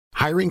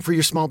Hiring for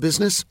your small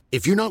business?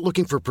 If you're not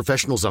looking for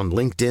professionals on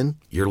LinkedIn,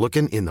 you're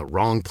looking in the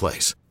wrong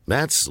place.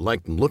 That's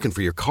like looking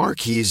for your car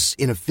keys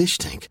in a fish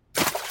tank.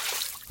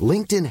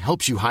 LinkedIn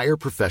helps you hire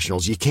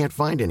professionals you can't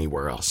find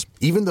anywhere else,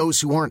 even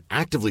those who aren't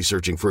actively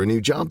searching for a new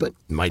job but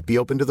might be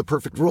open to the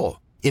perfect role.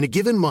 In a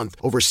given month,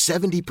 over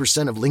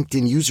 70% of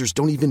LinkedIn users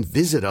don't even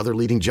visit other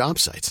leading job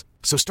sites.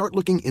 So start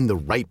looking in the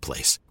right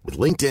place. With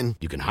LinkedIn,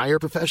 you can hire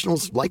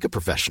professionals like a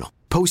professional.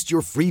 Post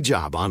your free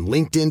job on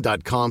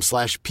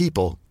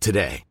linkedin.com/people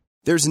today.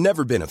 There's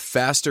never been a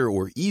faster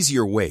or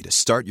easier way to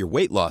start your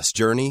weight loss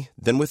journey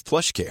than with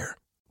PlushCare.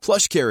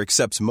 PlushCare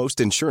accepts most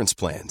insurance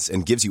plans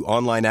and gives you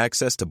online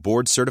access to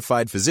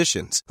board-certified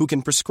physicians who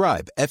can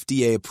prescribe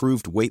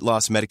FDA-approved weight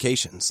loss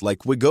medications like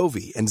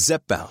Wegovy and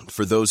Zepbound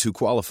for those who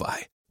qualify.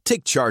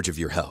 Take charge of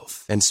your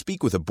health and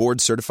speak with a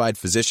board-certified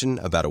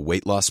physician about a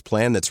weight loss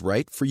plan that's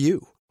right for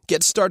you.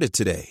 Get started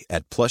today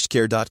at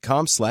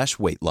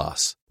plushcare.com/weight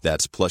loss.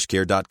 That's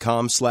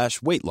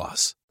plushcare.com/weight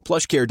loss.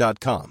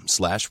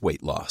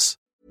 plushcare.com/weight-loss.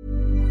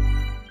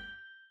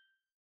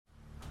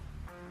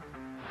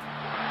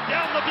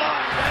 Down the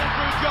blind,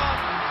 Andrew John.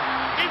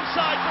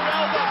 Inside for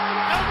Albert.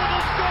 Albert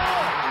will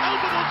score.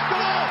 Albert will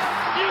score.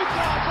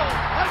 Newcastle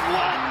have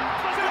won.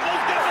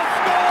 Fiddler's going to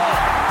score.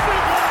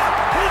 Fiddler,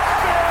 it's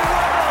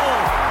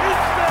farewell.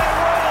 It's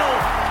farewell.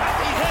 And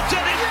he hits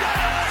it. He's got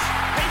it.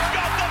 He's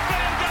got the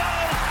field goal.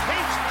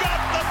 He's got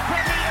the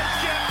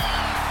premiership.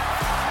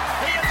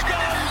 He has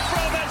gone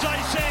from, as I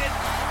said,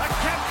 a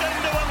captain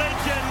to a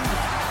legend,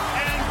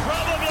 and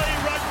probably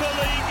rugby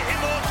league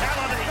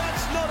immortality.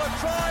 That's not a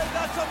try,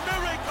 that's a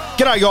miracle.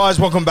 G'day guys,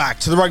 welcome back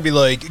to the Rugby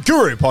League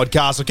Guru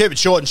podcast. I'll keep it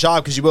short and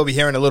sharp because you will be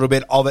hearing a little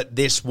bit of it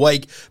this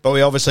week, but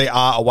we obviously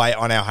are away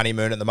on our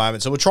honeymoon at the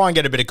moment, so we'll try and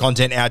get a bit of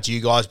content out to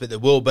you guys, but there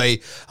will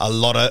be a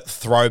lot of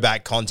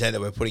throwback content that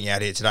we're putting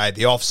out here today.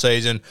 The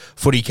off-season,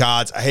 footy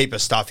cards, a heap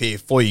of stuff here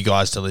for you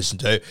guys to listen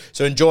to.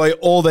 So enjoy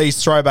all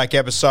these throwback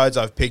episodes.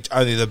 I've picked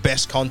only the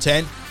best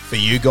content for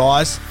you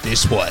guys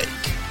this week.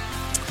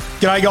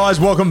 G'day guys,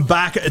 welcome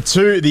back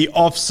to the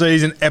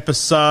off-season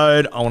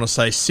episode. I want to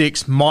say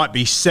 6, might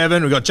be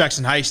 7. We've got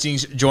Jackson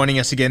Hastings joining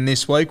us again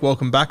this week.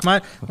 Welcome back,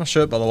 mate. Nice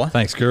shirt, by the way.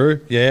 Thanks, Guru.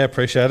 Yeah,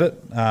 appreciate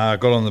it.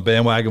 Got on the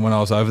bandwagon when I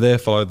was over there,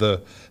 followed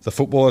the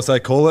football, as they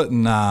call it,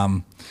 and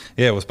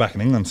yeah, it was back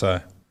in England, so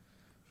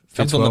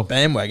Jumped on the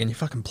bandwagon, you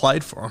fucking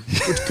played for him.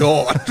 Good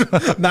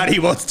God. Matty,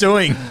 what's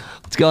doing?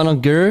 What's going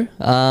on, Guru?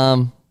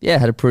 Yeah,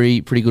 had a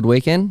pretty good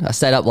weekend. I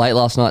stayed up late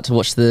last night to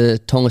watch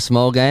the Tonga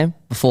Samoa game.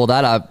 Before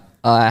that,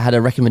 I had a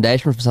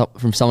recommendation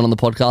from someone on the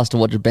podcast to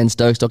watch a Ben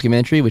Stokes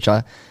documentary, which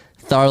I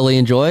thoroughly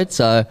enjoyed.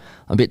 So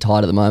I'm a bit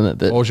tired at the moment.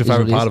 But what was your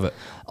favourite part of it?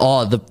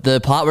 Oh, the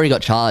part where he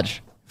got charged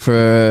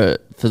for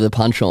the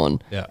punch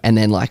on, and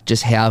then like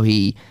just how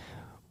he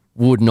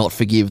would not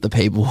forgive the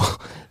people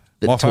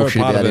that talk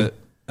shit about him.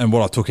 And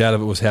what I took out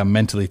of it was how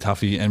mentally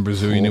tough and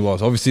Brazilian he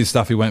was. Obviously, the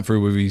stuff he went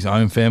through with his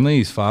own family,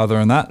 his father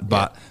and that,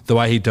 but the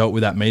way he dealt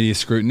with that media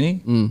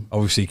scrutiny,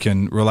 obviously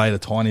can relate a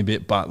tiny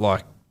bit, but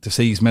like to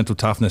see his mental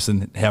toughness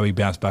and how he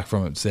bounced back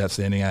from it, it's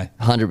outstanding, eh?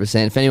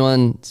 100%. If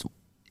anyone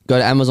go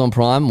to Amazon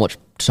Prime,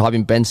 type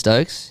in Ben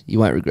Stokes, you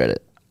won't regret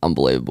it.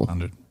 Unbelievable.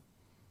 100.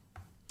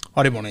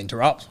 I didn't want to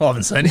interrupt. I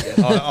haven't seen it yet.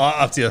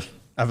 I have to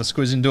have a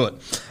squeeze into it.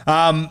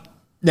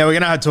 Now, we're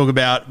going to talk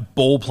about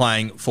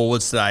ball-playing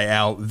forwards today,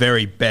 our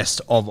very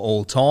best of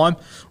all time.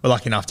 We're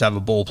lucky enough to have a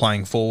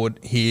ball-playing forward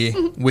here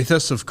with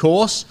us, of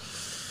course.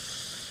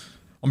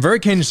 I'm very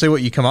keen to see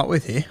what you come up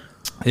with here.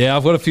 Yeah,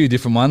 I've got a few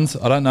different ones.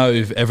 I don't know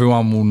if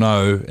everyone will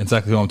know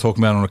exactly who I'm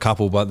talking about on a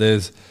couple, but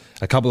there's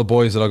a couple of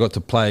boys that I got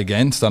to play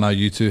against. I know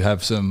you two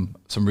have some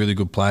really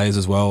good players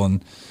as well,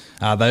 and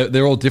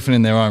they're all different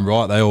in their own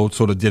right. They all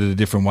sort of did it a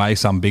different way,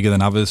 some bigger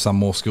than others, some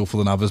more skillful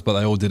than others, but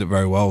they all did it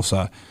very well.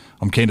 So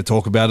I'm keen to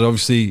talk about it.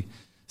 Obviously,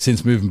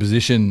 since moving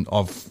position,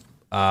 I've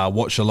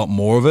watched a lot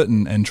more of it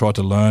and tried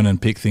to learn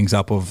and pick things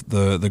up of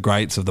the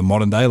greats of the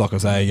modern day, like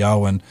Isaiah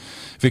Yeo and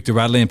Victor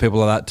Radley and people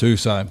like that too.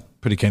 So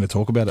pretty keen to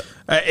talk about it.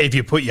 If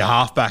you put your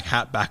halfback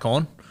hat back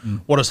on,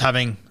 what does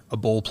having a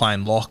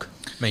ball-playing lock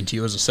mean to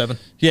you as a 7?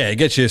 Yeah, it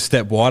gets you a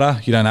step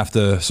wider. You don't have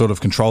to sort of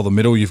control the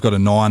middle. You've got a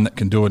 9 that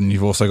can do it, and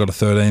you've also got a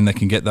 13 that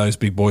can get those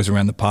big boys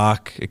around the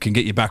park. It can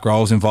get your back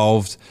rows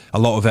involved. A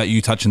lot without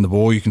you touching the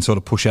ball. You can sort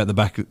of push out the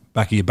back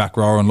of your back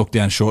rower and look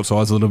down short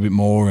sides a little bit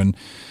more. And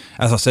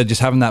as I said,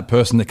 just having that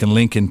person that can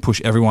link and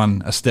push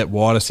everyone a step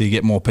wider so you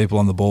get more people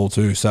on the ball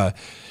too. So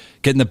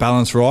getting the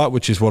balance right,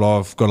 which is what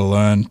I've got to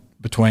learn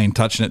between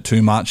touching it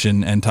too much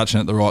and touching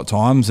it at the right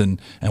times and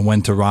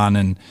when to run,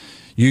 and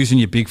using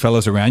your big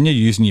fellas around you,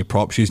 using your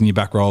props, using your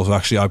back rolls will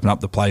actually open up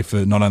the play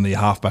for not only your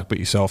halfback but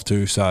yourself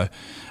too. So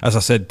as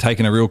I said,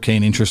 taking a real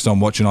keen interest on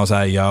watching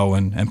Isaiah Yeo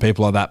and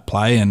people like that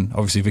play, and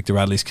obviously Victor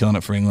Radley's killing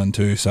it for England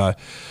too. So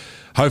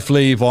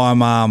hopefully if I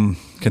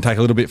can take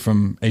a little bit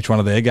from each one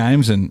of their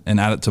games and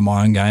add it to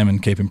my own game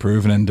and keep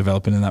improving and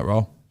developing in that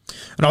role.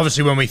 And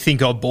obviously when we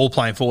think of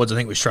ball-playing forwards, I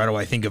think we straight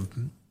away think of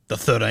the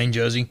 13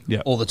 jersey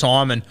all the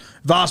time, and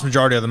vast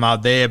majority of them are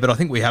there, but I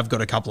think we have got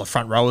a couple of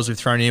front rowers we've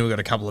thrown in. We've got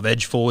a couple of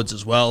edge forwards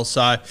as well.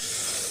 So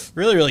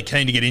Really, really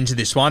keen to get into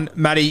this one.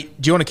 Matty,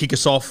 do you want to kick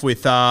us off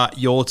with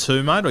your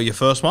two, mate, or your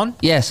first one?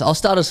 Yes, I'll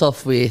start us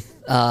off with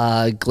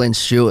Glenn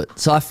Stewart.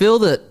 So I feel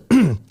that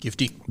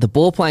Gifty. the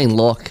ball playing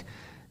lock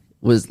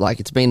was like,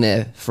 it's been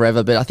there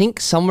forever, but I think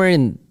somewhere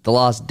in the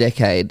last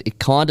decade,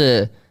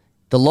 the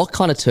lock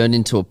kind of turned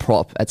into a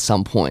prop at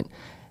some point.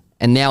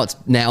 And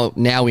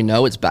now we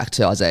know it's back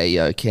to Isaiah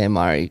Yeo, Cam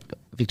Murray,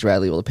 Victor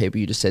Radley, all the people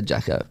you just said,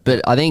 Jacko.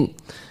 But I think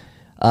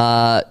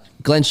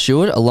Glenn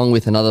Stewart, along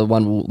with another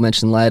one we'll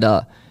mention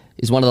later,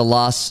 is one of the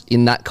last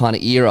in that kind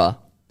of era.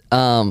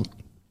 I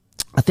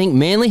think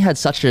Manly had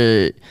such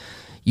a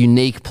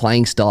unique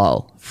playing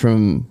style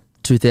from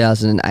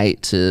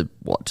 2008 to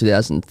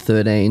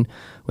 2013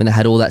 when they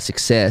had all that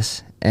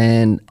success,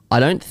 and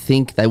I don't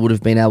think they would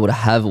have been able to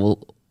have all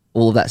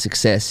of that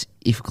success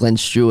if Glenn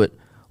Stewart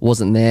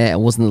wasn't there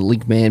and wasn't the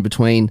link man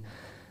between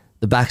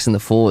the backs and the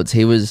forwards.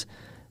 He was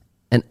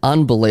an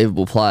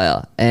unbelievable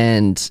player,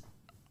 and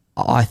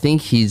I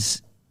think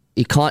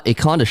it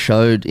kind of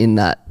showed in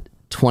that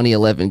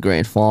 2011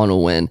 grand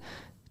final when,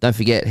 don't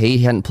forget, he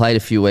hadn't played a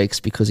few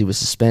weeks because he was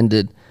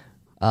suspended,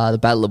 the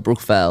Battle of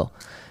Brookvale,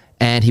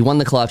 and he won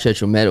the Clive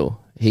Churchill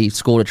medal. He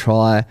scored a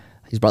try.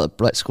 His brother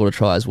Brett scored a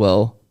try as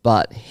well,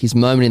 but his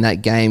moment in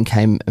that game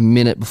came a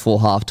minute before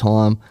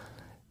half-time.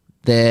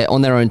 They're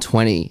on their own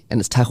 20 and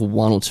it's tackle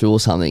 1 or 2 or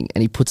something,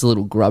 and he puts a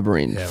little grubber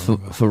in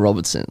for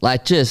Robertson.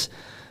 Like, just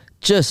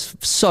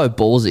so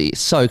ballsy,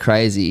 so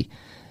crazy.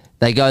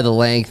 They go the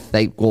length.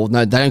 They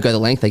don't go the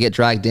length. They get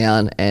dragged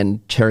down,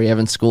 and Cherry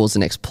Evans scores the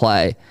next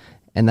play,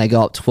 and they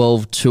go up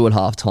 12-2 at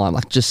halftime.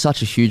 Like, just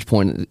such a huge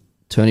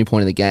turning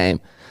point in the game.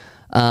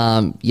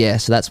 So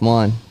that's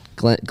mine,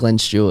 Glenn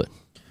Stewart.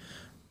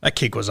 That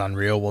kick was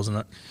unreal, wasn't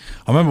it?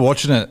 I remember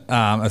watching it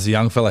as a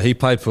young fella. He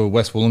played for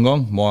West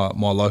Wollongong,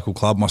 my local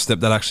club. My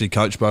stepdad actually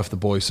coached both the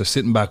boys. So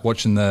sitting back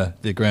watching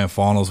the grand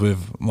finals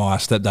with my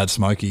stepdad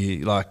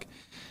Smokey, like,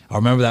 I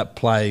remember that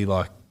play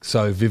like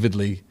so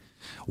vividly.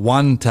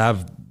 1, to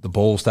have the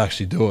balls to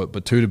actually do it,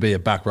 but 2, to be a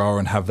back rower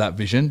and have that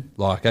vision.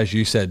 Like, as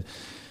you said,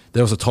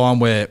 there was a time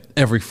where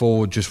every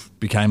forward just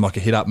became like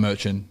a hit-up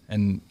merchant,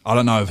 and I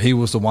don't know if he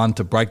was the one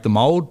to break the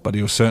mould, but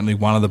he was certainly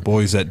one of the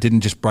boys that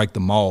didn't just break the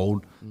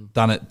mould,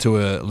 done it to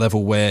a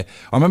level where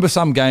I remember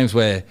some games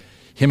where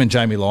him and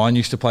Jamie Lyon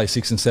used to play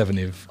 6 and 7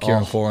 if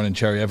Kieran Foran and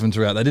Cherry Evans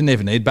were out. They didn't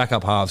even need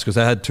backup halves because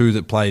they had 2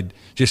 that played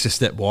just a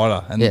step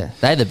wider. And yeah,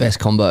 they had the best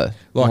combo.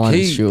 Like,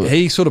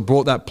 he sort of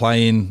brought that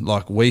play in.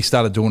 Like, we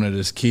started doing it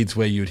as kids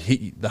where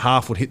the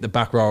half would hit the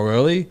back row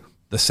early,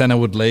 the centre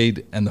would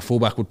lead, and the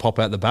fullback would pop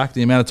out the back.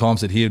 The amount of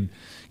times that he'd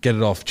get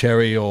it off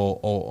Cherry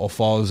or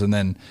Foz, and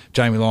then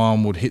Jamie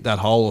Lyon would hit that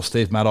hole, or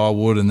Steve Maddai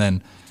would, and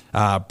then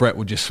Brett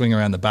would just swing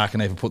around the back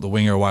and either put the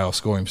winger away or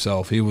score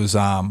himself. He was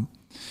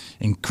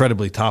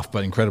incredibly tough,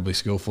 but incredibly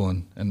skillful,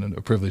 and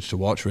a privilege to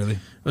watch, really.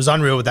 It was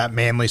unreal with that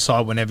Manly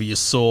side whenever you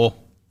saw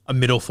a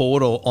middle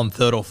forward or on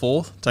 3rd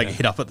or 4th take a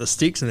hit up at the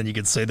sticks, and then you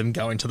could see them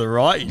going to the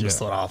right. You just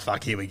thought, oh,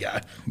 fuck, here we go.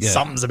 Yeah.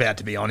 Something's about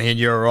to be on here, and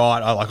you're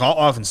right. I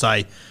often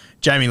say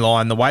Jamie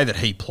Lyon, the way that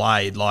he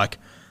played, like,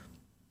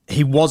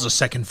 he was a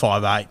second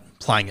 5'8",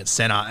 playing at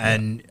centre,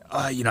 and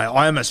I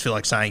almost feel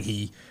like saying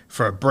he,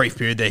 for a brief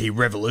period there, he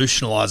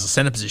revolutionised the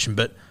centre position,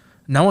 but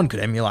no one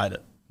could emulate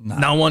it.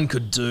 No one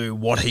could do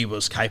what he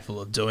was capable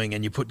of doing,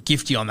 and you put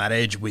Gifty on that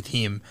edge with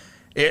him.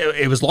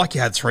 It was like you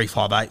had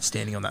 3-5-8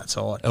 standing on that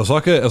side. It was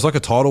like a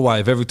tidal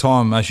wave. Every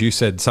time, as you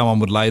said, someone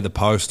would lay the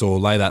post or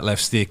lay that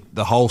left stick,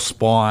 the whole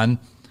spine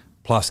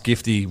plus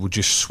Gifty would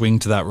just swing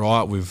to that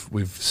right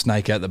with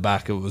Snake out the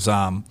back. It was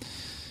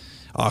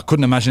I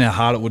couldn't imagine how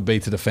hard it would be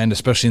to defend,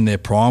 especially in their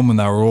prime when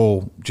they were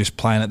all just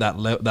playing at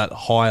that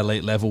high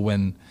elite level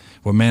when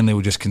Manly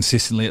were just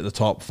consistently at the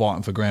top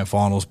fighting for grand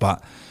finals.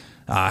 But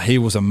he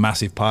was a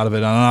massive part of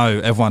it. I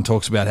know everyone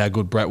talks about how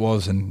good Brett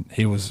was, and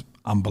he was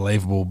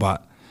unbelievable,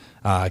 but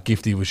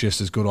Gifty was just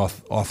as good,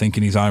 I think,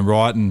 in his own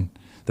right, and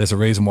there's a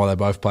reason why they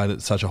both played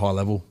at such a high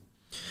level.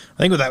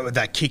 I think with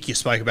that kick you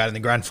spoke about in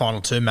the grand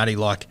final too, Matty,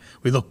 like,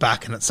 we look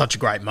back and it's such a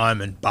great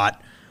moment, but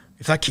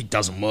if that kick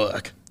doesn't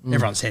work,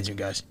 everyone stands and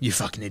goes, you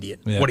fucking idiot.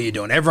 Yeah. What are you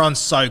doing? Everyone's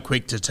so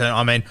quick to turn.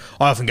 I mean,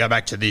 I often go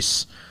back to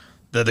this,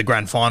 the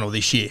grand final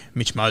this year.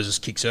 Mitch Moses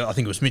kicks early. I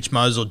think it was Mitch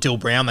Moses or Dill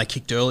Brown. They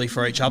kicked early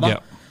for each other.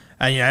 Yep.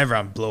 And,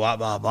 everyone blew up,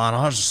 blah, blah. And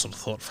I just sort of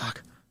thought,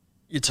 fuck,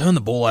 you turn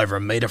the ball over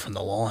a metre from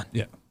the line.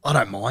 Yeah. I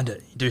don't mind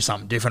it. You do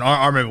something different.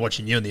 I remember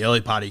watching you in the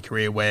early part of your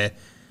career where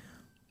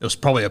there was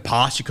probably a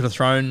pass you could have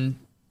thrown.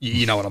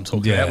 You know what I'm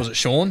talking about. Was it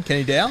Sean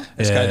Kenny Dow?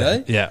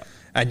 SKD? Yeah.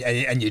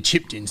 And you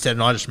chipped instead.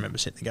 And I just remember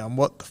sitting there going,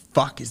 what the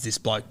fuck is this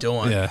bloke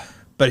doing? Yeah.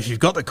 But if you've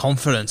got the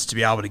confidence to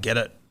be able to get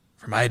it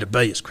from A to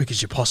B as quick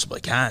as you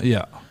possibly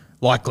can,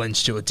 like Glenn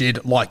Stewart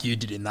did, like you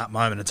did in that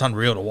moment, it's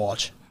unreal to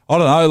watch. I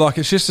don't know, like,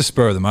 it's just a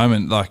spur of the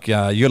moment. Like, you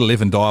got to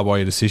live and die by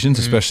your decisions,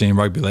 especially in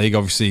rugby league.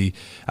 Obviously,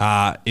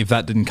 if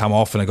that didn't come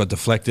off and it got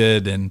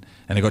deflected and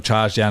it got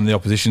charged down and the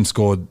opposition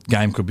scored,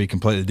 game could be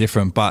completely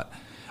different. But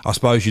I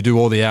suppose you do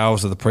all the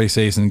hours of the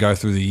preseason, go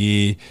through the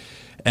year,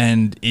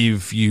 and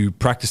if you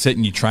practice it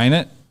and you train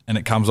it and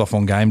it comes off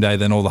on game day,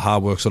 then all the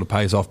hard work sort of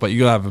pays off. But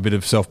you got to have a bit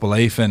of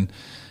self-belief, and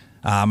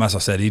As I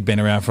said, he'd been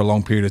around for a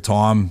long period of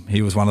time.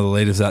 He was one of the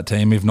leaders of that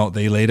team, if not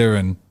the leader,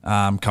 and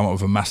come up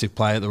with a massive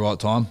play at the right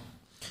time.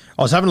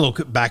 I was having a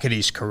look back at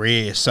his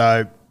career.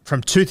 So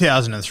from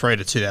 2003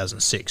 to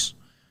 2006,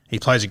 he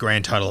plays a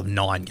grand total of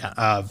 19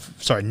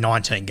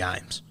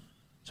 games.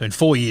 So in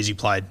 4 years, he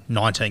played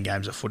 19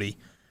 games of footy.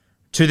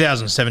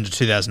 2007 to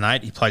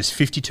 2008, he plays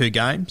 52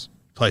 games.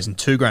 He plays in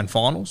 2 grand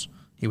finals.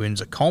 He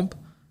wins a comp,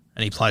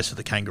 and he plays for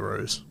the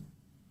Kangaroos.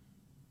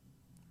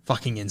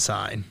 Fucking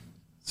insane.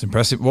 It's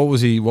impressive. What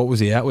was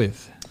he out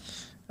with?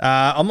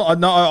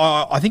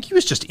 I think he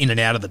was just in and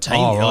out of the team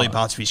in the early right.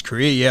 parts of his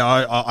career. Yeah,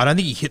 I don't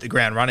think he hit the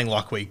ground running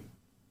like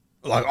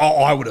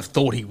I would have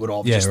thought he would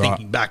have. Yeah, just right.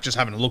 thinking back, just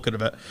having a look at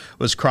it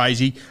was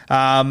crazy.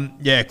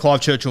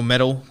 Clive Churchill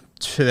medal,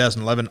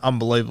 2011,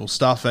 unbelievable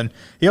stuff. And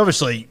he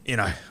obviously,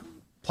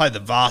 played the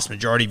vast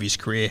majority of his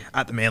career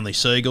at the Manly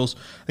Seagulls.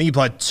 I think he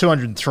played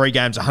 203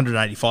 games,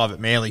 185 at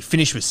Manly,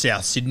 finished with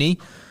South Sydney.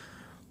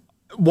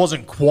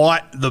 Wasn't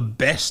quite the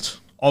best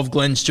of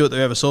Glenn Stewart that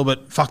we ever saw,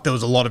 but fuck, there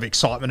was a lot of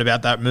excitement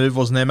about that move,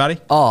 wasn't there, Matty?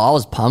 Oh, I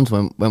was pumped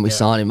when we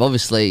signed him.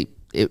 Obviously,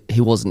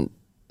 he wasn't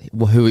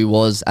who he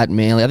was at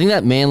Manly. I think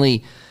that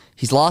Manly,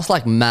 his last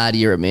mad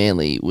year at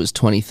Manly was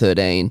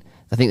 2013.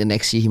 I think the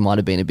next year he might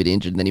have been a bit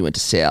injured, and then he went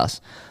to South.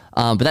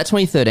 But that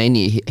 2013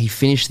 year, he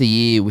finished the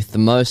year with the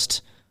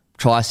most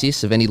try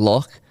assists of any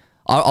lock.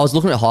 I was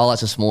looking at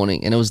highlights this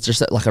morning, and it was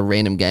just like a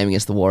random game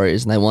against the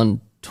Warriors, and they won.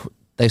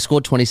 They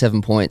scored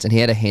 27 points, and he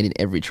had a hand in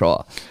every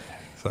try.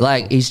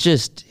 He's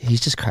just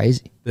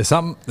crazy. There's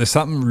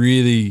something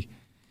really,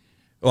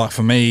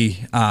 for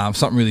me,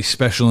 something really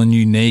special and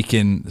unique,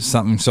 and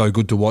something so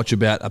good to watch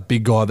about a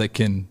big guy that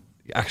can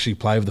actually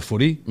play with the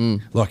footy,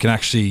 can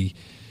actually,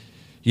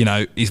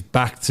 is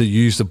back to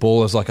use the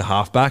ball as like a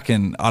halfback.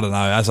 And I don't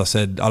know, as I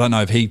said, I don't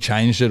know if he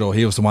changed it or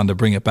he was the one to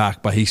bring it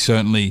back, but he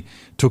certainly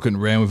took it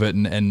and ran with it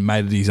and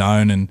made it his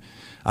own. And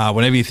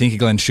whenever you think of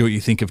Glenn Stewart,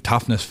 you think of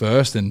toughness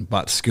first,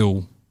 but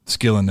skill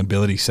and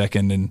ability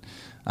second. And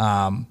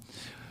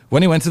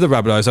when he went to the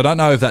Rabbitohs, I don't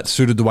know if that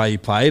suited the way he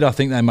played. I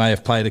think they may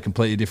have played a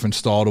completely different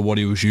style to what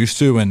he was used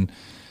to. And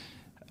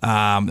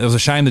it was a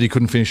shame that he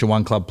couldn't finish a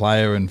one-club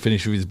player and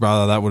finish with his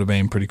brother. That would have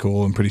been pretty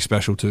cool and pretty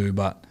special too.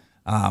 But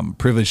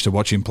privileged to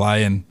watch him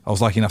play, and I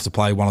was lucky enough to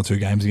play 1 or 2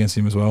 games against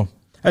him as well.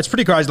 It's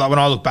pretty crazy. When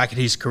I look back at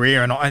his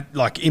career, and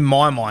in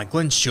my mind,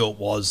 Glenn Stewart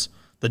was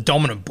the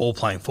dominant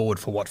ball-playing forward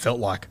for what felt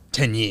like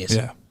 10 years.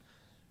 Yeah.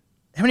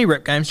 How many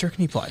rep games do you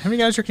reckon he played? How many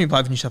games do you reckon he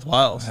played for New South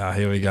Wales?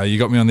 Here we go. You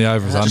got me on the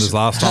overs unders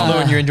last time. Just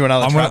luring you into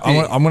another trap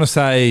here. I'm going to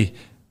say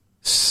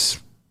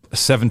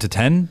 7 to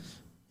 10.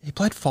 He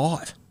played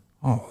 5.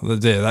 Oh,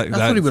 yeah. I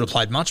thought he would have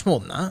played much more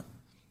than that.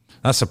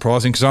 That's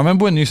surprising, because I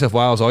remember when New South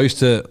Wales, I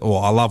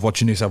love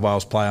watching New South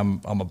Wales play.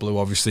 I'm a Blue,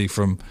 obviously,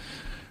 from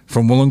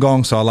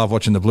Wollongong, so I love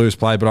watching the Blues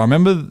play. But I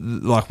remember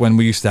when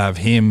we used to have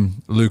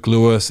him, Luke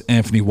Lewis,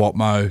 Anthony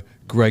Watmo,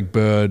 Greg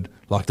Bird,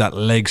 that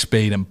leg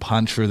speed and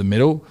punch through the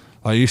middle.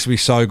 It used to be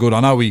so good. I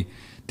know we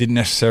didn't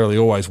necessarily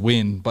always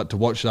win, but to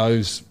watch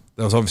those,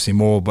 there was obviously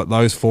more, but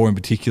those 4 in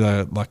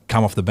particular,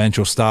 come off the bench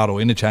or start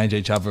or interchange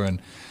each other, and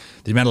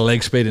the amount of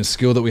leg speed and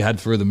skill that we had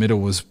through the middle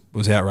was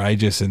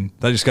outrageous, and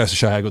that just goes to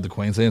show how good the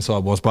Queensland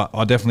side was. But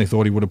I definitely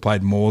thought he would have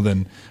played more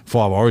than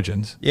 5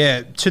 Origins.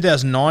 Yeah,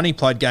 2009 he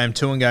played game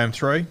 2 and game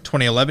 3.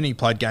 2011 he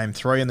played game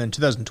 3, and then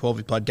 2012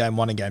 he played game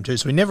 1 and game 2.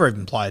 So he never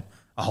even played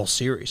a whole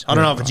series. I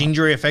don't know if it's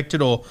injury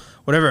affected or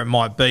whatever it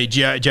might be. Do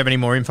you have any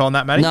more info on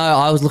that, Matty? No,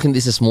 I was looking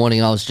at this morning,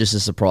 and I was just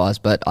as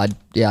surprised, but I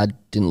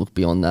didn't look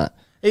beyond that.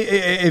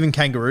 Even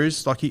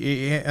Kangaroos,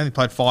 he only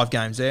played 5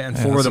 games there, and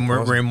 4 of them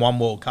were in one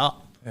World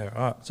Cup. Yeah,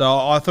 right. So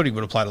I thought he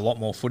would have played a lot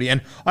more footy,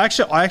 and I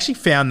actually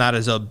found that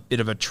as a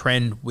bit of a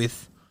trend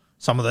with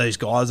some of these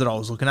guys that I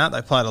was looking at.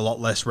 They played a lot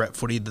less rep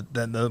footy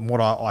than what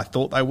I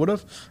thought they would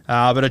have.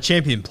 But a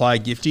champion player,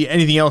 Gifty.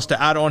 Anything else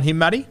to add on him,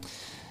 Matty?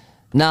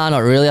 No, not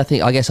really.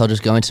 I guess I'll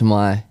just go into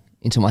my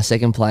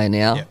second player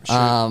now. Yeah,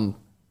 sure.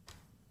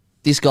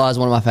 This guy is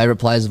one of my favourite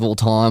players of all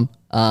time.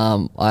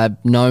 I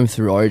know him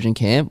through Origin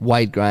camp,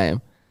 Wade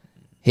Graham.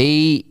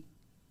 He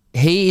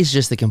is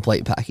just the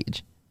complete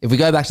package. If we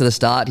go back to the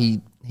start, he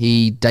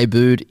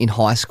debuted in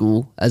high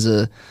school as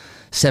a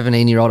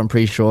 17-year-old, I'm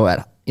pretty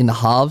sure, in the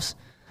halves.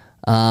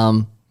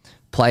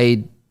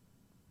 Played,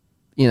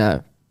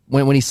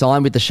 when he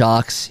signed with the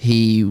Sharks,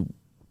 he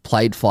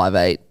played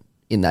 5'8"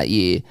 in that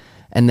year.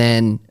 And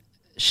then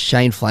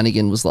Shane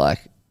Flanagan was like,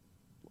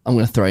 I'm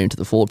going to throw him to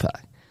the forward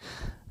pack.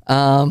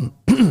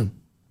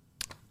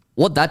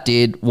 What that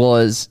did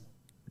was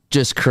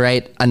just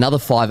create another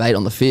 5'8"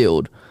 on the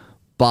field.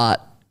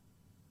 But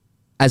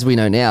as we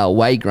know now,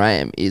 Wade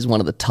Graham is one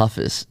of the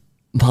toughest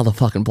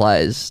motherfucking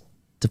players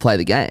to play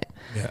the game.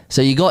 Yeah.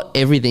 So you got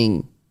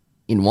everything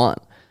in one.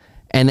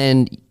 And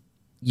then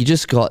you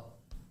just got,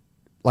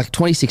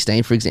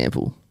 2016, for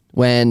example,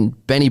 when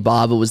Benny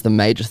Barber was the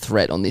major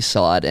threat on this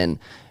side. And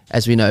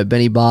as we know,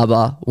 Benny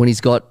Barber, when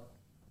he's got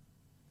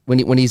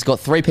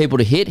 3 people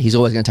to hit, he's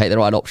always going to take the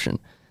right option.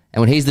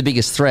 And when he's the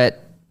biggest threat,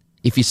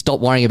 if you stop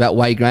worrying about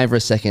Wade Graham for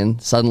a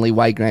second, suddenly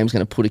Wade Graham's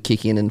going to put a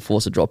kick in and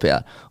force a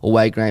dropout, or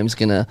Wade Graham's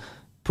going to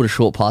put a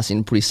short pass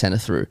in, put his centre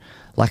through.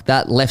 Like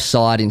that left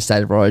side in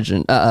State of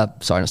Origin,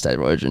 not State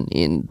of Origin,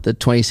 in the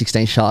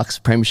 2016 Sharks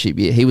Premiership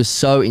year, he was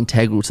so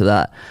integral to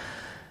that.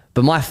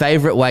 But my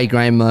favourite Wade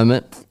Graham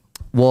moment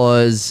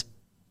was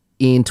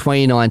in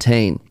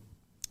 2019.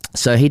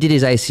 So he did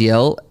his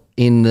ACL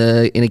in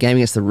a game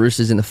against the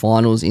Roosters in the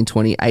finals in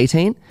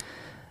 2018.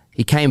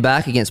 He came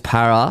back against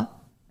Para,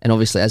 and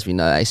obviously, as we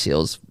know,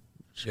 ACL's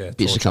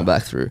bitch to come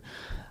back through.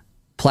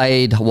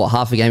 Played,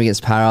 half a game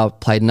against Para,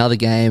 played another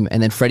game,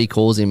 and then Freddie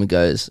calls him and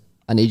goes,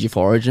 I need you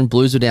for Origin.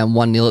 Blues were down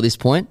 1-0 at this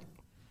point.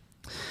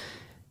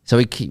 So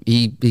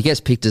he gets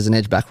picked as an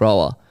edge back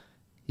rower.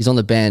 He's on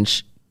the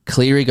bench.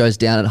 Cleary goes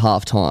down at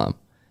halftime.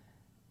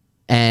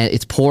 And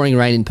it's pouring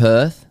rain in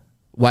Perth.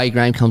 Wade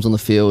Graham comes on the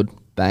field,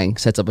 bang,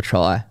 sets up a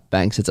try,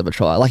 bang, sets up a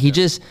try. Like he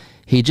just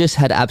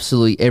had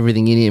absolutely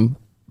everything in him.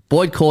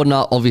 Boyd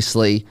Cordner,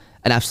 obviously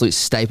an absolute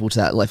staple to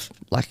that left.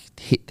 Like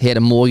he had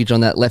a mortgage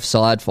on that left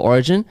side for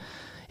Origin.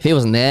 If he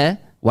wasn't there,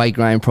 Wade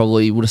Graham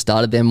probably would have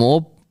started there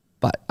more.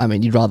 But, I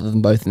mean, you'd rather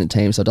them both in the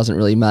team, so it doesn't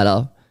really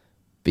matter.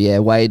 But, yeah,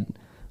 Wade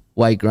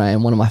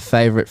Graham, one of my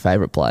favourite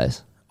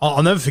players.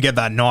 I'll never forget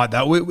that night.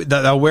 They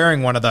were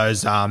wearing one of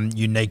those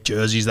unique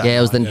jerseys. That it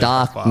was the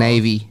dark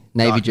navy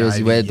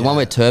jersey, the one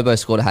where Turbo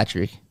scored a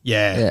hat-trick.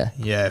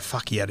 Yeah.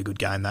 Fuck, he had a good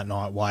game that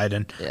night, Wade.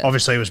 And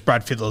obviously it was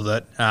Brad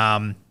Fittler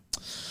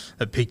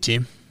that picked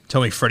him.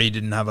 Tell me Freddie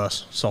didn't have a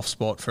soft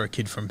spot for a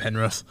kid from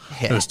Penrith.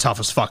 Yeah. It was tough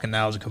as fucking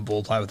nails. He could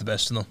ball play with the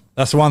best of them.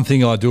 That's the one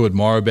thing I do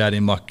admire about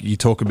him. Like you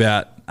talk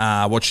about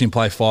watching him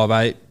play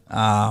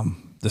 5'8",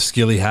 the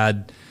skill he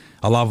had.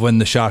 I love when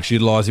the Sharks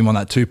utilise him on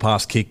that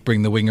two-pass kick,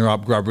 bring the winger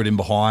up, grub it in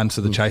behind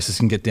so the chasers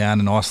can get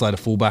down and isolate a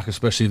fullback,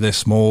 especially if they're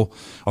small.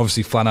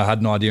 Obviously, Flano had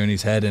an idea in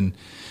his head and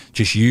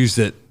just used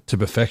it to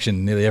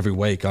perfection nearly every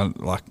week.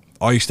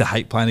 I used to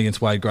hate playing against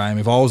Wade Graham.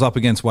 If I was up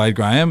against Wade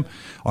Graham,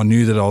 I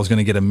knew that I was going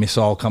to get a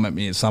missile come at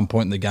me at some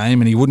point in the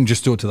game, and he wouldn't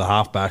just do it to the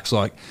halfbacks.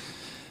 Like,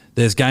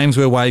 there's games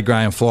where Wade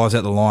Graham flies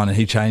out the line and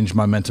he changed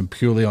momentum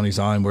purely on his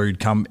own, where he'd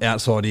come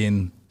outside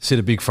in, sit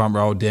a big front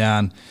row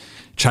down,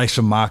 chase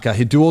from marker.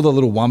 He'd do all the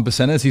little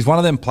 1%ers. He's one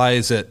of them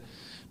players that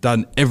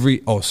does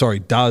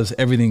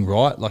everything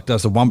right, like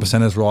does the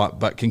 1%ers right,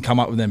 but can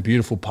come up with them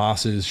beautiful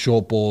passes,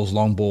 short balls,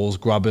 long balls,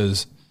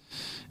 grubbers.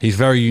 He's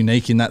very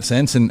unique in that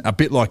sense, and a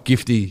bit like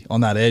Gifty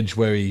on that edge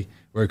where he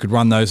could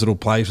run those little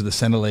plays with the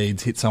centre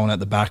leads, hit someone at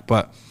the back.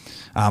 But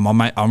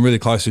I'm really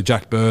close to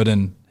Jack Bird,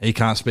 and he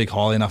can't speak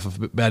highly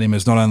enough about him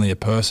as not only a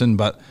person,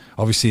 but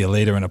obviously a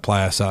leader and a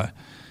player. So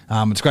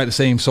it's great to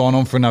see him sign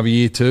on for another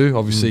year too.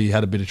 Obviously, he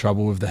had a bit of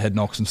trouble with the head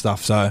knocks and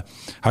stuff. So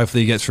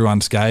hopefully he gets through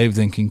unscathed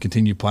and can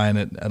continue playing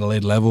at a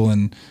lead level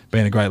and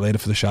being a great leader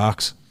for the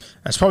Sharks.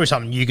 That's probably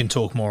something you can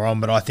talk more on,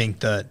 but I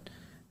think that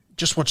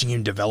just watching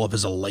him develop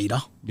as a leader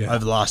over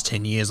the last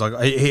 10 years, like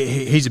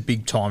he's a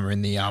big timer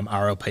in the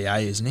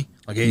RLPA, isn't he?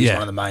 Like he's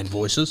one of the main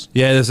voices.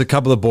 Yeah, there's a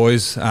couple of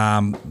boys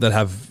that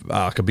have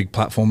like a big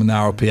platform in the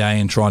RLPA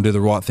and try and do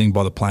the right thing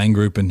by the playing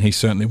group, and he's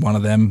certainly one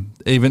of them.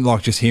 Even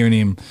like just hearing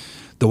him,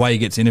 the way he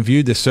gets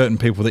interviewed, there's certain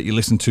people that you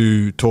listen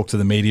to talk to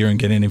the media and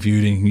get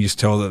interviewed, and you just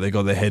tell that they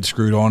got their head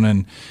screwed on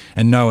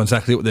and know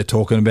exactly what they're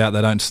talking about.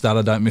 They don't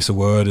stutter, don't miss a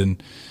word,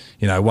 and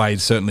you know,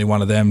 Wade's certainly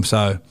one of them.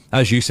 So,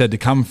 as you said, to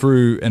come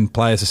through and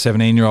play as a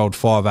 17-year-old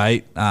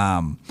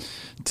 5'8",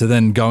 to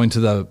then go into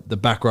the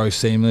back row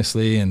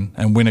seamlessly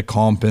and win a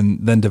comp and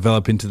then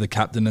develop into the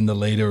captain and the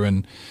leader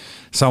and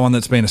someone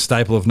that's been a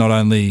staple of not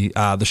only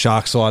the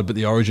Sharks side but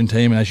the Origin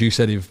team. And as you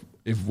said,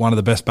 if one of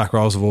the best back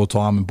rows of all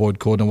time and Boyd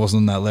Cordner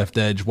wasn't on that left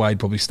edge, Wade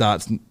probably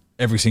starts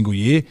every single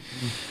year.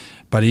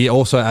 But he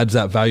also adds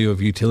that value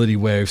of utility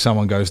where if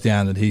someone goes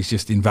down, that he's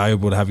just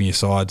invaluable to have in your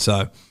side.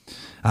 So,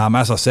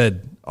 as I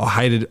said, I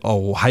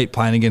hate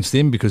playing against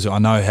him because I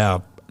know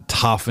how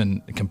tough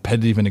and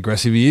competitive and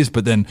aggressive he is.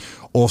 But then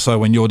also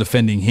when you're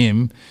defending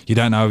him, you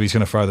don't know if he's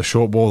going to throw the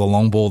short ball, the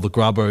long ball, the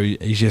grubber.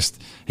 He's just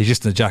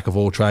a jack of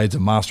all trades, a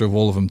master of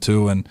all of them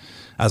too. And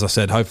as I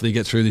said, hopefully he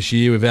gets through this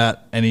year without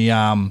any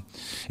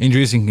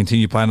injuries and can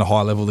continue playing at a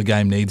high level. The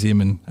game needs him,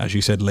 and as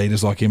you said,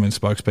 leaders like him and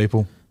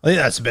spokespeople. I think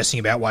that's the best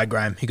thing about Wade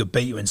Graham. He could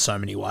beat you in so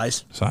many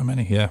ways. So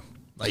many, yeah.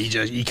 Like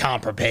you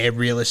can't prepare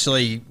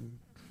realistically.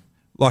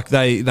 Like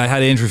they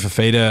had Andrew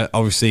Fafita,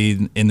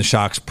 obviously in the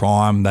Sharks'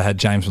 prime. They had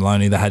James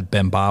Maloney. They had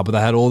Ben Barber. They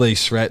had all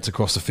these threats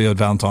across the field: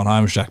 Valentine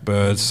Holmes, Jack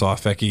Bird,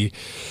 Saifeki,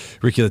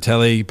 Ricky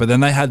Latelli. But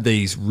then they had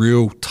these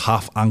real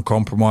tough,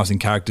 uncompromising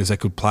characters that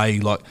could play.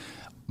 Like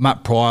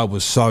Matt Pryor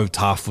was so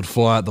tough, would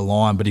fly out the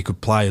line, but he could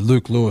play.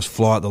 Luke Lewis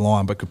fly out the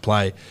line, but could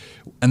play.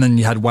 And then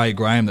you had Wade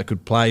Graham that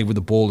could play with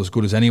the ball as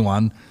good as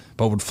anyone,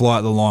 but would fly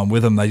out the line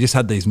with them. They just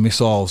had these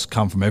missiles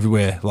come from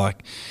everywhere.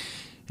 Like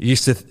you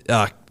used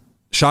to.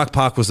 Shark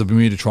Park was the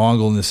Bermuda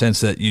Triangle in the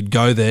sense that you'd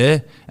go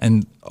there,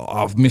 and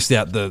I've missed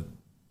out the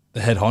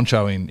head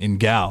honcho in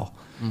Gal.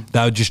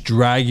 They would just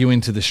drag you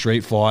into the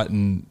street fight,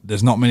 and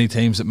there's not many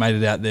teams that made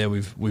it out there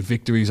with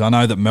victories. I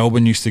know that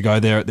Melbourne used to go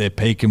there at their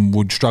peak and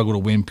would struggle to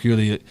win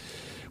purely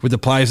with the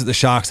players that the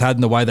Sharks had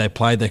and the way they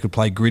played. They could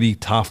play gritty,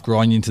 tough,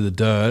 grind you into the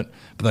dirt,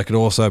 but they could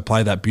also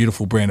play that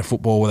beautiful brand of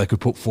football where they could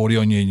put 40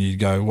 on you and you'd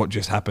go, what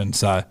just happened?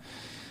 So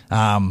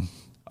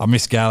I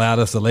miss Gal out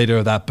as the leader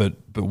of that, but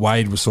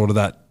Wade was sort of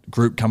that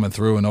group coming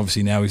through, and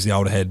obviously now he's the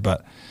older head,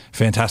 but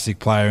fantastic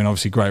player and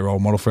obviously great role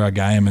model for our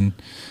game, and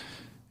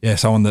yeah,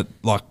 someone that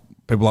like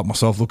people like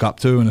myself look up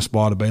to and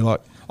aspire to be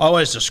like. I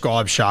always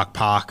describe Shark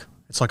Park.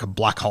 It's like a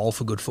black hole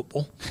for good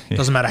football. Yeah.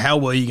 Doesn't matter how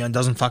well you're going,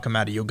 doesn't fucking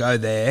matter. You'll go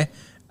there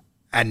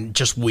and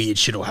just weird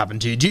shit will happen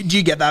to you. Do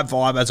you get that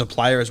vibe as a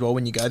player as well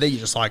when you go there? You're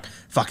just like,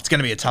 fuck, it's going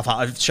to be a tough.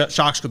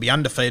 Sharks could be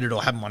undefeated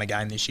or haven't won a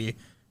game this year.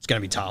 It's going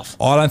to be tough.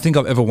 I don't think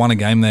I've ever won a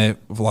game there,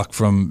 like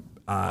from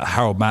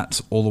Harold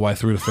Matts all the way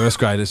through to first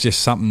grade. It's just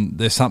something.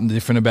 There's something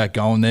different about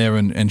going there,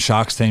 and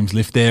Sharks teams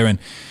lift there, and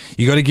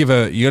you got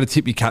to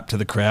tip your cap to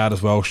the crowd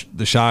as well.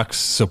 The Sharks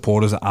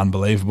supporters are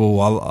unbelievable.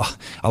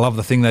 I love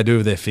the thing they do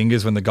with their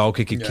fingers when the goal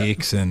kicker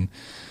kicks, and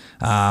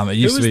it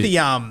used to be.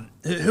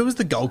 Who was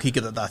the goal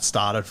kicker that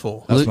started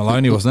for? That was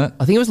Maloney, wasn't it?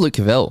 I think it was Luke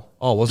Cavell.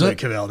 Oh, was Luke it?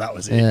 Cavell, that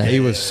was it. Yeah.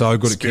 He was so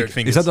good at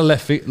kicking. Is that the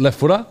left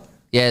footer?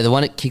 Yeah, the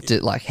one that kicked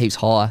it like heaps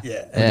high.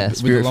 Yeah, with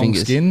Spirit the long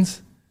fingers.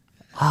 skins.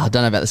 I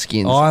don't know about the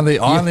skins.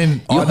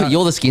 You're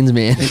You're the skins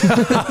man.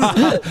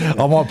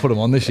 I might put them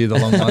on this year, the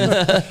long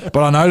ones.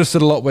 But I noticed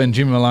it a lot when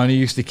Jimmy Maloney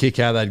used to kick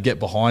how they'd get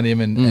behind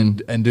him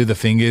and do the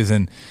fingers.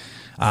 And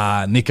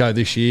Nico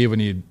this year when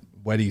he'd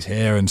wet his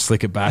hair and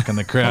slick it back, and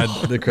the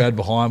crowd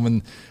behind.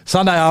 When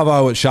Sunday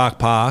Arvo at Shark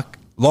Park,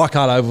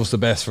 Leichhardt Oval's the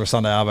best for a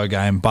Sunday Arvo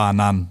game, bar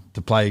none,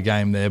 to play a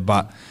game there.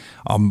 But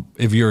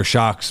if you're a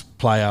Sharks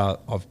player,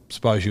 I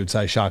suppose you would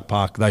say Shark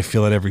Park, they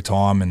fill it every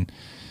time. And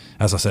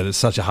as I said, it's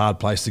such a hard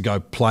place to go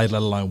play,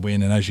 let alone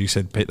win. And as you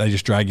said, Pete, they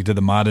just drag you to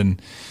the mud.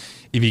 And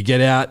if you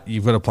get out,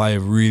 you've got to play a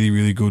really,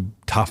 really good,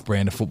 tough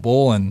brand of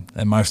football. And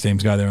most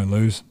teams go there and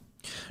lose.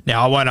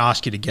 Now, I won't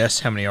ask you to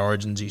guess how many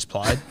Origins he's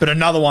played, but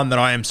another one that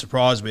I am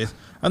surprised with,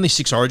 only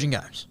 6 Origin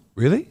games.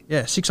 Really?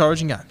 Yeah, 6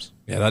 Origin games.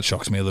 Yeah, that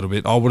shocks me a little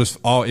bit.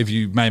 If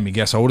you made me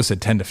guess, I would have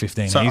said 10 to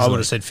 15 So easily. I would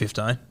have said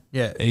 15.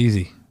 Yeah.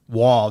 Easy.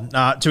 Wild.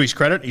 To his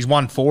credit, he's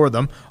won 4 of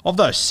them. Of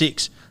those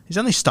 6, he's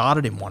only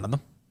started in 1 of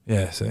them.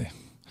 Yeah, see.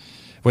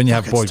 When you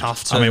have it's boys,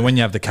 tough too. I mean, when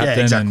you have the captain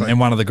exactly. and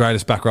one of the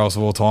greatest back rows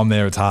of all time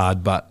there, it's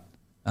hard. But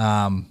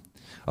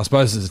I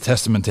suppose it's a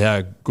testament to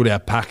how good our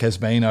pack has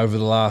been over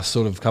the last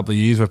sort of couple of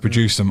years. We've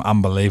produced some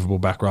unbelievable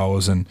back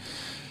rowers, and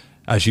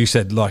as you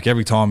said, like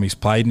every time he's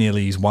played,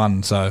 nearly he's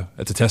won. So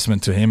it's a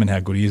testament to him and how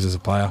good he is as a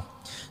player.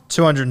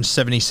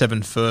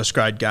 277 first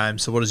grade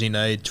games. So what does he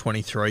need?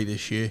 23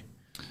 this year.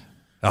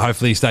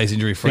 Hopefully he stays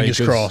injury free.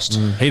 Fingers crossed.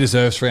 He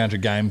deserves 300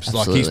 games.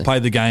 Absolutely. Like he's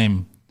played the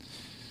game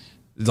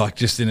like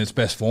just in its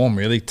best form,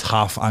 really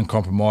tough,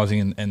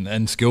 uncompromising,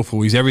 and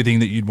skillful. He's everything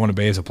that you'd want to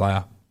be as a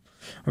player.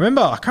 I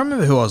can't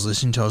remember who I was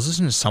listening to. I was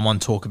listening to someone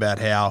talk about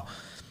how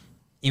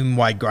in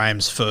Wade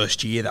Graham's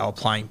first year they were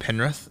playing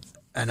Penrith,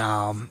 and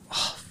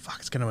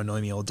it's going to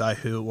annoy me all day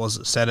who it was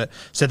that said it.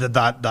 Said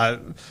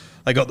that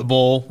they got the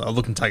ball, they were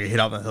looking to take a hit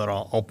up, and they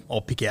thought,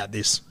 I'll pick out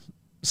this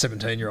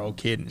 17-year-old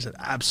kid, and he said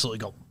absolutely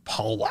got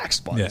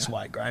poleaxed by this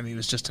Wade Graham. He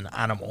was just an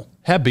animal.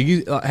 How big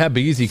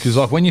is he? Because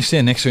like when you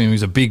stand next to him,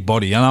 he's a big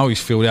body. I know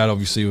he's filled out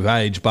obviously with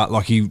age, but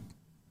like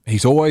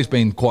he's always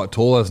been quite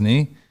tall, hasn't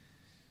he?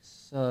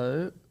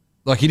 So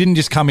like he didn't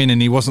just come in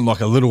and he wasn't like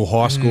a little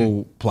high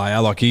school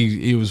player. Like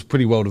he was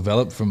pretty well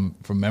developed from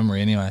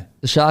memory anyway.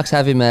 the Sharks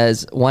have him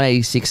as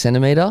 186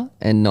 centimetre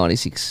and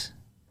 96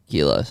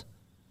 kilos.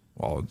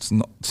 Well, it's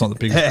not the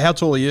biggest. How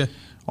tall are you?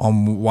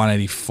 I'm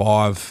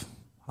 185,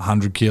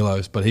 100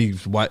 kilos, but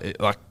he's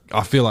like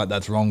I feel like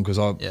that's wrong because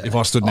if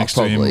I stood next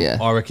to him,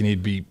 I reckon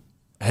he'd be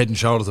head and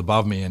shoulders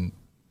above me and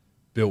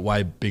built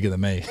way bigger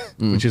than me,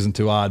 which isn't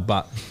too hard.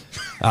 But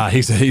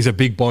he's a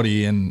big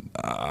body, and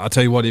I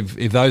tell you what,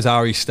 if those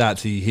are his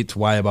stats, he hits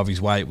way above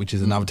his weight, which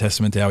is another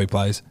testament to how he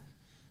plays.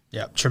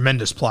 Yeah,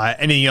 tremendous player.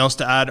 Anything else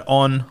to add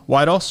on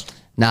Wados?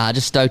 Nah,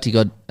 just stoked he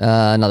got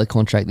another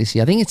contract this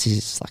year. I think it's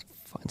his like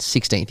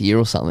 16th year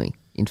or something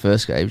in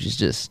first grade, which is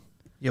just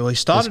Yeah, well, he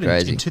started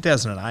crazy. in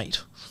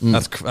 2008.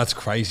 That's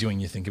crazy when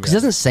you think about because he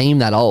doesn't seem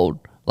that old.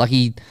 Like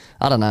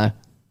I don't know.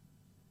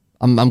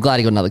 I'm glad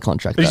he got another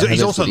contract. But though. he's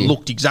That's also good.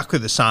 looked exactly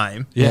the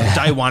same Yeah.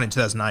 day one in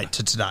 2008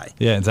 to today.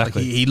 Yeah,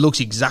 exactly. Like he looks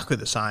exactly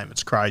the same.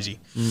 It's crazy.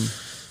 You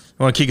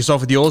want to kick us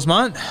off with yours,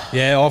 mate?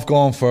 Yeah, I've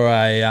gone for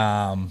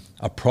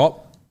a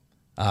prop,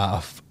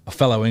 a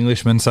fellow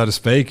Englishman, so to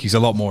speak. He's a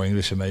lot more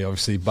English than me,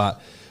 obviously, but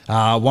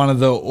one of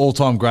the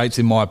all-time greats,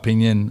 in my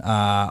opinion.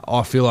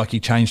 I feel like he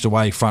changed the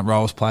way front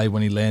rows played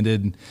when he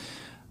landed.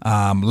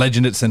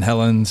 Legend at St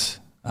Helens.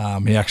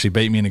 He actually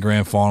beat me in the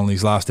grand final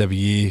his last ever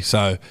year,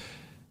 so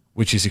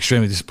which is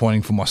extremely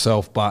disappointing for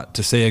myself. But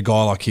to see a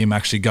guy like him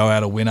actually go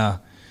out a winner,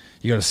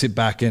 you got to sit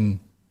back and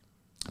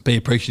be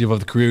appreciative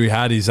of the career he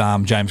had. Is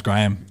James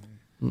Graham.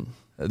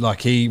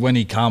 Like when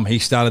he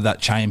started that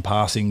chain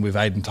passing with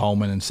Aidan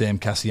Tolman and Sam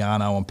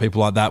Cassiano and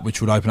people like that,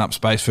 which would open up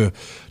space for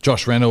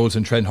Josh Reynolds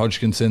and Trent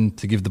Hodgkinson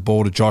to give the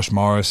ball to Josh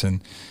Morris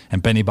and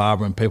Benny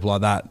Barber and people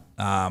like that.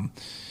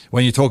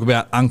 When you talk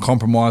about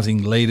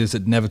uncompromising leaders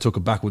that never took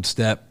a backward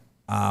step,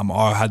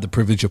 I had the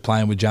privilege of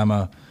playing with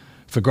Jammer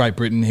for Great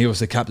Britain. He was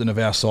the captain of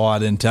our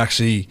side, and to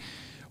actually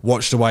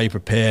watch the way he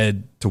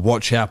prepared, to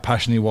watch how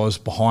passionate he was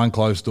behind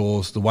closed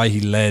doors, the way he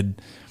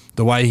led,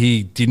 the way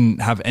he didn't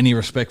have any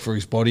respect for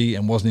his body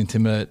and wasn't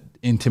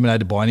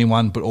intimidated by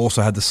anyone, but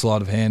also had the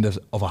sleight of hand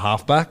of a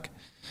halfback.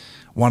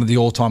 One of the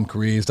all-time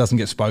careers, doesn't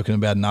get spoken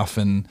about enough,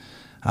 and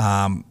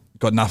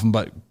got nothing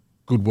but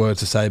good words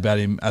to say about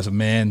him as a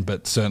man,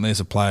 but certainly as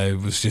a player.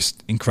 It was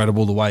just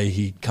incredible the way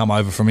he come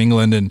over from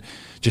England and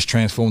just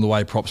transformed the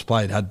way props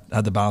played, had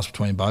the balance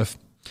between both.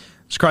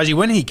 It's crazy.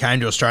 When he came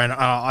to Australia,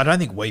 I don't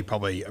think we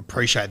probably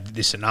appreciated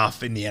this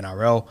enough in the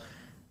NRL.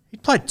 He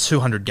played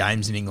 200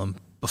 games in England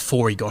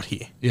before he got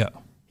here. Yeah.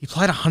 He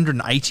played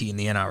 180 in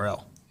the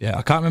NRL. Yeah,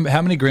 I can't remember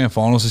how many grand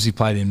finals has he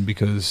played in,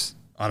 because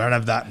I don't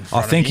have that in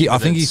front I think of me. I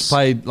think he's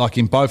played like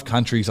in both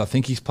countries. I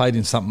think he's played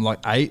in something like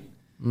 8,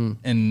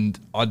 and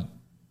I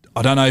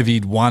don't know if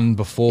he'd won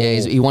before.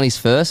 Yeah, he won his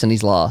first and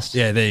his last.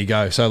 Yeah, there you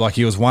go. So like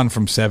he was 1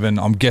 from 7,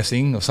 I'm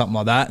guessing, or something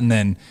like that, and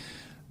then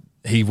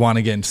he won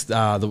against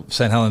the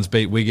St Helens,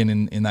 beat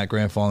Wigan in that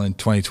grand final in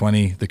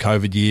 2020, the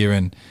COVID year,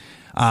 and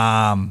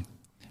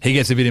he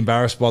gets a bit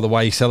embarrassed by the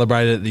way he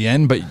celebrated at the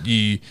end. But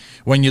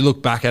when you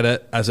look back at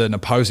it as an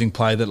opposing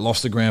player that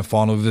lost the grand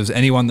final, if there's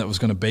anyone that was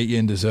going to beat you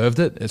and deserved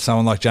it, it's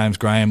someone like James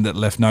Graham that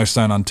left no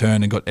stone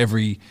unturned and got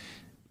every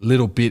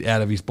little bit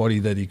out of his body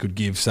that he could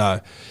give.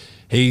 So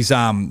he's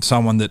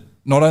someone that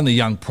not only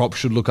young props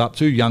should look up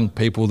to, young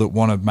people that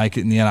want to make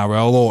it in the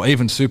NRL or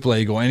even Super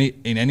League or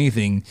in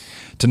anything,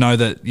 to know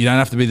that you don't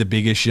have to be the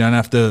biggest, you don't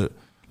have to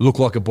look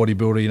like a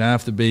bodybuilder, you don't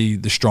have to be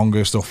the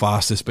strongest or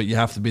fastest, but you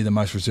have to be the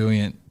most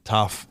resilient,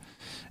 tough,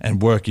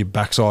 and work your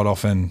backside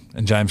off. And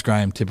James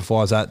Graham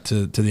typifies that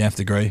to the nth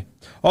degree.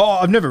 Oh,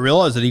 I've never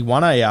realised that he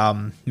won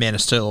a Man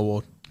of Steel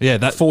award. Yeah,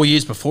 that 4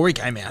 years before he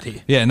came out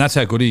here. Yeah, and that's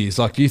how good he is.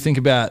 Like, you think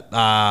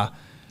about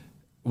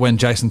when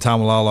Jason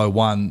Taumalolo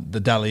won the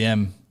Dally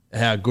M,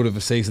 how good of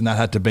a season that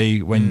had to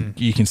be when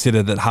you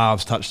consider that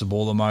halves touch the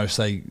ball the most.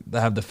 They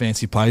have the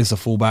fancy players, the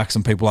fullbacks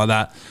and people like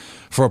that.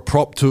 For a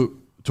prop to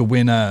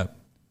win a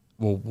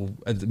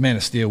Man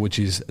of Steel, which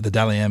is the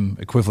Dally M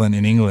equivalent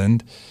in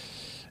England,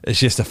 it's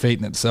just a feat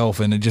in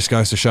itself, and it just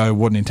goes to show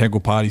what an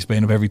integral part he's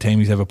been of every team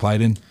he's ever played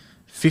in.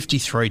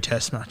 53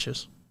 test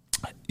matches.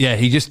 Yeah,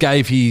 he just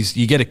gave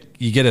you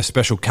get a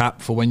special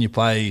cap for when you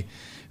play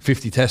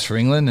 50 tests for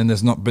England, and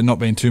there's not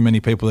been too many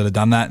people that have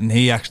done that. And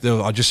he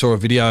actually, I just saw a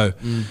video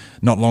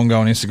not long ago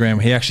on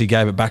Instagram. He actually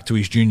gave it back to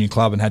his junior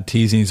club and had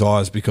tears in his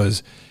eyes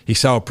because he's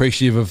so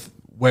appreciative of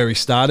where he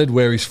started,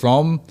 where he's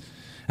from,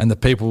 and the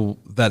people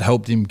that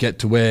helped him get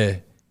to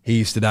where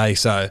he is today.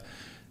 So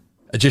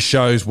it just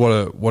shows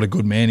what a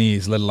good man he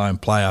is, let alone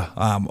player.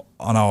 I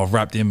know I've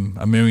wrapped him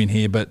a million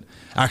here, but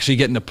actually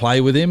getting to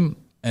play with him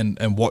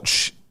and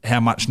watch how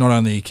much not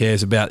only he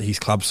cares about his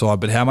club side,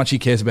 but how much he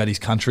cares about his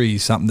country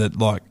is something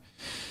that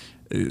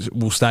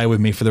will stay with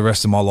me for the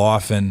rest of my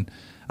life. And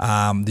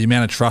the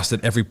amount of trust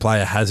that every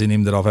player has in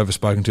him that I've ever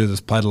spoken to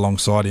that's played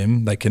alongside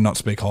him, they cannot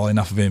speak highly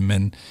enough of him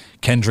and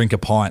can drink a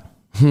pint.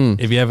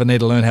 If you ever need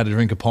to learn how to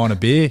drink a pint of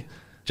beer,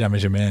 Jam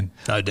is your man.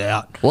 No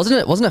doubt.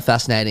 Wasn't it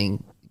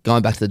fascinating,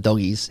 going back to the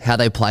Doggies, how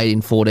they played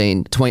in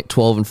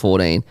 12 and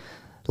 14,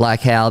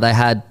 like how they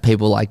had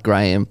people like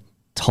Graham,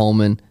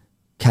 Tolman,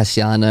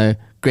 Cassiano,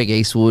 Greg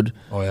Eastwood,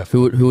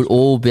 who would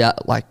all be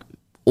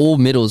all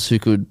middles who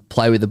could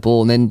play with the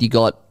ball. And then you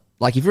got,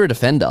 like, if you're a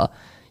defender,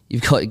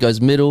 it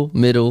goes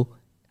middle,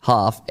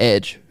 half,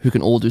 edge, who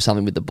can all do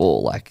something with the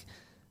ball. Like,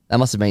 that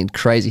must have been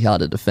crazy hard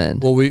to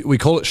defend. Well, we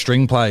call it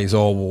string plays,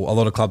 or a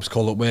lot of clubs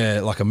call it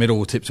where like a middle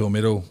will tip to a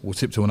middle, will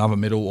tip to another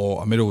middle,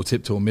 or a middle will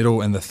tip to a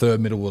middle, and the third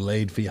middle will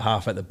lead for your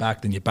half at the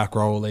back, then your back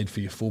row will lead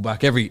for your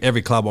fullback.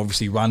 Every club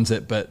obviously runs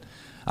it, but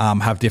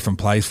have different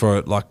plays for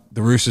it. Like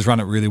the Roosters run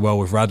it really well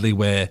with Radley,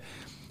 where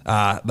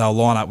they'll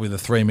line up with the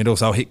 3 middles.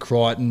 They'll hit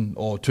Crichton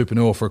or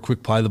Tupanua for a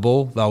quick play the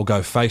ball. They'll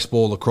go face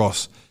ball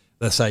across,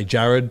 let's say,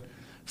 Jared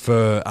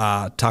for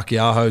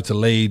Takiaho to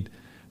lead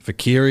for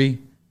Keary.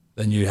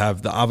 Then you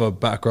have the other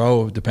back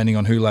row, depending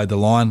on who laid the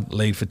line,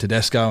 lead for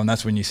Tedesco, and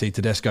that's when you see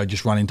Tedesco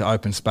just run into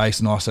open space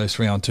and ice those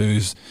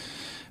 3-on-2s.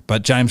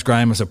 But James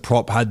Graham as a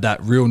prop had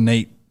that real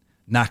neat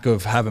knack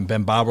of having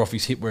Ben Barber off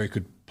his hip where he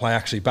could play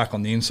actually back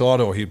on the inside,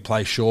 or he'd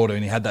play shorter,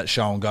 and he had that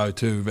show and go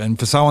too. And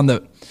for someone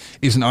that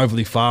isn't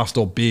overly fast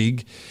or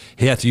big,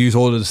 he had to use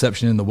all the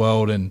deception in the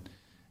world. And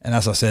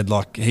as I said,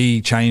 like,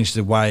 he changed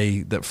the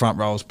way that front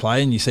rowers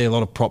play, and you see a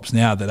lot of props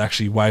now that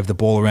actually wave the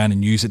ball around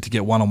and use it to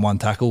get one-on-one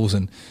tackles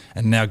and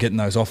now getting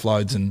those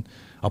offloads. And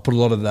I put a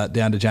lot of that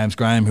down to James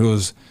Graham, who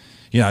was,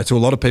 to a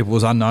lot of people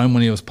was unknown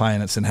when he was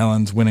playing at St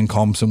Helens, winning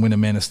comps and winning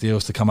Man of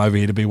Steels, to come over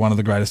here to be one of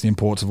the greatest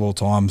imports of all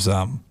times.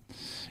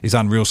 His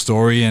unreal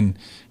story, and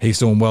he's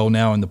doing well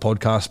now in the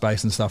podcast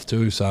space and stuff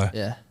too. So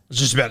Yeah. I was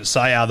just about to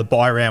say the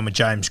buy round with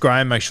James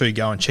Graham. Make sure you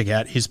go and check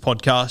out his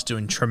podcast,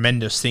 doing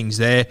tremendous things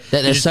there.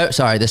 There's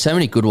so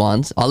many good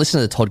ones. I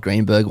listened to the Todd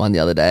Greenberg one the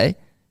other day.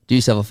 Do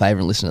yourself a favour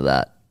and listen to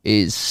that. It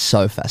is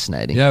so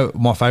fascinating.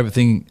 My favourite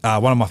thing,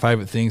 one of my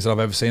favourite things that I've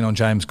ever seen on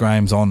James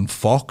Graham's on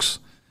Fox,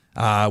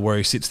 where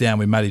he sits down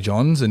with Matty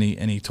Johns and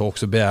he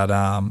talks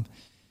about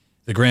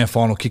the grand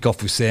final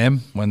kickoff with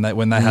Sam when they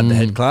had the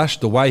head clash.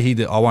 The way he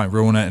did, I won't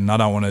ruin it, and I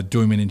don't want to do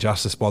him an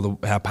injustice by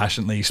how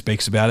passionately he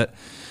speaks about it.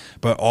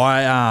 But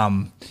I,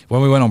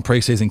 when we went on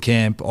preseason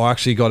camp, I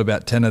actually got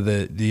about 10 of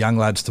the young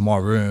lads to my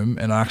room,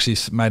 and I actually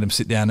made them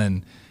sit down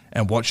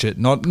and watch it.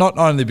 Not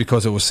only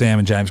because it was Sam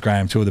and James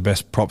Graham, two of the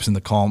best props in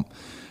the comp,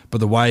 but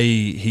the way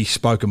he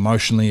spoke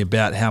emotionally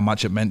about how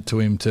much it meant to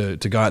him to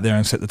go out there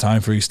and set the tone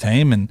for his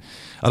team. And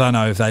I don't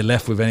know if they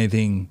left with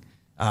anything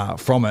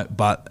from it,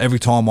 but every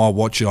time I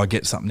watch it, I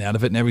get something out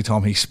of it. And every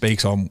time he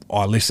speaks,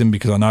 I listen,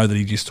 because I know that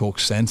he just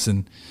talks sense.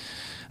 And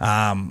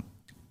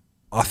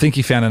I think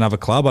he found another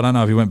club. I don't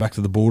know if he went back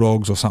to the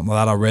Bulldogs or something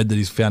like that. I read that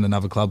he's found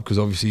another club because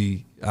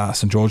obviously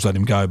St George let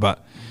him go,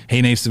 but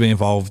he needs to be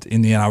involved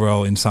in the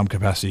NRL in some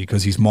capacity,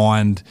 because his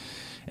mind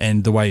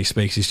and the way he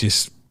speaks is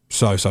just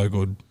so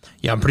good.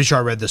 Yeah, I'm pretty sure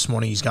I read this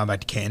morning he's going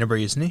back to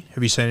Canterbury, isn't he?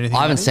 Have you seen anything?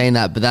 I haven't seen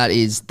that, but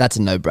that's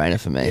a no-brainer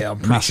for me. Yeah, I'm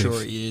pretty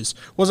sure he is.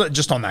 Wasn't it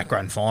just on that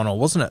grand final?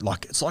 Wasn't it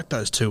like it's like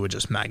those two were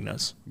just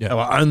magnets? Yeah. They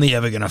were only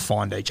ever going to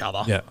find each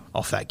other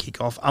off that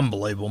kickoff.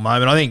 Unbelievable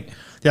moment. I think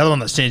the other one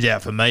that stands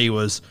out for me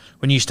was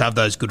when you used to have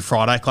those Good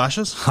Friday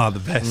clashes. Oh, the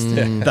best.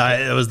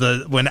 It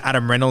was when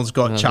Adam Reynolds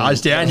got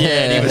charged down. And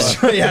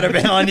he had it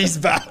behind his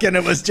back, and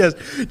it was just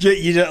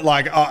you just,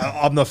 like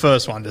I'm the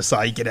first one to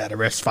say get out of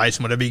ref's face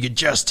and whatever. You could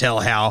just tell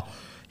how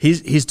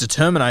his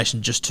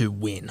determination just to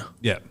win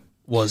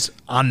was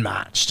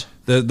unmatched.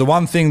 The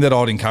one thing that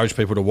I'd encourage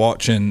people to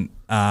watch, and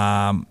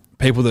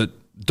people that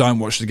don't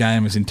watch the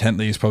game as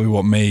intently as probably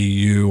what me,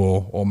 you,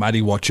 or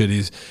Maddie watch it,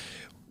 is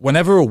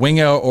whenever a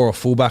winger or a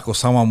fullback or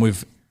someone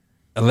with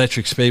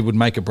electric speed would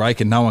make a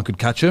break and no one could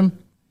catch him,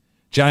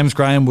 James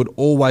Graham would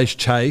always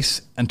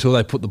chase until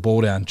they put the ball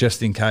down,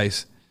 just in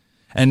case.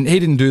 And he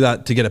didn't do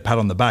that to get a pat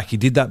on the back. He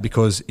did that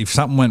because if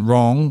something went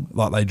wrong,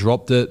 like they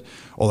dropped it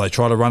or they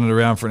tried to run it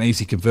around for an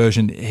easy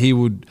conversion, he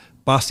would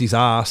bust his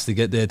ass to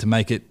get there to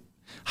make it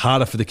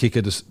harder for the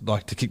kicker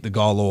to kick the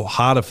goal, or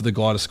harder for the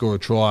guy to score a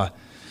try.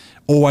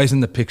 Always in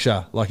the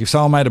picture. Like if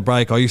someone made a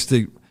break, I used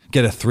to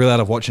get a thrill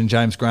out of watching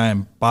James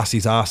Graham bust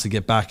his ass to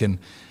get back and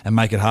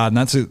make it hard. And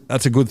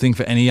that's a good thing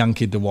for any young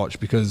kid to watch,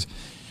 because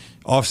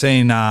I've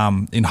seen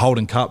in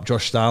Holden Cup,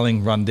 Josh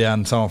Starling run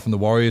down someone from the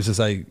Warriors as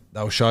they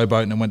were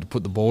showboating and went to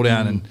put the ball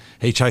down, and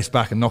he chased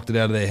back and knocked it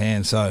out of their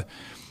hands. So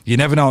you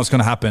never know what's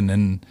going to happen,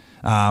 and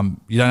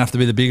you don't have to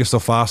be the biggest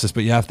or fastest,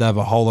 but you have to have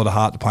a whole lot of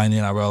heart to play in the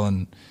NRL,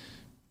 and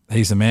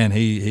he's the man.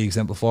 He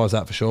exemplifies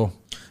that for sure.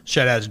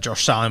 Shout out to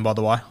Josh Starling, by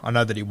the way. I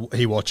know that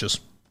he watches.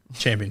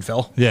 Champion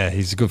fella. Yeah,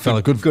 he's a good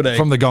fella. Good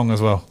from the gong as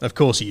well. Of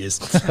course he is.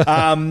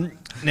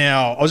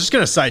 Now, I was just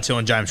going to say too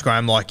on James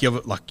Graham,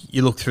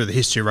 you look through the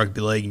history of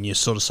rugby league and you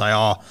sort of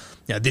say,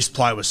 this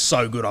player was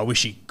so good. I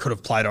wish he could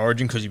have played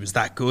Origin because he was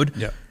that good.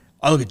 Yeah.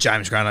 I look at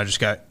James Graham and I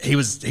just go, he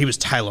was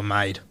tailor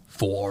made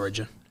for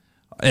Origin.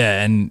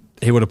 Yeah, and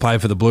he would have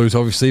played for the Blues,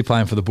 obviously,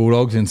 playing for the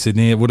Bulldogs in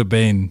Sydney. It would have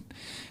been,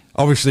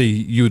 obviously,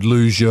 you would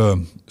lose your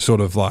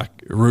sort of like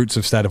roots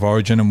of state of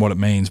origin and what it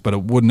means, but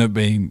it would have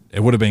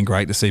been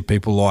great to see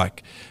people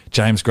like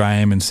James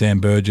Graham and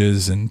Sam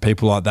Burgess and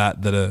people like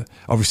that are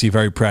obviously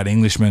very proud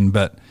Englishmen,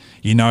 but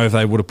if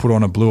they would have put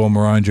on a blue or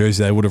maroon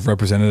jersey, they would have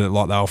represented it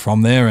like they were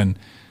from there, and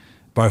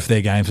both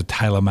their games are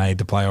tailor-made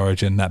to play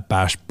Origin, that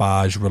bash,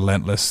 barge,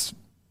 relentless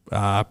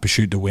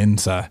pursuit to win.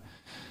 So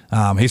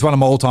he's one of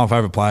my all-time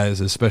favourite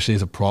players, especially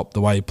as a prop.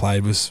 The way he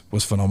played was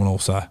phenomenal.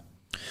 So I'm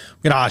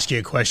going to ask you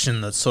a question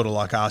that's sort of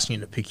like asking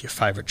you to pick your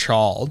favourite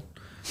child.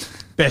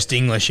 Best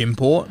English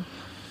import,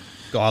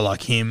 guy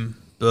like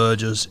him,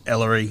 Burgess,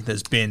 Ellery.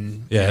 There's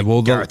been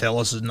Gareth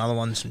Ellis is another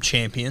one, some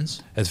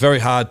champions. It's very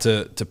hard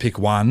to pick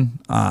one.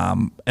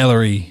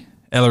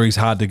 Ellery's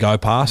hard to go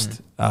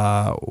past.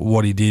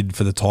 What he did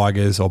for the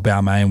Tigers or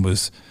Balmain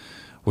was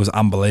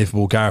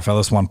unbelievable. Gareth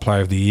Ellis won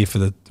Player of the Year for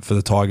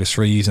the Tigers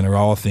 3 years in a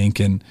row, I think,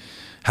 and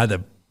had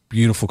a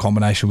beautiful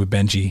combination with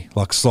Benji,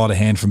 like sleight of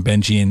hand from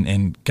Benji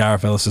and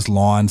Gareth Ellis's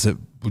lines.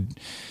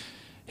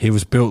 He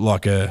was built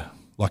like a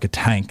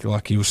tank.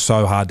 Like he was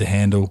so hard to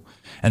handle.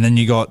 And then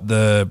you got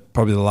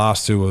probably the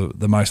last two are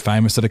the most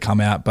famous that have come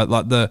out. But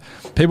like the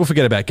people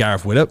forget about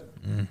Gareth Widdop,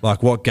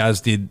 like what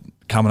Gaz did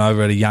coming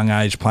over at a young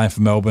age, playing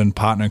for Melbourne,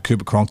 partnering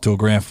Cooper Cronk to a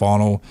grand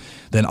final,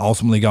 then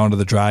ultimately going to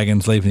the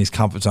Dragons, leaving his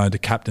comfort zone to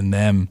captain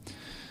them.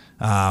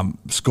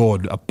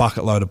 Scored a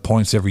bucket load of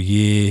points every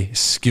year,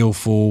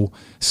 skillful,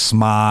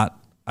 smart.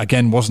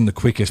 Again, wasn't the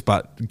quickest,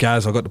 but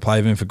Gaz, I got to play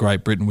with him for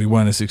Great Britain. We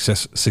weren't as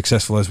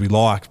successful as we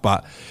liked,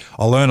 but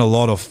I learned a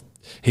lot of.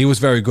 He was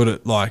very good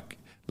at like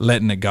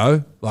letting it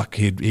go. Like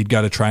he'd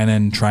go to training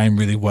and train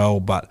really well,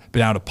 but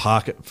being able to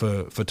park it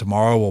for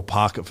tomorrow or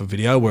park it for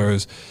video.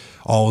 Whereas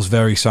I was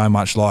so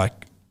much like,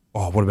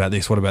 what about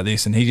this? What about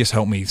this? And he just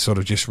helped me sort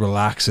of just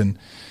relax and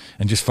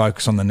just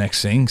focus on the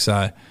next thing.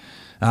 So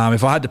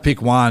if I had to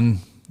pick one,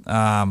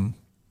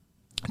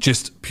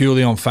 just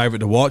purely on favourite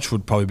to watch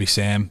would probably be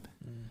Sam.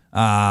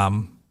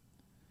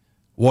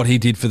 What he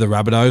did for the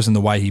Rabbitohs and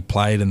the way he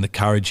played and the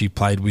courage he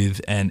played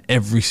with, and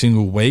every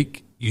single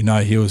week, he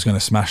was going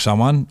to smash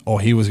someone or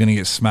he was going to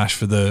get smashed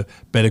for the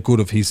better good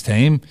of his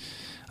team.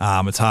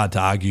 It's hard to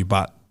argue,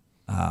 but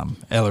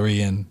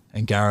Ellery and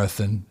Gareth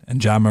and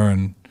Jammer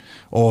and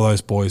all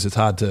those boys, it's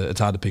hard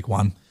to pick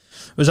one.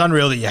 It was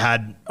unreal that you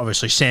had,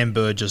 obviously, Sam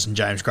Burgess and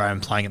James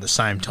Graham playing at the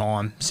same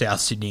time, South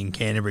Sydney and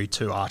Canterbury,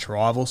 two arch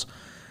rivals.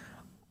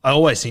 I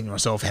always think to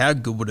myself, how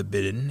good would it have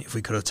been if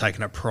we could have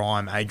taken a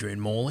prime Adrian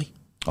Morley,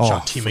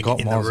 chucked him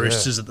in the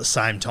Roosters at the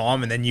same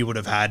time, and then you would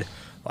have had,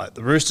 like,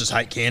 the Roosters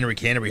hate Canterbury,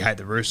 Canterbury hate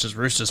the Roosters,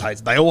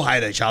 they all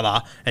hate each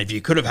other, and if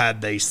you could have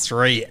had these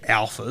three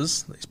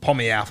alphas, these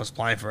pommy alphas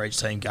playing for each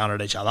team going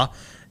at each other,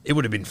 it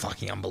would have been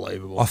fucking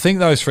unbelievable. I think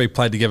those three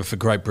played together for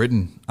Great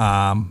Britain.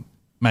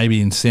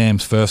 Maybe in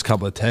Sam's first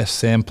couple of tests.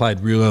 Sam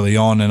played real early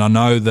on, and I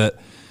know that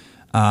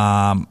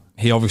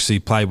he obviously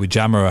played with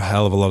Jammer a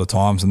hell of a lot of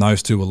times, and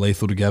those two were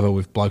lethal together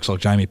with blokes like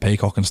Jamie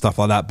Peacock and stuff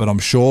like that. But I'm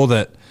sure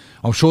that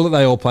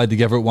they all played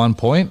together at one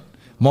point.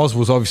 Moz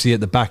was obviously at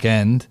the back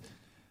end.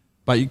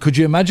 But could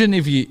you imagine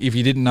if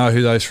you didn't know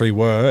who those three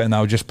were and they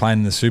were just playing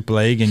in the Super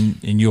League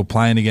and you were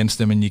playing against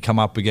them and you come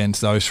up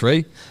against those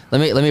three?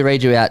 Let me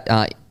read you out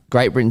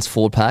Great Britain's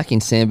forward pack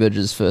in Sam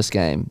Burgess' first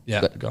game.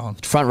 Yeah, go on.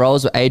 Front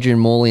rowers were Adrian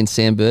Morley and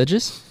Sam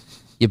Burgess.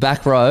 Your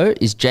back row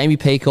is Jamie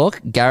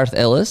Peacock, Gareth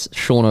Ellis,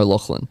 Sean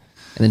O'Loughlin.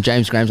 And then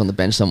James Graham's on the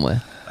bench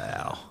somewhere.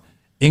 Wow.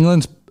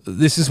 England's,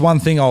 this is one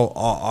thing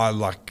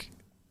I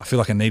feel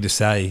like I need to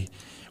say.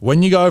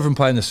 When you go over and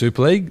play in the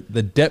Super League,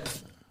 the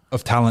depth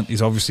of talent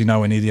is obviously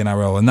nowhere near the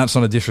NRL, and that's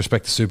not a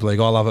disrespect to Super League.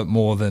 I love it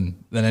more than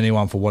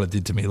anyone for what it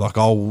did to me. Like,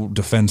 I'll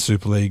defend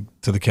Super League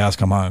till the cows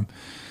come home.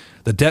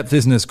 The depth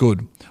isn't as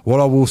good.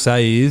 What I will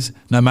say is,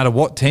 no matter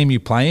what team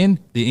you play in,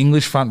 the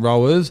English front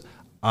rowers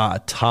are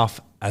tough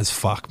as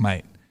fuck,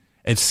 mate.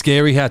 It's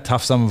scary how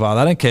tough some of them are.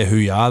 They don't care who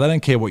you are. They don't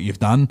care what you've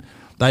done.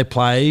 They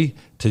play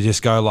to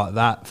just go like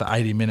that for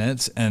 80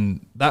 minutes,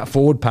 and that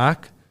forward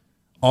pack,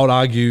 I'd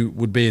argue,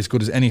 would be as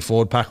good as any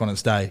forward pack on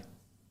its day,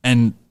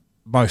 and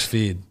most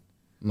feared.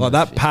 Like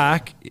that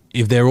pack,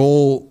 if they're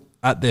all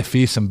at their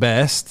fearsome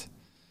best,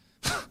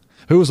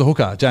 who was the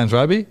hooker? James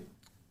Roby?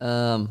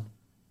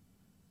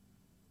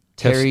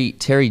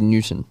 Terry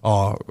Newton.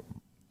 Oh,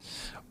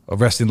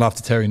 rest in love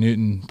to Terry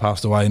Newton.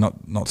 Passed away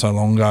not so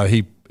long ago.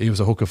 He was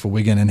a hooker for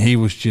Wigan, and he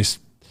was just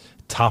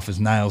tough as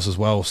nails as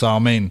well. So I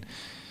mean,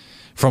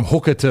 from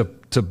hooker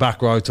to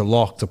back row to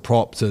lock to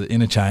prop to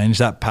interchange,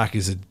 that pack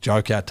is a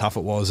joke how tough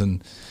it was.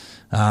 And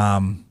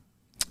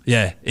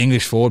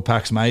English forward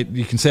packs, mate.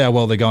 You can see how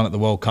well they're going at the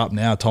World Cup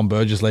now. Tom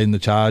Burgess leading the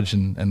charge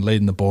and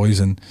leading the boys.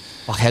 And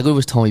how good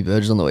was Tommy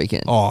Burgess on the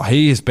weekend? Oh,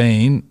 he has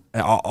been.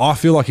 I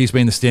feel like he's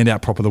been the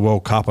standout prop of the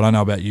World Cup. I don't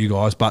know about you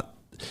guys, but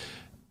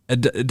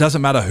it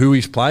doesn't matter who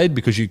he's played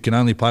because you can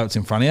only play what's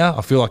in front of you.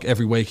 I feel like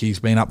every week he's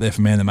been up there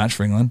for man of the match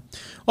for England.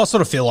 I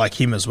sort of feel like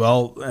him as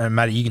well. And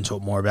Matty, you can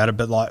talk more about it,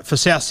 but like for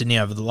South Sydney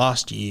over the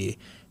last year,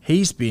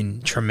 he's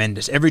been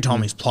tremendous every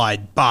time he's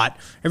played, but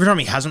every time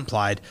he hasn't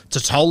played,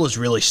 Totola's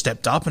really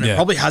stepped up, and it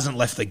probably hasn't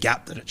left the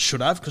gap that it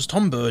should have, because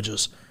Tom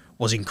Burgess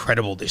was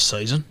incredible this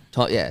season.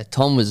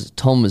 Tom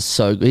was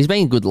so good. He's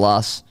been good the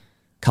last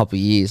couple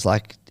of years.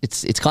 Like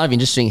it's kind of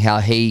interesting how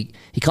he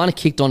kind of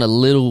kicked on a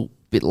little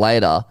bit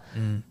later,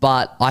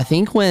 but I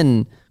think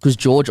because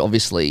George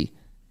obviously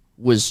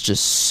was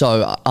just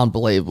so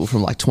unbelievable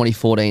from like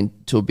 2014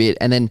 to a bit,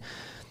 and then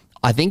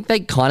I think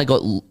they kind of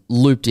got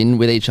looped in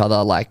with each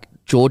other. Like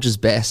George's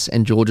best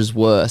and George's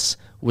worst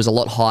was a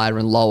lot higher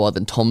and lower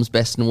than Tom's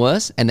best and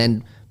worst,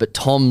 but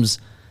Tom's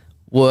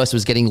worst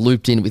was getting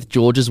looped in with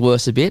George's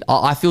worst a bit.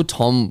 I feel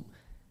Tom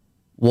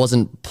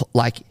wasn't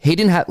he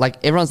didn't have,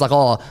 like, everyone's like,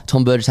 oh,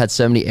 Tom Burgess had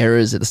so many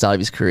errors at the start of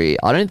his career.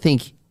 I don't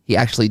think he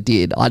actually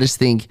did. I just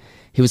think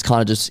he was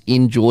kind of just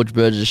in George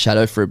Burgess'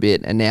 shadow for a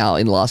bit, and now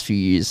in the last few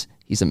years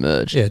he's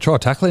emerged. Yeah, try to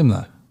tackle him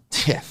though.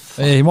 Yeah,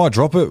 he might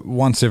drop it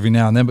once every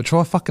now and then, but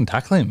try fucking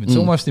tackle him. It's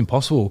almost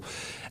impossible.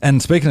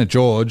 And speaking of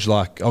George,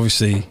 like,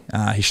 obviously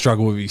he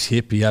struggled with his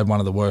hip. He had one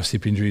of the worst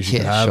hip injuries you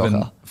could have. Shocker.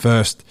 And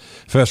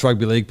first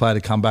rugby league player to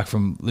come back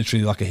from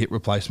literally like a hip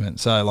replacement.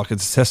 So like,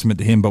 it's a testament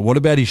to him. But what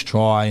about his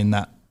try in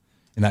that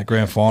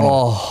grand final?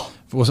 Oh.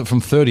 Was it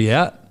from 30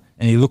 out?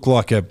 And he looked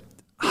like a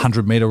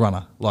 100-metre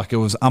runner. Like, it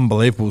was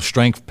unbelievable.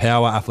 Strength,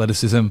 power,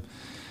 athleticism.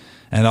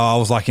 And I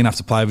was lucky enough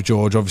to play with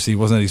George. Obviously, he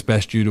wasn't at his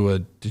best due to a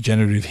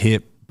degenerative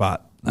hip.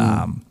 But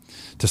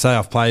to say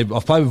I've played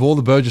with all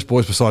the Burgess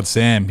boys besides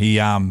Sam.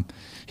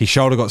 His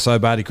shoulder got so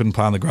bad he couldn't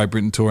play on the Great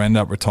Britain tour,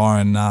 ended up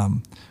retiring. I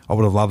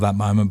would have loved that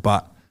moment.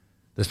 But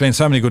there's been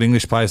so many good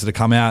English players that have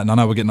come out, and I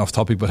know we're getting off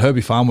topic, but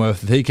Herbie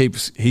Farnworth, if he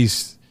keeps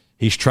his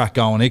track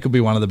going, he could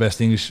be one of the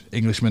best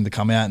Englishmen to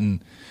come out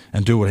and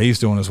do what he's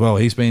doing as well.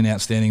 He's been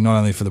outstanding not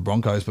only for the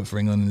Broncos but for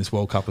England in this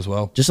World Cup as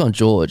well. Just on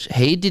George,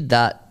 he did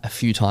that a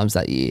few times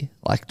that year.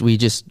 Like, we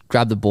just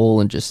grabbed the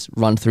ball and just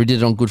run through.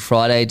 Did it on Good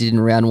Friday, did it in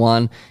round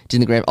one, did in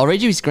the grand. I'll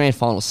read you his grand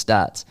final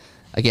stats.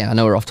 Again, I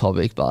know we're off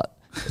topic, but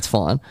it's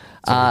fine.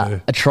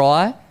 A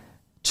try,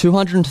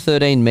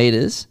 213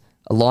 metres,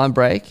 a line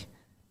break,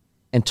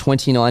 and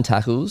 29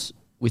 tackles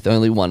with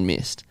only one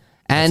missed.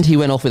 And he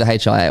went off with a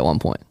HIA at one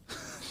point.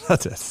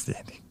 That's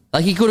outstanding.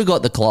 Like, he could have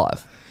got the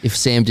Clive if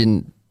Sam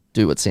didn't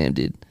do what Sam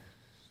did.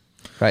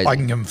 Crazy. I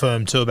can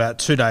confirm too, about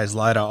 2 days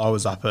later, I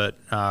was up at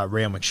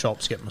Real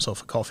McShops getting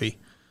myself a coffee.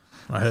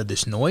 I heard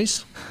this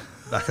noise.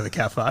 back of the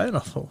cafe, and I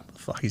thought, what the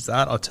fuck is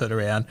that? I turned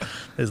around,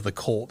 there's the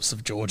corpse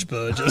of George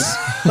Burgess.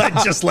 They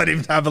just let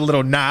him have a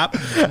little nap,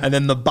 and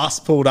then the bus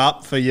pulled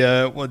up for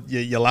your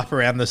lap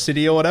around the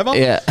city or whatever.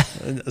 Yeah.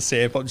 And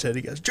Sam popped in,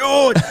 he goes,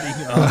 George! And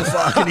he, oh,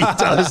 fuck, and he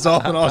dozed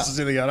off, and I was just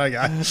sitting there going,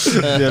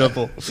 okay,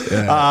 beautiful.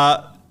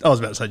 I was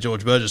about to say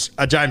George Burgess.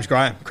 James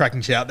Graham,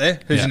 cracking shout there.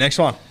 Who's your next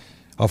one?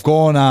 I've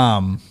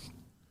gone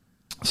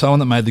someone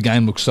that made the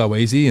game look so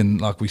easy, and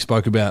like we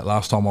spoke about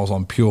last time I was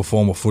on pure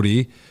form of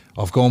footy,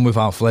 I've gone with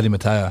Fletty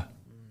Mateo.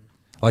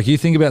 Like you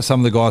think about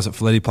some of the guys that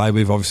Fletty played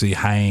with, obviously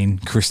Hayne,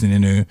 Kristen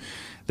Inu,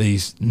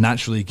 these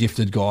naturally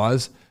gifted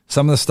guys.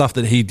 Some of the stuff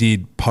that he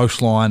did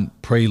post-line,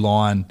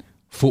 pre-line,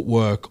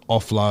 footwork,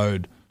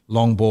 offload,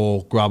 long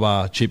ball,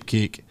 grubber, chip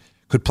kick,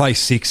 could play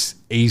 6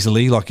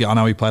 easily. Like I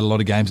know he played a lot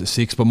of games at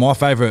 6, but my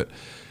favourite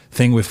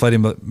thing with Fletty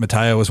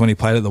Mateo was when he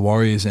played at the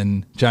Warriors,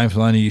 and James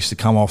Maloney used to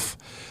come off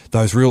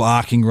those real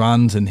arcing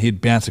runs and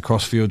he'd bounce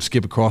across field,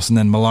 skip across, and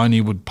then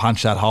Maloney would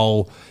punch that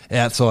hole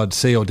outside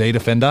C or D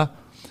defender.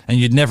 And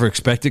you'd never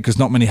expect it because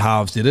not many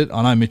halves did it.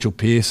 I know Mitchell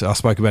Pearce, I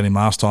spoke about him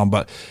last time,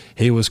 but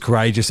he was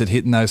courageous at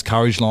hitting those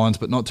courage lines,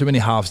 but not too many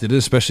halves did it,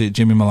 especially at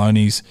Jimmy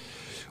Maloney's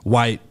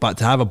weight. But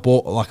to have a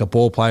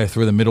ball player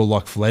through the middle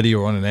like Fletty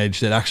or on an edge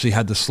that actually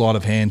had the sleight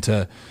of hand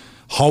to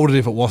hold it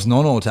if it wasn't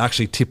on, or to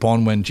actually tip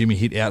on when Jimmy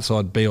hit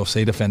outside B or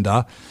C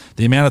defender,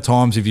 the amount of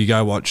times if you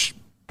go watch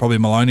probably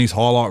Maloney's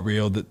highlight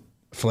reel that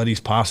Fletty's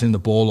passing the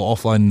ball or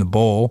offloading the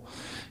ball,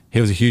 he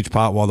was a huge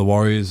part why the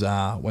Warriors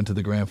went to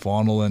the grand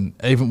final. And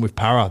even with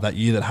Para, that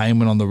year that Hayne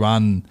went on the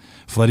run,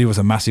 Fletty was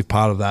a massive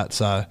part of that.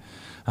 So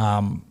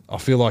I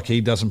feel like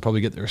he doesn't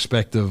probably get the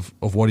respect of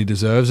what he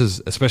deserves,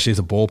 especially as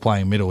a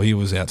ball-playing middle. He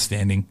was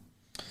outstanding.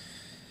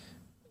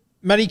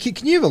 Matty,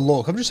 can you have a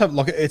look? I'm just having a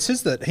look. It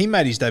says that he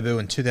made his debut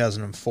in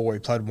 2004. He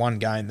played 1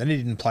 game. Then he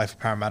didn't play for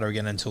Parramatta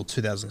again until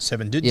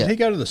 2007. Did he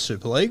go to the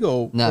Super League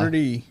or No. what did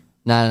he?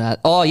 No.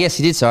 Oh, yes,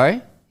 he did,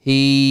 sorry.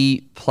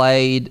 He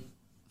played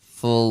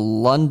for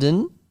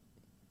London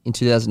in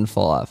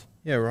 2005.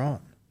 Yeah, right.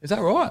 Is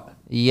that right?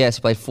 Yes,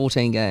 he played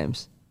 14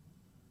 games.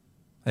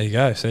 There you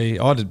go. See,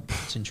 I did.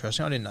 It's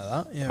interesting. I didn't know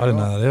that. Yeah, I didn't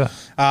know that either.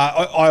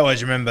 I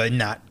always remember in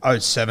that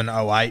 07,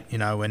 08,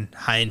 when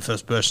Hayne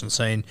first burst on the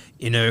scene,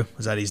 Inu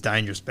was at his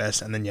dangerous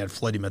best, and then you had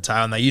Fletty Mateo,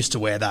 and they used to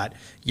wear that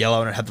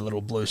yellow and it had the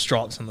little blue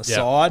stripes on the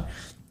side.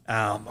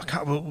 I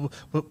can't.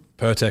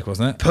 Pertek,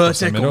 wasn't it?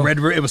 Pertek or red.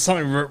 It was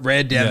something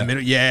red down the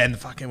middle. Yeah, and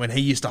fucking when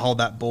he used to hold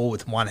that ball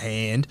with one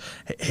hand,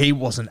 he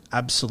was an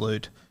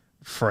absolute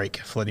freak,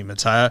 Fletty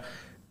Mateo.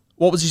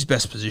 What was his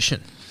best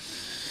position?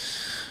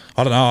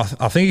 I don't know.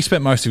 I think he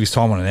spent most of his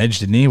time on an edge,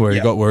 didn't he? Where he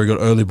got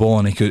early ball,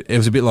 and he could. It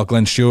was a bit like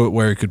Glenn Stewart,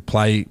 where he could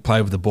play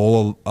with the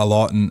ball a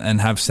lot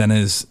and have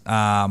centres,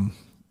 run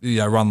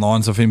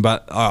lines of him.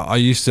 But I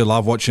used to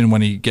love watching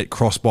when he get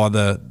crossed by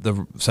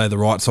the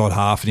right side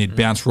half, and he'd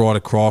bounce right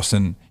across,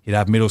 and he'd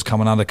have middles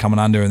coming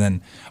under, and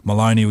then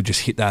Maloney would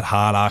just hit that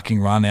hard arcing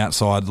run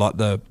outside like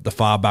the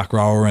far back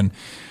rower. And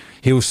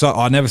he was so.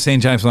 I'd never seen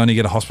James Maloney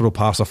get a hospital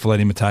pass off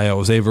Fletty Mateo. It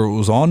was either it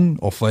was on,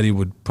 or Fletty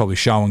would probably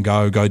show and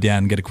go down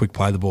and get a quick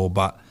play of the ball.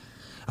 But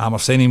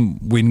I've seen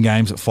him win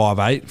games at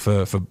 5'8"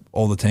 for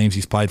all the teams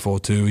he's played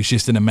for too. He's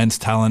just an immense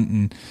talent,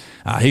 and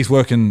he's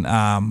working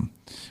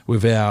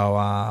with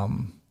our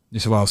New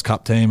South Wales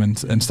Cup team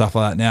and stuff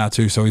like that now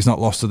too. So he's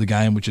not lost to the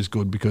game, which is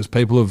good because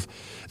people of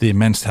the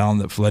immense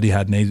talent that Fletty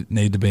had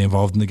need to be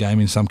involved in the game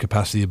in some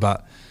capacity.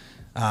 But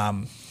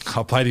I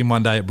played him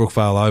one day at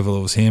Brookvale Oval.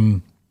 It was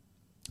him,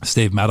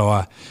 Steve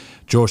Maddai,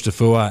 George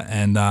Tafua,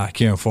 and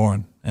Kieran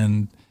Foran.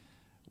 And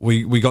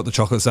we got the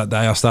chocolates that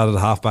day. I started a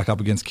halfback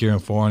up against Kieran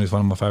Foran. He's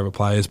one of my favourite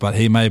players, but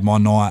he made my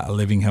night a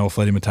living hell,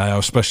 Fletty Mateo,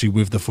 especially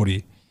with the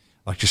footy.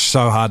 Like just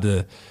so hard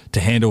to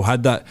handle.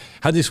 Had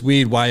this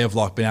weird way of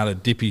like being able to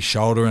dip his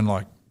shoulder and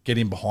like get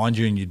him behind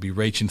you and you'd be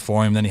reaching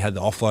for him. Then he had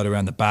the offload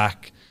around the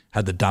back,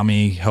 had the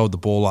dummy, held the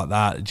ball like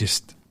that.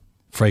 Just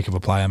freak of a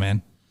player,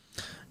 man.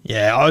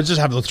 Yeah, I was just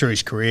having a look through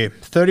his career.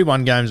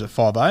 31 games at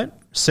 5'8",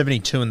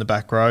 72 in the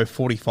back row,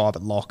 45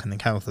 at lock, and then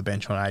came off the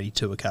bench on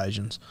 82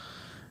 occasions.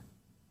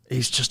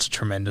 He's just a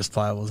tremendous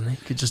player, wasn't he?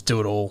 Could just do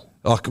it all.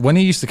 Like when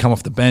he used to come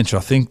off the bench, I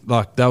think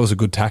like that was a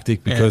good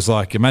tactic because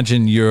like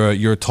imagine you're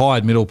a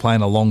tired middle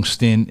playing a long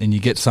stint and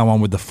you get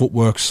someone with the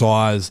footwork,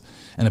 size,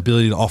 and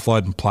ability to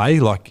offload and play.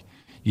 Like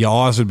your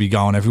eyes would be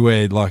going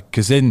everywhere. Like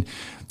because then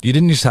you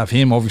didn't just have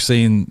him,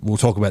 obviously, and we'll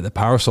talk about the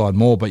Paraside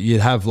more, but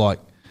you'd have like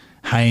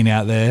Hayne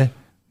out there,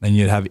 then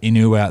you'd have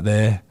Inu out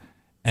there.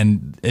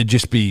 And it'd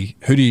just be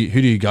who do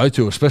you go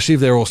to, especially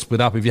if they're all split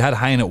up. If you had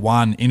Hayne at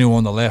one, Inu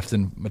on the left,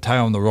 and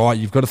Mateo on the right,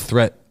 you've got a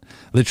threat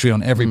literally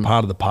on every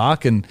part of the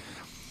park. And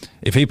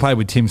if he played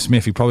with Tim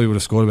Smith, he probably would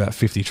have scored about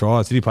 50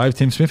 tries. Did he play with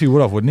Tim Smith? He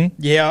would have, wouldn't he?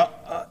 Yeah,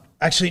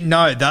 actually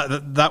no.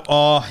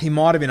 That he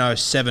might have been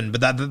 07,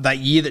 but that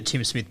year that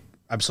Tim Smith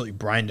absolutely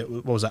brained it.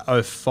 What was that?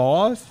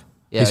 05?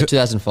 Yeah,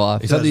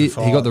 2005. Is that he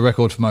got the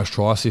record for most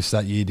try assists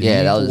that year? Didn't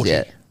he? That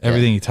was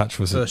Everything he touched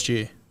was first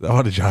year.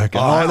 What a joke!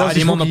 I that had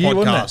him on the year,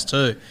 podcast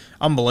too.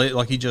 Unbelievable.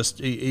 Like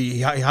he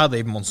hardly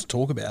even wants to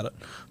talk about it.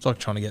 It's like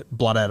trying to get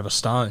blood out of a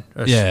stone.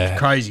 It's a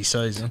crazy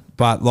season.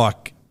 But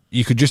like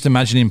you could just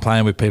imagine him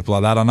playing with people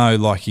like that. I know,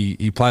 like,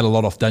 he played a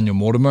lot off Daniel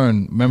Mortimer,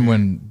 and remember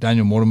when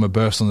Daniel Mortimer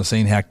burst on the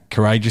scene, how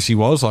courageous he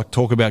was. Like,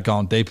 talk about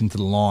going deep into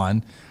the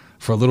line.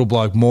 For a little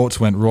bloke, Morts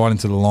went right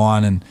into the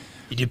line, and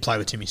He did play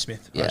with Timmy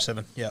Smith,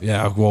 07. Yeah.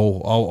 yeah,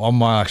 well, I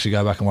might actually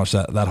go back and watch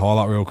that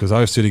highlight reel, because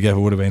those two together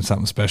would have been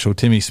something special.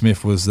 Timmy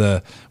Smith was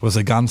the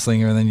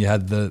gunslinger, and then you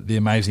had the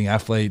amazing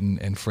athlete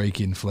and freak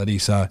in Fleddy.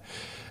 So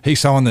he's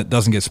someone that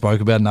doesn't get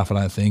spoke about enough,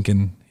 I don't think,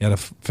 and he had a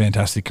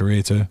fantastic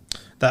career too.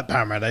 That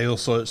Parramatta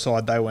Eels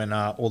side, they went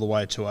all the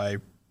way to a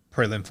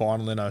prelim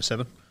final in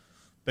 07,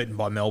 beaten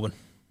by Melbourne,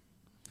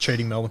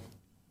 cheating Melbourne.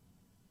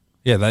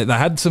 Yeah, they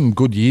had some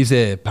good years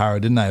there, Para,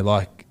 didn't they?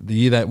 Like the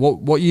year that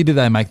what year did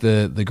they make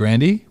the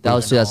Grandy? That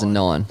was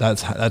 2009.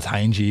 That's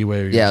Haynes' year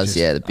where he Yeah, was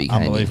it was, just the big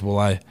Haynes. unbelievable,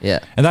 eh? Yeah.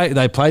 And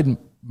they played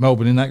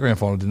Melbourne in that grand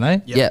final, didn't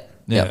they? Yeah.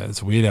 Yeah,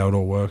 it's weird how it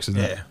all works,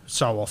 isn't it? Yeah,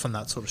 so often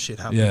that sort of shit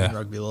happens Yeah. in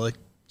rugby league.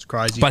 It's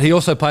crazy. But he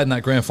also played in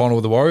that grand final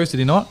with the Warriors, did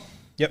he not?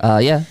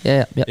 Yeah.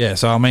 Yeah,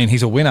 so I mean,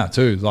 he's a winner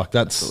too. Like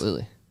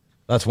Absolutely.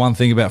 that's one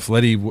thing about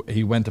Fleddy.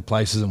 He went to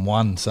places and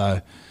won.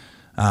 So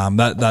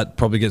that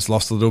probably gets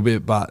lost a little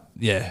bit. But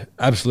yeah,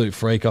 absolute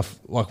freak.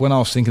 Like when I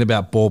was thinking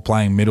about ball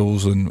playing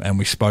middles and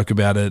we spoke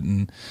about it,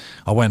 and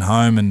I went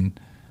home and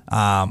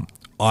I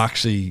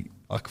actually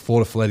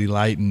fought a Fleddy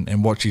late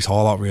and watched his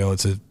highlight reel.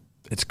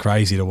 It's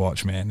crazy to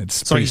watch, man.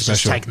 It's like pretty he's special.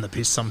 just taking the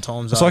piss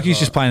sometimes. It's like he's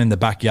just playing in the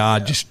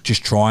backyard,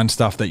 just trying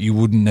stuff that you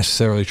wouldn't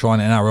necessarily try in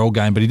an NRL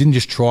game. But he didn't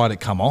just try it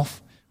come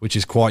off, which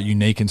is quite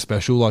unique and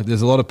special. Like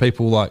there's a lot of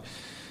people like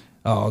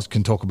I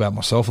can talk about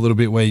myself a little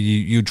bit where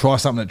you try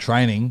something at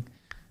training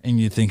and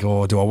you think,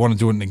 oh, do I want to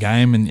do it in the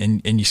game?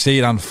 And you see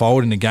it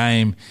unfold in the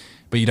game,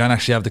 but you don't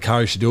actually have the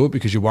courage to do it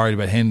because you're worried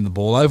about handing the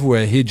ball over,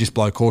 where he'd just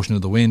blow caution to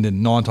the wind,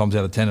 and 9 times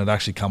out of 10 it'd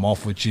actually come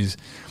off, which is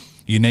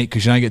unique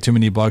because you don't get too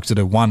many blokes that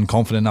are, 1,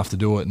 confident enough to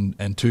do it,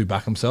 and 2,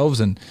 back themselves,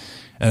 and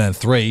then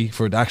 3,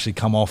 for it to actually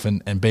come off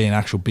and be an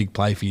actual big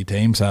play for your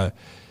team. So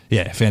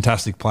yeah,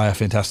 fantastic player,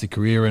 fantastic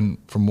career, and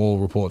from all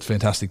reports,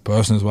 fantastic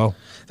person as well.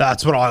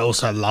 That's what I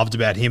also loved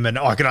about him, and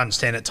I can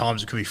understand at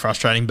times it could be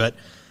frustrating, but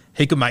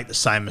he could make the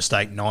same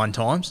mistake 9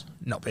 times,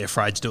 not be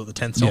afraid to do it the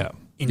 10th time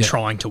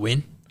trying to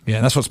win. Yeah,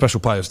 and that's what special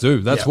players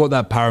do. That's what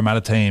that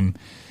Parramatta team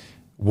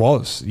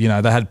was. You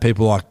know, they had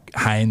people like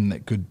Hayne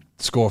that could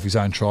score off his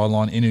own try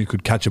line, Inu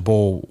could catch a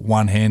ball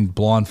one hand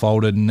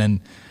blindfolded, and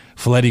then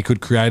Fleddy could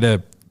create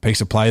a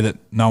piece of play that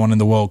no one in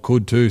the world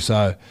could too.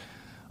 So,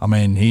 I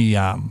mean, he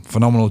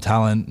phenomenal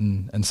talent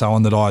and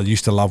someone that I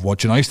used to love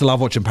watching. I used to love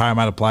watching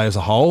Parramatta play as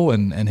a whole,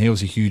 and he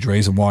was a huge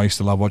reason why I used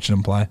to love watching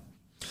him play.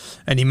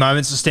 Any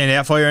moments to stand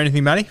out for you or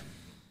anything, Matty?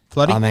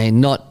 Floody? I mean,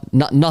 not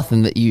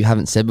nothing that you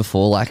haven't said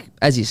before. Like,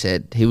 as you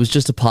said, he was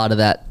just a part of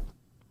that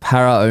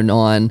Para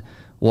 09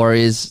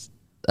 Warriors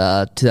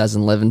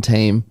 2011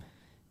 team.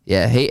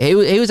 Yeah, he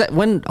was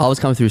when I was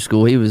coming through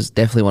school, he was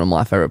definitely one of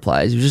my favourite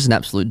players. He was just an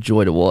absolute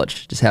joy to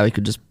watch, just how he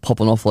could just pop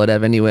an offload out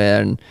of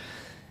anywhere, and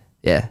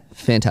yeah,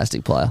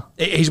 fantastic player.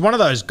 He's one of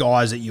those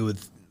guys that you would,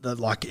 that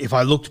like, if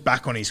I looked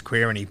back on his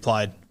career and he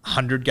played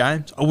 100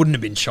 games, I wouldn't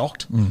have been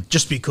shocked,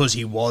 just because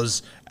he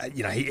was,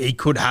 he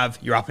could have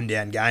your up and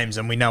down games,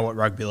 and we know what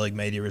rugby league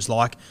media is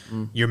like.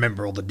 You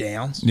remember all the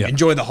downs. You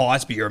enjoy the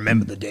highs, but you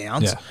remember the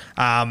downs.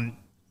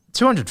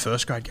 200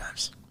 first grade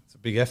games. It's a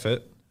big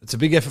effort. It's a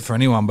big effort for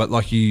anyone, but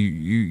like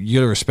you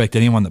got to respect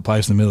anyone that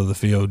plays in the middle of the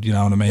field. You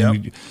know what I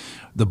mean?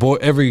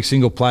 Yep. Every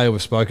single player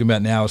we've spoken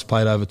about now has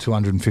played over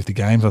 250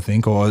 games, I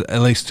think, or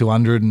at least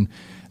 200, and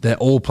they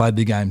all played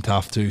the game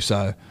tough too.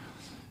 So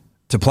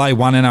to play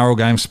one NRL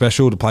game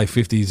special, to play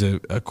 50 is a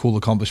cool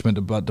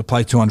accomplishment, but to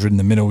play 200 in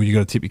the middle, you got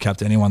to tip your cap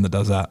to anyone that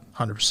does that.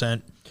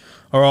 100%.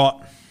 All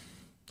right,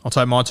 I'll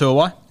take my 2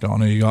 away. Go on,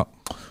 who you got?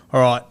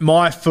 All right,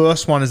 my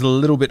first one is a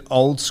little bit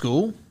old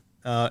school.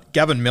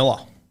 Gavin Miller.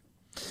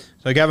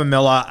 So Gavin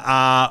Miller,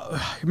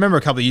 remember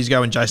a couple of years ago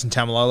when Jason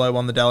Tamalolo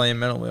won the Dally M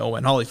medal, we all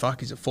went, holy fuck,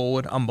 he's a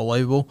forward,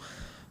 unbelievable.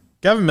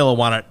 Gavin Miller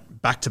won it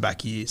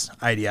back-to-back years,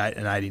 88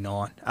 and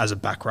 89, as a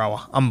back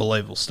rower.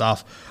 Unbelievable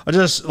stuff.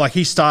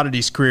 He started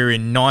his career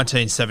in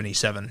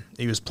 1977.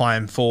 He was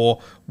playing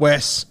for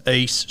West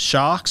East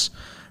Sharks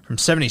from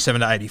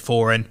 77 to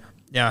 84, and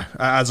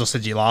as I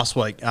said to you last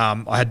week,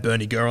 I had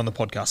Bernie Gurr on the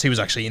podcast. He was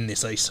actually in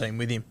this East team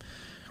with him.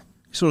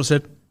 He sort of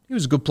said he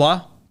was a good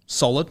player,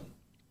 solid.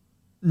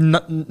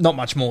 Not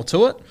much more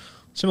to it.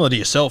 Similar to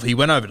yourself, he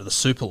went over to the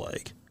Super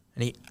League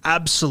and he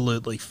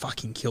absolutely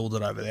fucking killed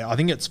it over there. I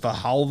think it's for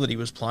Hull that he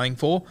was playing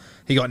for.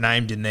 He got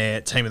named in their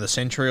Team of the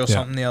Century or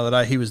something the other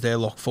day. He was their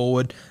lock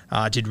forward.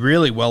 Did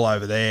really well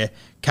over there.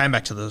 Came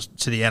back to the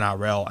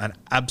NRL and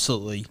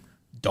absolutely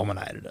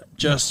dominated it.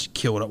 Just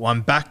killed it. Won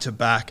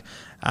back-to-back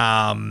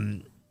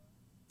Dally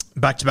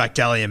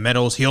M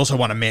medals. He also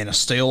won a Man of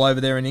Steel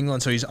over there in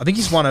England. So I think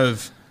he's one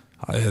of...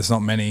 There's not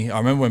many. I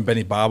remember when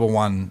Benny Barber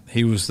won,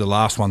 he was the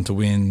last one to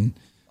win.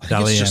 I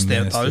think it's just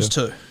those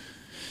two.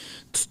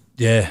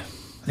 Yeah.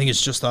 I think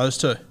it's just those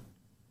two.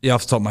 Yeah,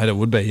 off the top of my head it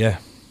would be, yeah.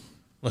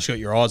 Unless you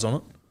got your eyes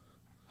on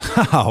it.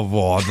 Oh,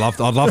 well,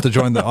 I'd love to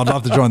join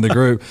the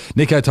group.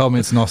 Nico told me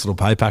it's a nice little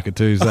pay packet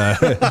too. So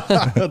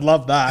I'd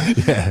love that.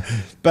 Yeah,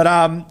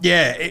 but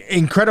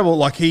incredible.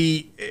 Like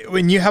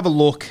when you have a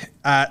look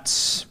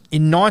at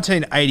in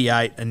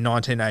 1988 and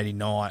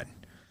 1989,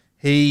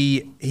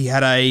 he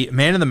had a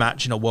man of the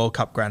match in a World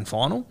Cup grand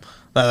final.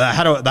 They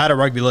had a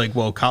rugby league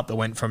World Cup that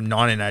went from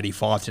 1985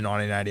 to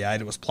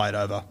 1988. It was played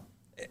over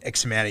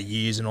X amount of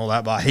years and all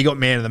that, but he got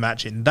man of the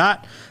match in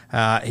that.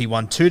 He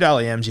won 2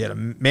 Dally M's. He had a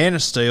Man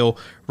of Steel,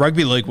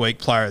 Rugby League Week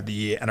Player of the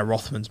Year, and a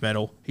Rothmans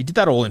medal. He did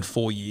that all in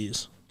 4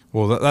 years.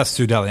 Well, that's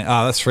 2 Dally M.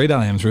 That's 3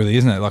 Dally M's, really,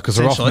 isn't it? Like, because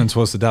the Rothmans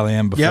was the Dally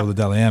M before the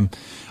Dally M.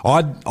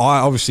 I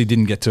obviously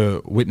didn't get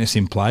to witness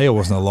him play. I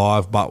wasn't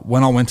alive, but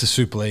when I went to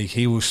Super League,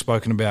 he was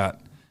spoken about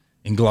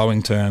in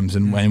glowing terms.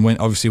 And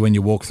when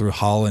you walk through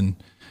Hull and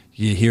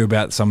you hear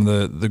about some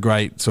of the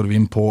great sort of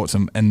imports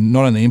and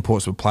not only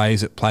imports but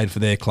players that played for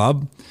their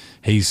club,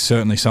 he's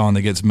certainly someone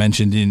that gets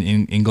mentioned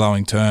in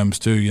glowing terms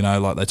too. You know,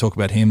 like they talk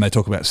about him, they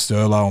talk about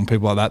Sterlo and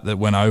people like that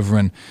went over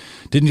and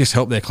didn't just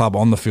help their club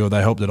on the field,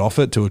 they helped it off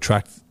it to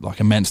attract like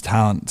immense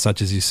talent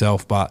such as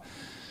yourself. But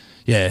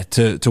yeah,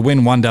 to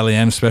win 1 Dally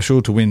M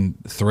special, to win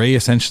 3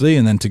 essentially,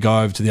 and then to go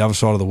over to the other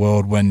side of the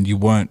world when you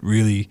weren't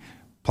really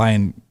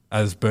playing,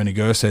 as Bernie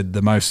Gurr said,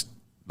 the most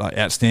like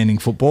outstanding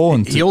football.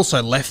 And he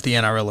also left the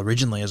NRL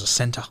originally as a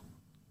centre.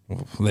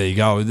 Well, there you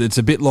go. It's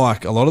a bit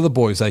like a lot of the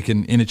boys, they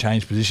can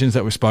interchange positions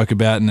that we spoke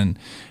about, and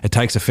it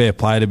takes a fair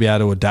player to be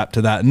able to adapt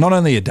to that. And not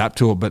only adapt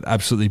to it, but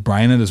absolutely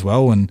brain it as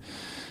well. And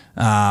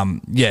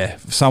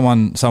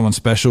someone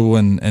special,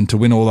 and to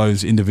win all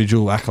those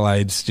individual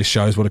accolades just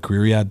shows what a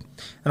career he had.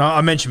 And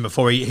I mentioned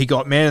before, he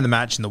got man of the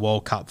match in the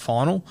World Cup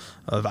final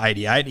of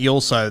 88. He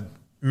also,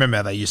 remember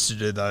how they used to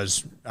do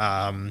those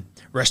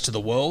rest of the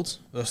world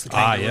versus the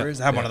Kangaroos?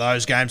 They had one of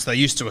those games. They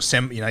used to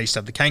assemble, used to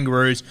have the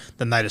Kangaroos,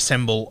 then they'd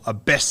assemble a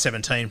best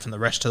 17 from the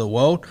rest of the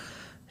world.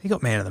 He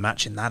got man of the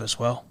match in that as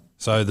well.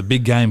 So the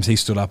big games, he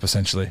stood up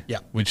essentially. Yeah.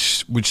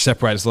 Which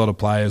separates a lot of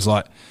players.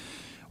 Like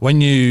when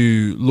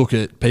you look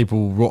at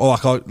people,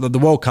 like the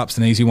World Cup's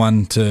an easy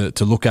one to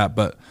look at,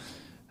 but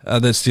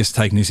let's just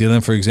take New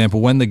Zealand, for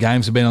example. When the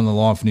games have been on the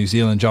line for New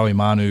Zealand, Joey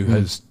Manu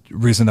has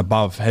risen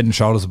above, head and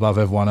shoulders above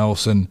everyone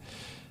else, and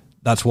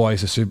that's why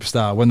he's a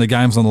superstar. When the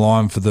game's on the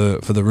line for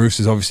the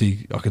Roosters,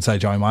 obviously I could say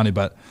Joey Manu,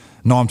 but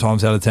 9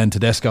 times out of 10,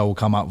 Tedesco will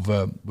come up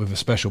with a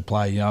special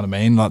play. You know what I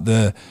mean? Like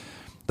the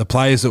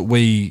players that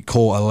we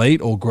call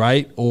elite or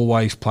great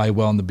always play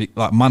well in the big,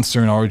 like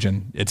Munster in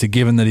Origin. It's a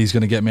given that he's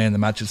going to get man of the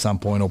match at some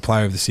point or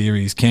player of the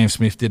series. Cam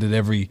Smith did it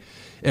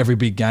every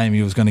big game.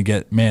 He was going to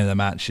get man of the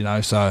match.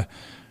 So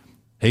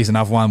he's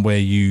another one where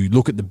you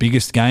look at the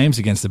biggest games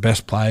against the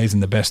best players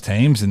and the best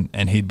teams,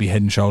 and he'd be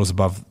head and shoulders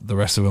above the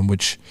rest of them,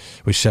 which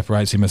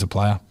separates him as a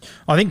player.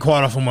 I think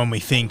quite often when we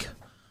think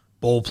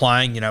ball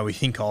playing, we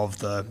think of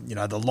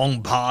the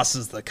long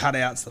passes, the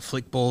cutouts, the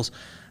flick balls.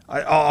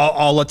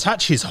 I'll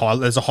attach his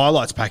there's a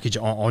highlights package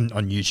on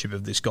YouTube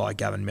of this guy,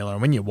 Gavin Miller,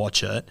 and when you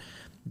watch it,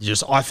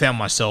 I found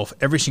myself,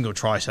 every single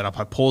try set up,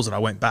 I paused it, I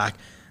went back,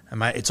 and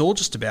mate, it's all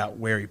just about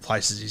where he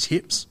places his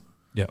hips.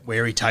 Yeah.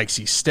 Where he takes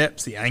his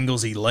steps, the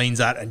angles he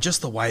leans at, and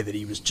just the way that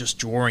he was just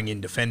drawing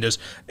in defenders.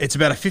 It's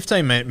about a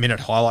 15-minute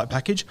highlight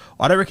package.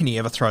 I don't reckon he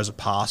ever throws a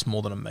pass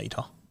more than a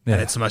metre. Yeah.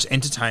 And it's the most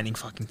entertaining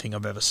fucking thing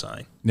I've ever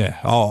seen. Yeah,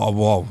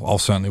 I'll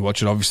certainly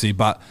watch it, obviously.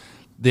 But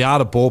the art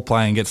of ball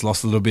playing gets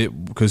lost a little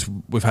bit because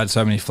we've had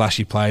so many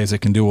flashy players that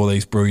can do all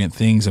these brilliant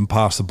things and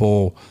pass the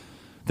ball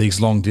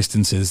these long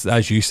distances.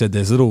 As you said,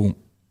 there's little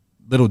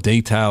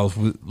details,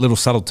 little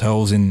subtle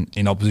tells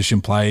in opposition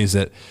players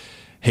that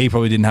he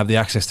probably didn't have the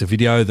access to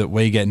video that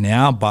we get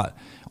now, but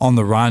on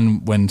the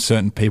run, when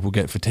certain people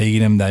get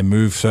fatigued them, they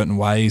move certain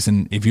ways,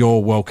 and if you're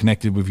well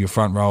connected with your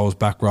front rows,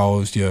 back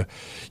rows, your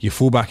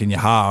fullback and your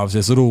halves,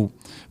 there's little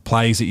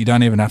plays that you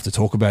don't even have to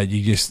talk about.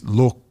 You just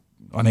look,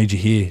 I need you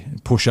here,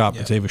 push up.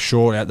 Yeah. It's either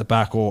short out the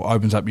back or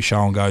opens up your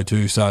show and go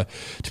too. So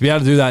to be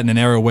able to do that in an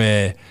era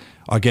where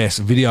I guess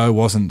video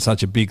wasn't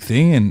such a big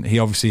thing, and he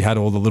obviously had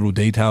all the little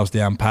details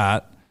down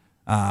pat,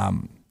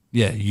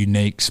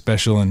 unique,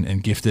 special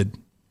and gifted.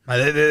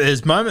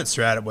 There's moments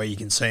throughout it where you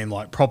can see him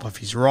like prop off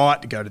his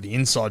right to go to the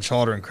inside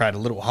shoulder and create a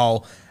little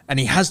hole, and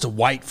he has to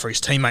wait for his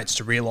teammates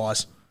to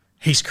realise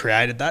he's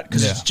created that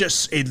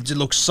because it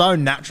looks so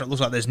natural. It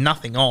looks like there's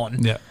nothing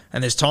on. Yeah.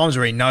 And there's times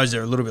where he knows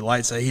they're a little bit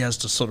late, so he has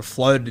to sort of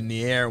float in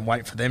the air and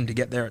wait for them to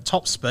get there at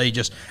top speed.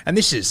 And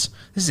this is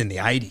in the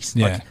 80s.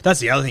 Yeah. Like, that's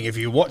the other thing. If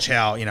you watch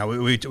how,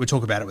 we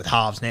talk about it with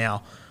halves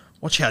now,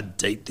 watch how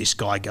deep this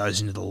guy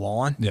goes into the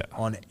line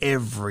on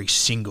every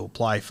single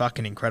play.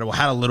 Fucking incredible.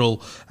 Had a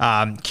little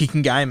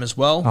kicking game as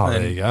well. Oh,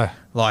 there you go.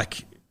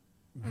 Like,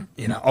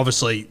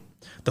 obviously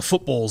the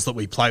footballs that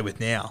we play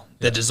with now,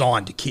 they're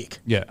designed to kick.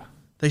 Yeah.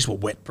 These were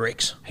wet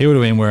bricks. He would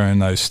have been wearing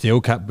those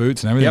steel cap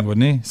boots and everything,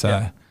 wouldn't he?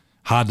 So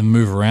hard to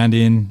move around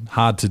in,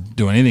 hard to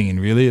do anything in,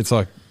 really. It's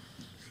like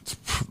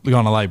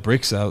going to lay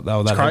bricks. They were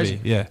that crazy.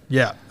 Heavy.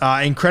 Yeah. Yeah.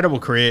 Incredible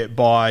career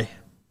by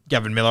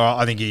Gavin Miller.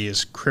 I think he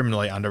is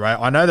criminally underrated.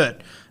 I know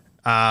that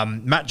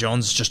Matt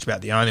Johns is just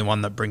about the only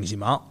one that brings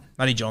him up.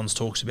 Matty Johns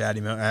talks about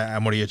him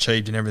and what he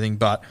achieved and everything,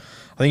 but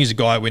I think he's a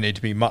guy we need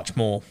to be much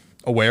more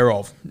aware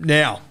of.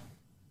 Now,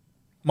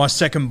 my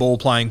second ball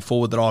playing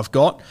forward that I've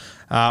got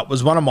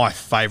was one of my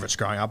favourites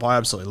growing up. I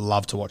absolutely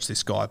love to watch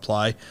this guy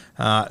play.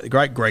 The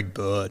great Greg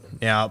Bird.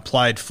 Now,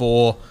 played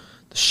for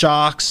the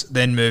Sharks,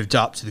 then moved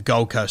up to the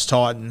Gold Coast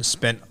Titans,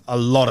 spent a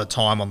lot of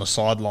time on the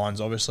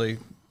sidelines, obviously.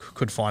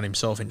 Could find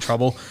himself in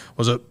trouble.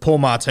 Was it Paul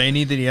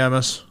Martini that he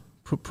almost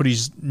put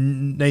his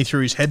knee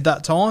through his head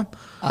that time?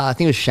 I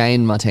think it was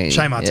Shane Martini.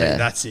 Shane Martini,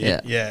 that's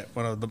it. Yeah.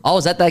 I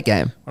was at that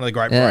game. One of the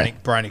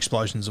great brain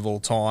explosions of all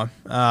time.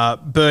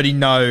 Birdie,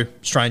 no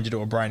stranger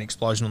to a brain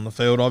explosion on the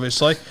field,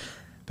 obviously.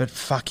 But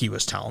fuck, he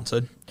was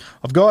talented.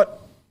 I've got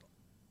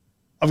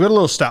a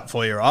little stat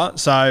for you, right?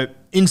 So,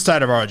 in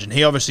State of Origin,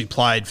 he obviously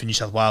played for New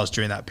South Wales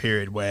during that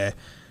period where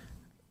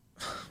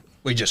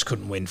we just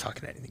couldn't win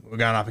fucking anything. We were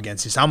going up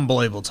against this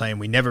unbelievable team.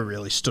 We never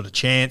really stood a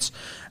chance.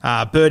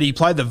 Birdie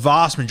played the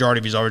vast majority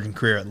of his Origin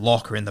career at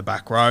lock or in the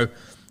back row.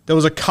 There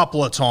was a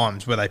couple of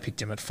times where they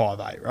picked him at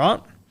 5'8",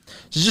 right?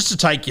 So just to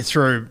take you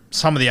through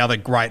some of the other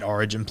great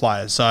Origin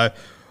players. So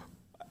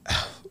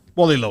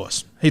Wally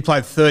Lewis, he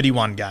played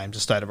 31 games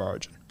of State of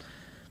Origin.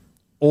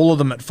 All of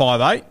them at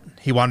 5'8".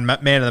 He won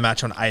man of the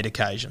match on 8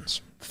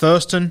 occasions.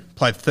 Thurston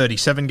played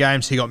 37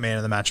 games. He got man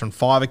of the match on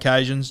 5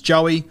 occasions.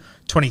 Joey,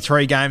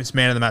 23 games,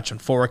 man of the match on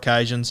 4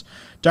 occasions.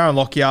 Darren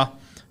Lockyer,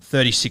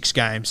 36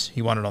 games.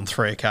 He won it on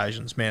 3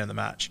 occasions, man of the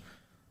match.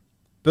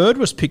 Bird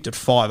was picked at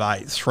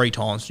 5'8", 3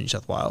 times for New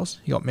South Wales.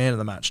 He got man of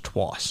the match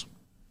twice.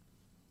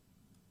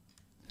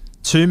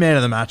 2 man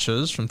of the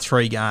matches from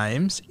 3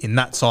 games in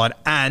that side.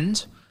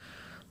 And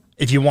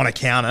if you want to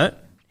count it,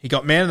 he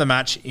got man of the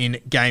match in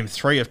Game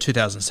 3 of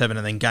 2007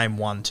 and then Game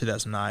 1,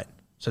 2008.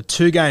 So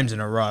 2 games in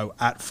a row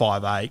at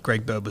 5'8",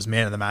 Greg Bird was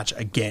man of the match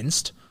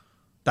against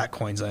that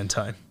Queensland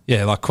team.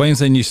 Yeah, like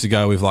Queensland used to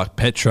go with like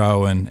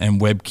Petro and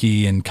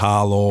Webke and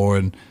Carlaw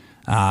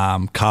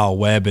and Carl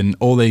Webb and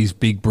all these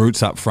big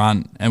brutes up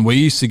front. And we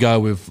used to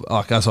go with,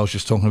 like as I was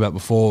just talking about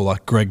before,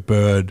 like Greg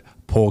Bird,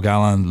 Paul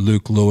Gallen,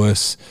 Luke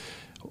Lewis,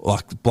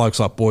 like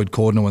blokes like Boyd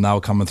Cordner when they were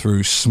coming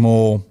through,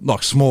 smaller,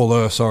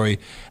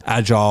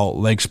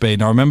 agile leg speed.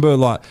 And I remember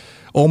like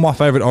all my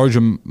favourite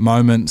Origin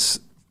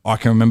moments I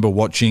can remember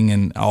watching,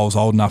 and I was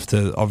old enough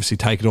to obviously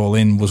take it all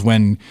in, was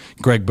when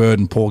Greg Bird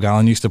and Paul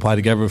Gallen used to play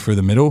together through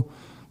the middle.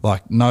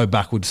 Like no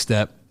backward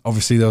step.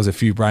 Obviously there was a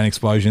few brain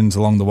explosions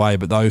along the way,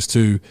 but those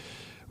two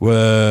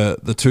were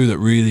the two that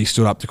really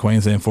stood up to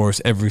Queensland for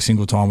us every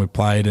single time we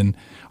played. And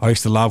I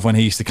used to love when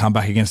he used to come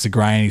back against the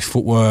grain, his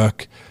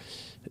footwork,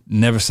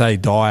 never say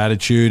die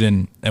attitude,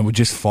 and would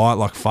just fight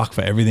like fuck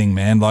for everything,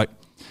 man. Like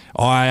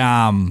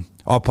I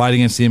played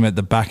against him at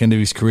the back end of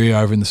his career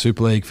over in the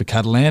Super League for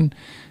Catalan,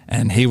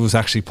 and he was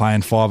actually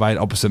playing 5'8"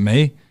 opposite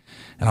me.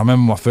 And I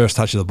remember my first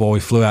touch of the ball, he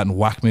flew out and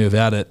whacked me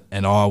without it,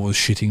 and I was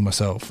shitting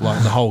myself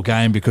like the whole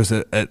game because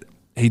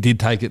he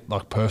did take it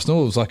like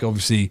personal. It was like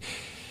obviously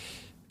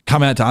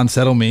come out to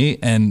unsettle me,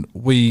 and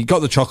we got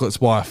the chocolates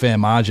by a fair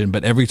margin,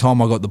 but every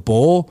time I got the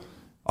ball,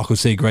 I could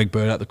see Greg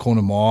Bird out the corner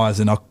of my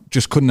eyes, and I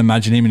just couldn't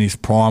imagine him in his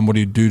prime, what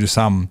he'd do to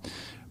some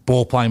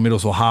ball-playing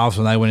middles or halves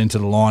when they went into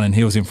the line and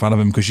he was in front of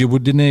him, because you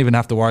didn't even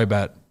have to worry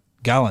about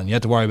Gallen. You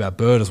had to worry about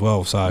Bird as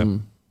well.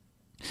 So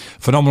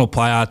phenomenal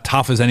player,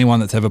 tough as anyone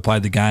that's ever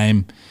played the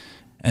game,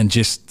 and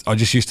I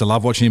just used to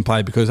love watching him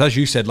play because, as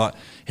you said, like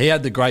he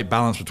had the great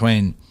balance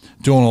between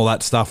doing all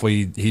that stuff where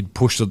he'd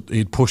push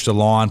the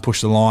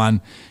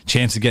line,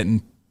 chance of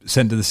getting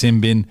sent to the sin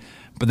bin,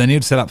 but then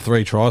he'd set up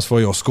 3 tries for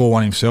you or score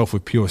one himself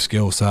with pure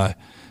skill. So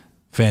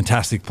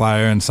fantastic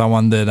player and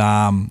someone that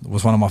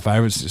was one of my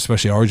favourites,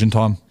 especially Origin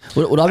time.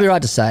 Would I be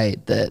right to say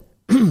that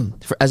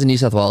as a New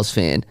South Wales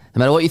fan, no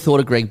matter what you thought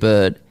of Greg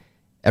Bird,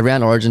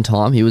 around Origin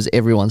time, he was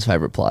everyone's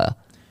favourite player.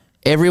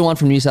 Everyone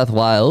from New South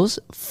Wales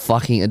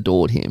fucking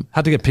adored him.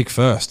 Had to get picked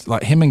first.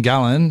 Like him and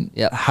Gallen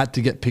had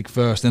to get picked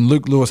first, and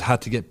Luke Lewis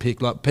had to get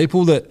picked. Like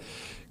people that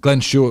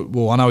Glenn Stewart,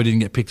 well, I know he didn't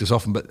get picked as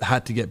often, but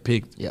had to get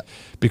picked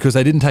because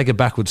they didn't take a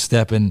backward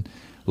step, and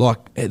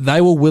like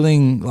they were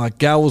willing, like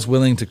Gal was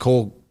willing to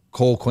call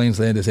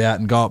Queenslanders out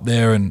and go up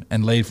there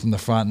and lead from the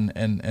front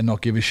and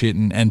not give a shit,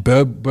 and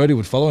Birdie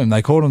would follow him.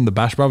 They called them the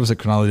Bash Brothers at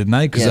Cronulla, didn't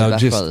they?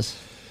 Because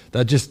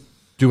they'd just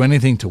do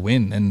anything to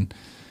win, and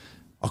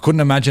I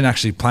couldn't imagine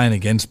actually playing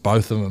against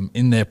both of them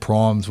in their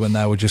primes when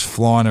they were just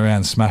flying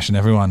around smashing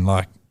everyone.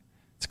 Like,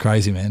 it's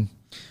crazy, man.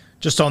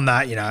 Just on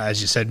that,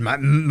 as you said,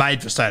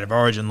 made for State of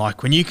Origin,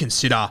 like when you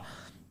consider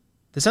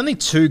there's only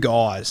 2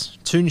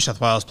 New South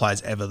Wales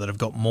players ever that have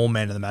got more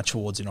man of the match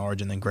awards in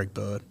Origin than Greg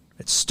Bird.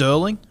 It's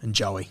Sterling and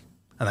Joey,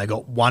 and they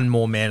got 1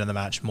 more man of the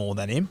match more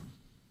than him,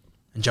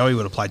 and Joey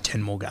would have played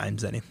 10 more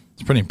games than him.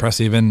 It's pretty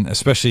impressive, and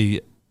especially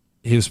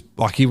he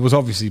was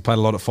obviously played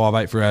a lot at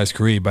 5'8" throughout his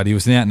career, but he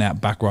was an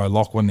out-and-out back row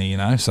lock, wasn't he,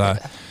 So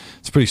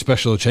it's a pretty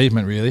special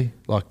achievement, really,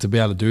 like to be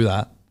able to do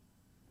that.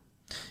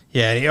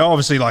 Yeah, he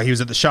obviously, like, he was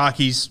at the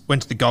Sharkies,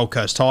 went to the Gold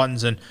Coast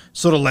Titans, and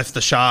sort of left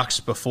the Sharks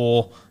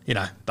before, they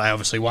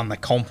obviously won the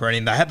comp or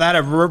anything. They had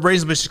a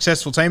reasonably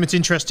successful team. It's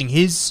interesting,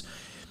 his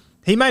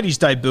He made his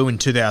debut in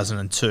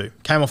 2002,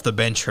 came off the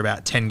bench for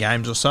about 10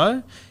 games or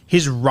so.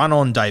 His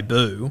run-on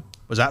debut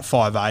was at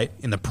 5'8"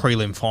 in the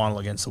prelim final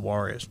against the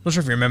Warriors. Not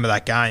sure if you remember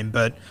that game,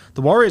 but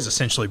the Warriors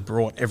essentially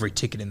brought every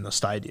ticket in the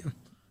stadium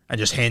and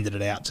just handed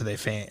it out to their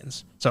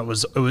fans. So it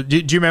was do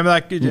you remember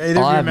that?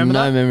 I have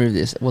no memory of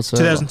this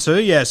whatsoever.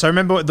 2002, yeah. So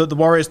remember the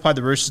Warriors played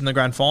the Roosters in the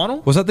grand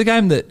final? Was that the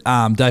game that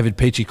David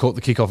Peachy caught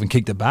the kickoff and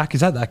kicked it back? Is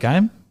that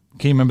game?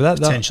 Can you remember that?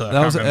 Potentially.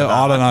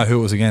 I don't know who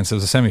it was against. It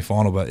was a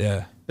semi-final, but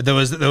yeah. But there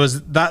was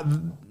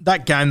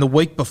that game the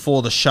week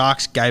before the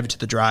Sharks gave it to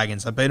the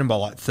Dragons. They beat them by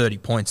like 30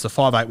 points. The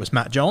 5'8" was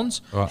Matt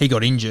Johns. Right. He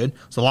got injured.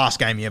 It was the last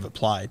game he ever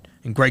played.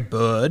 And Greg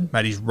Bird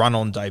made his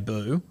run-on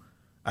debut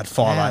at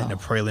 5'8" in a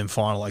prelim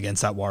final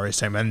against that Warriors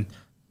team. And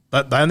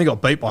they only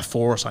got beat by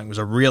 4 or something. It was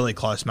a really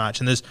close match.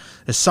 And there's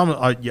some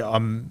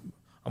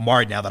I'm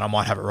worried now that I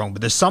might have it wrong,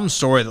 but there's some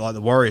story that like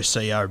the Warriors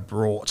CEO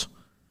brought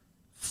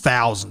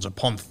thousands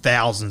upon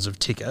thousands of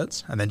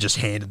tickets and then just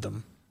handed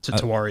them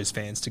to Warriors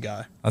fans to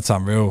go. That's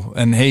unreal.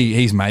 And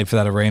he's made for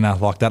that arena,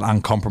 like that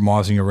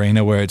uncompromising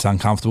arena where it's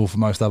uncomfortable for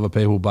most other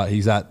people, but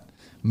he's that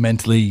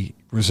mentally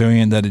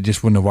resilient that it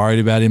just wouldn't have worried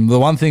about him. The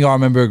one thing I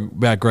remember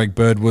about Greg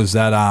Bird was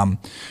that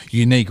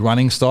unique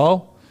running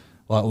style,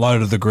 like low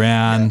to the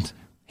ground,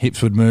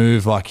 hips would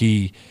move. Like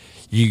you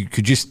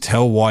could just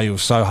tell why he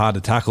was so hard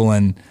to tackle,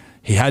 and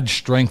he had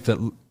strength that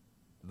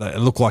it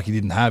looked like he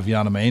didn't have, you know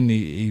what I mean?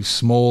 He's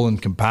small and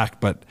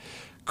compact, but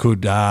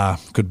could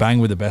bang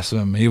with the best of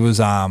them. He was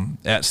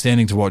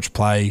outstanding to watch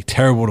play,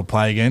 terrible to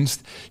play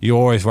against. You're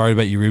always worried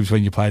about your ribs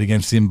when you played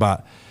against him,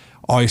 but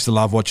I used to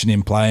love watching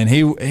him play. And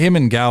him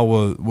and Gal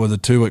were the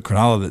two at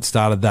Cronulla that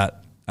started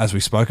that, as we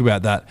spoke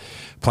about, that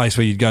place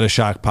where you'd go to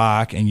Shark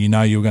Park and you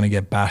know you're going to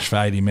get bashed for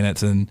 80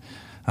 minutes. And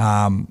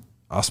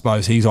I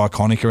suppose he's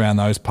iconic around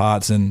those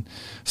parts, and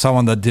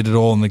someone that did it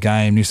all in the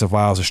game, New South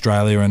Wales,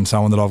 Australia, and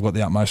someone that I've got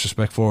the utmost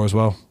respect for as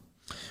well.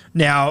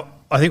 Now,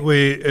 I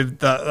think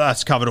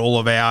that's covered all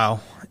of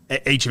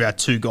each of our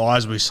 2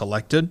 guys we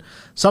selected.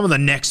 Some of the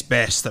next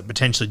best that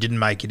potentially didn't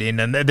make it in,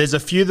 and there's a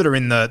few that are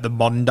in the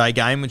modern day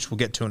game, which we'll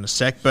get to in a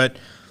sec, but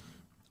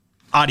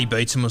Artie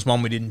Beetson was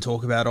one we didn't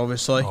talk about,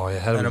 obviously. Oh,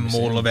 yeah, an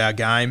immortal of our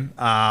game.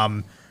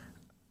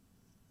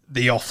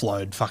 The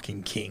offload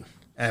fucking king.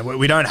 And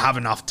we don't have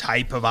enough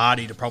tape of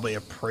Artie to probably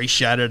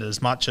appreciate it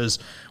as much as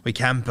we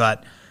can,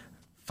 but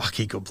fuck,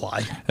 he could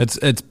play.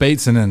 It's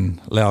Beetson and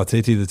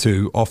Lauatiti, the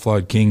 2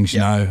 offload kings, you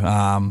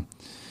know.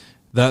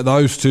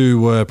 Those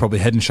 2 were probably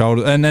head and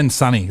shoulders. And then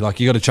Sonny,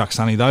 like you got to chuck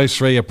Sonny. Those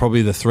 3 are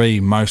probably the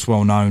 3 most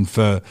well known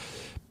for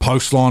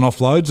post-line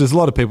offloads. There's a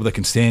lot of people that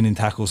can stand in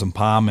tackles and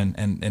palm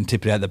and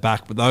tip it out the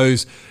back, but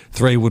those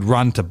 3 would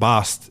run to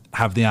bust,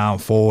 have the arm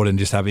forward and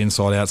just have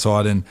inside,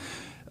 outside. And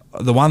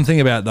the one thing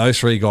about those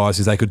 3 guys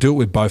is they could do it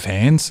with both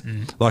hands.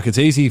 Like it's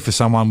easy for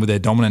someone with their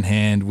dominant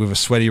hand with a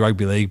sweaty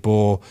rugby league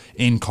ball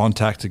in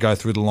contact to go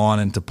through the line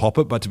and to pop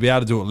it, but to be able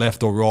to do it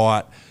left or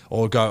right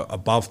or go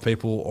above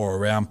people or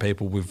around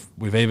people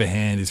with either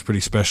hand is pretty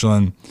special.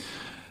 And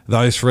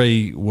those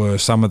 3 were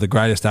some of the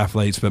greatest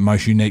athletes but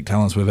most unique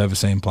talents we've ever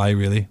seen play,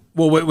 really.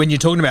 Well, when you're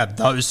talking about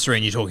those 3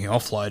 and you're talking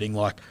offloading,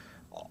 like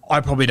I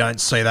probably don't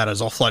see that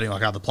as offloading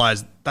like other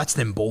players. That's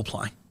them ball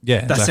playing.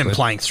 Yeah, that's exactly. them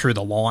playing through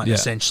the line,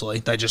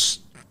 essentially. They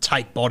just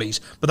take bodies,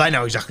 but they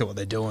know exactly what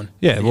they're doing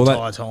the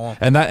entire time.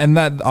 And I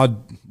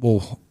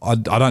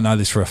don't know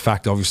this for a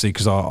fact, obviously,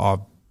 because I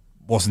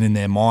wasn't in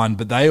their mind,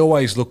 but they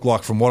always look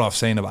like, from what I've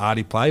seen of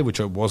Artie play, which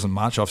it wasn't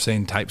much, I've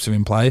seen tapes of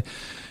him play,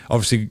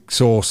 obviously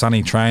saw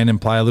Sonny train and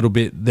play a little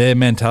bit. Their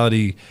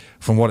mentality,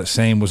 from what it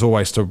seemed, was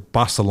always to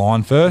bust the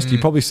line first. You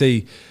probably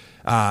see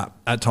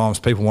at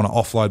times people want to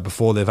offload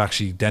before they've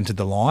actually dented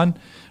the line,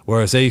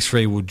 whereas these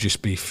 3 would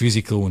just be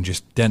physical and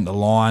just dent the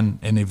line.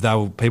 And if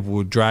people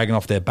were dragging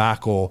off their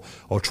back or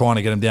trying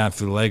to get them down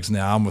through the legs and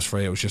their arm was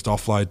free, it was just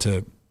offload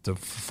to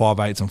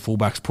 5'8" and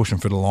fullbacks pushing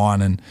for the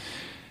line. And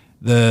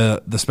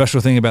the special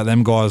thing about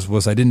them guys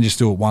was they didn't just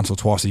do it once or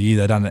twice a year.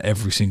 They done it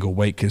every single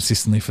week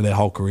consistently for their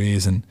whole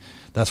careers, and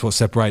that's what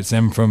separates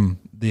them from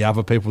the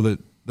other people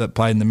that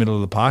played in the middle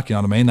of the park. You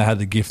know what I mean? They had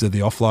the gift of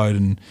the offload,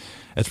 and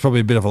it's probably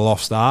a bit of a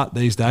lost start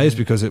these days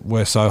because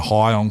we're so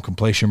high on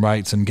completion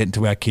rates and getting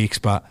to our kicks,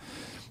 but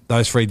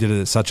those 3 did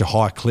it at such a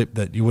high clip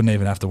that you wouldn't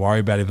even have to worry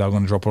about if they were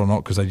going to drop it or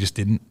not because they just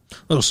didn't.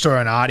 Little story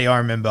on Artie, I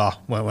remember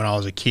when I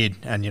was a kid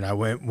and, you know,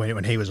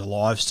 when he was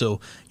alive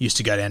still, used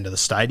to go down to the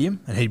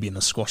stadium and he'd be in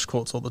the squash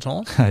courts all the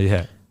time.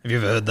 Yeah. Have you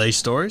ever heard these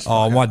stories?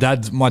 Oh, my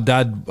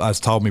dad has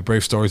told me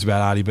brief stories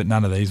about Artie, but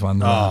none of these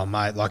ones. Oh,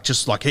 mate,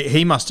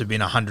 he must have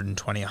been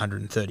 120,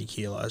 130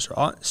 kilos,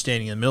 right?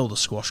 Standing in the middle of the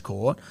squash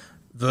court,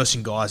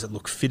 versing guys that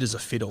look fit as a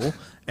fiddle.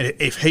 And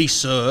if he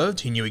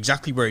served, he knew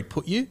exactly where he'd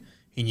put you.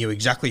 He knew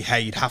exactly how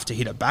you'd have to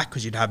hit it back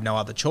because you'd have no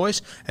other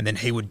choice. And then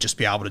he would just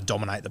be able to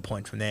dominate the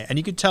point from there. And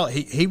you could tell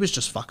he was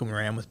just fucking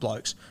around with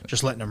blokes,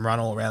 just letting them run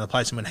all around the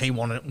place. And when he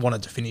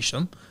wanted to finish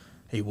them,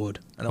 he would.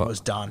 And it was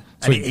done.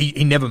 And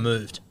he never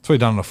moved. That's what he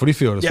done on a footy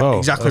field as well.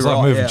 Exactly right. It was right.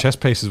 like moving chess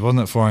pieces,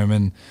 wasn't it, for him?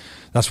 And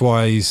that's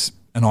why he's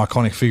an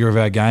iconic figure of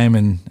our game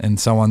and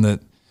someone that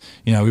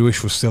we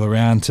wish was still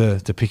around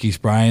to pick his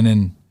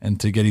brain and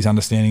to get his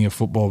understanding of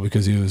football,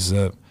 because he was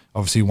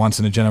obviously once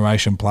in a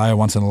generation player,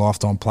 once in a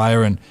lifetime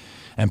player, and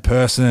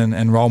person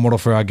and role model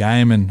for our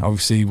game, and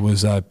obviously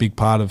was a big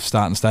part of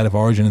starting State of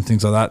Origin and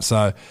things like that.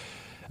 So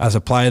as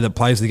a player that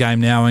plays the game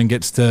now and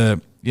gets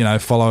to,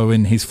 follow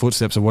in his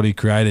footsteps of what he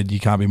created, you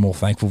can't be more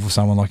thankful for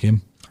someone like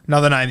him.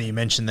 Another name that you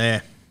mentioned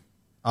there,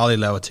 Ali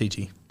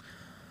Lauitiiti.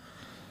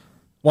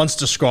 Once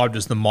described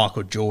as the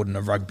Michael Jordan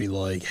of rugby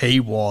league. He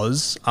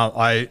was.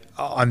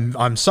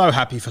 I'm so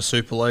happy for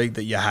Super League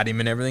that you had him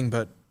and everything,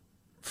 but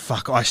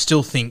fuck, I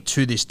still think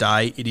to this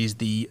day it is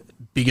the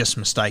biggest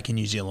mistake in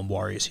New Zealand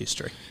Warriors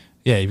history.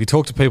 Yeah, if you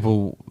talk to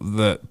people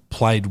that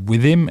played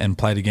with him and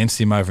played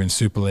against him over in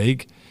Super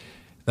League,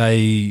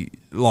 they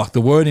like the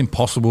word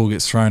impossible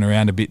gets thrown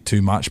around a bit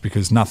too much,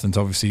 because nothing's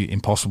obviously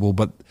impossible,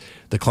 but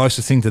the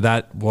closest thing to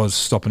that was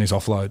stopping his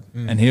offload.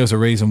 And he was a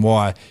reason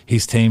why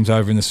his teams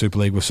over in the Super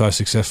League were so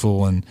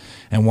successful and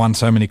won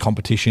so many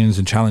competitions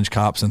and challenge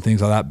cups and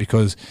things like that,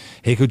 because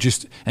he could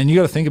just, and you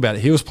got to think about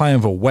it, he was playing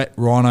with a wet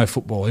rhino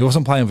football. He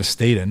wasn't playing with a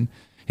Steeden.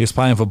 He was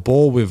playing with a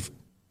ball with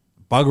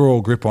bugger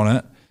all grip on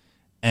it,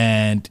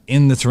 and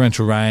in the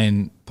torrential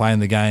rain, playing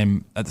the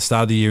game at the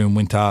start of the year in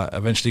winter,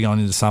 eventually going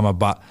into summer.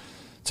 But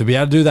to be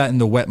able to do that in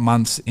the wet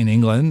months in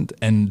England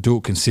and do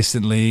it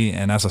consistently,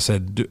 and as I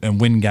said,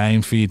 and win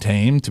games for your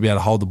team, to be able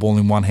to hold the ball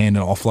in one hand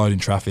and offload in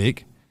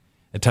traffic,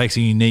 it takes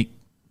a unique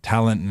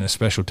talent and a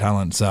special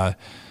talent. So,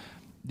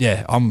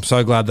 yeah, I'm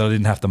so glad that I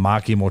didn't have to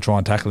mark him or try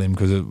and tackle him,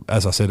 because,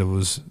 as I said, it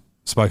was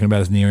spoken about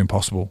as near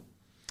impossible.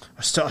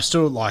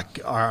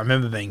 I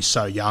remember being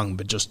so young,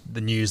 but just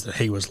the news that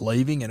he was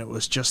leaving, and it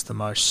was just the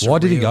most surreal. Why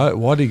did he go?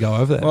 Why did he go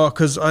over there? Well,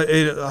 because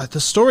the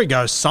story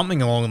goes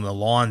something along the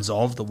lines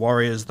of the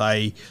Warriors,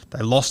 they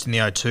lost in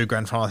the 02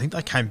 grand final. I think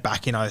they came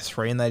back in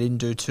 03 and they didn't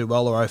do too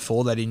well, or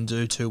 04 they didn't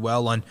do too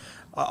well. And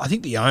I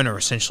think the owner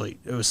essentially,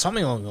 it was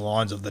something along the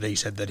lines of that he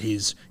said that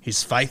his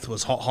faith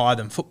was higher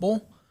than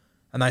football.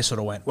 And they sort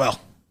of went, well,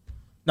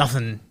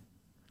 nothing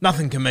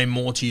can mean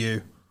more to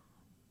you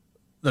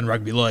than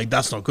rugby league.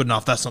 That's not good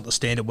enough. That's not the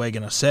standard we're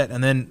going to set.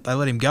 And then they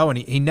let him go, and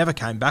he never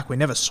came back. We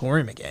never saw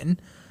him again.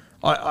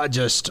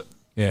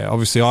 Yeah,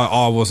 obviously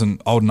I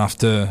wasn't old enough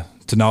to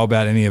know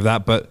about any of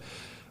that, but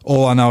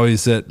all I know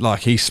is that like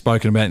he's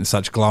spoken about in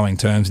such glowing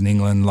terms in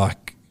England,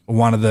 like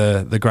one of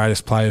the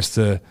greatest players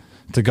to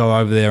go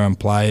over there and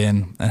play,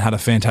 and had a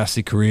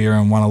fantastic career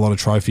and won a lot of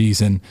trophies,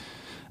 and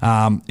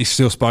he's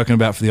still spoken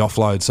about for the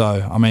offload.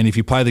 So, I mean, if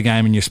you play the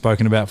game and you're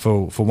spoken about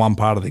for one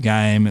part of the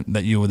game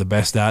that you were the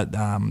best at,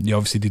 you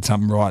obviously did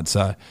something right.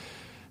 So,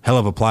 hell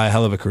of a player,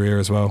 hell of a career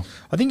as well.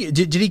 I think,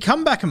 did he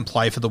come back and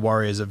play for the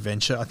Warriors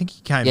eventually? I think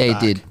he came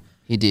back. Yeah,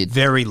 he did.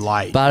 Very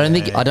late. But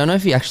I don't know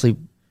if he actually...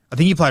 I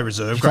think he played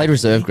reserve grade. He played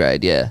reserve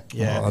grade, yeah.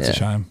 Yeah. Oh, that's a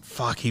shame.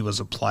 Fuck, he was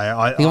a player.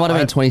 I think it might have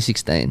been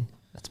 2016.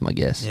 That's my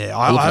guess. Yeah,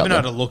 I haven't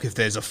had a look if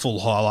there's a full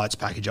highlights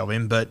package of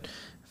him, but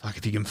fuck,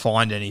 if you can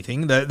find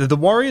anything. The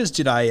Warriors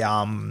did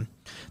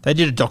they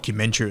did a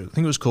documentary. I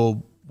think it was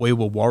called We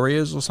Were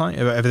Warriors or something.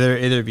 Have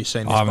either of you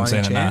seen this? I haven't seen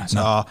it,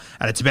 no.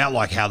 And it's about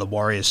like how the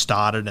Warriors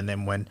started, and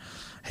then when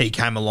he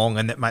came along,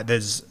 and that, mate,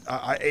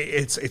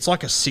 it's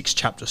like a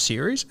 6-chapter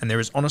series, and there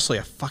is honestly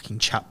a fucking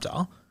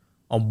chapter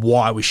on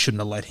why we shouldn't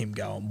have let him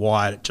go and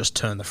why it just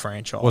turned the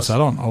franchise. What's that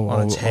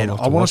on? Its head.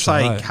 I want to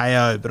say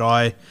KO,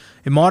 but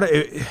it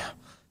might.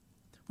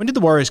 When did the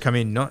Warriors come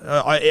in?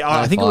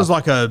 I think it was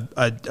like a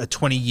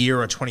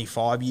 20-year or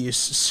 25-year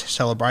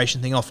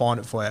celebration thing. I'll find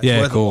it for you.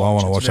 Yeah, cool. I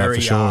want to watch that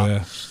for sure.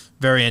 Yeah.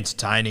 Very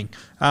entertaining.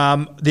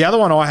 The other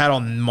one I had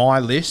on my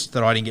list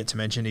that I didn't get to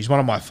mention, he's one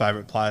of my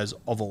favourite players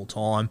of all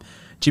time,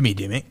 Jimmy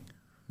Dimmick.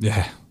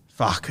 Yeah.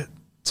 Fuck,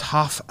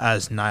 tough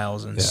as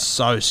nails and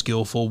so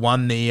skillful.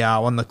 Won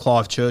the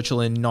Clive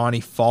Churchill in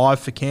 95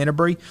 for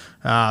Canterbury.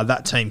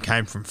 That team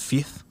came from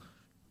 5th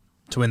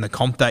to win the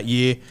comp that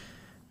year.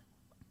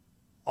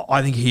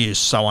 I think he is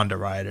so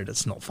underrated.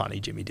 It's not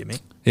funny, Jimmy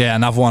Dimmick. Yeah,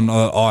 another one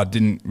I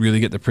didn't really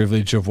get the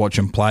privilege of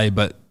watching play,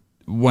 but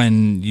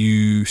when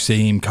you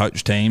see him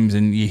coach teams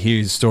and you hear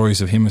his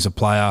stories of him as a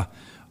player,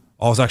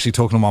 I was actually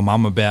talking to my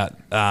mum about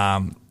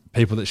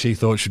people that she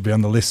thought should be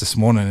on the list this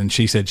morning, and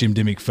she said Jim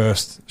Dimmick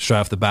first, straight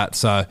off the bat.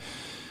 So,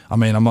 I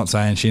mean, I'm not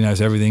saying she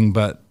knows everything,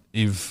 but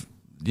if,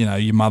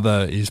 your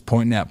mother is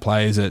pointing out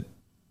players that,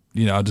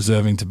 are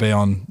deserving to be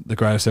on the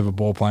greatest ever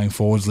ball playing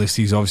forwards list,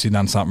 he's obviously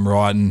done something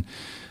right. And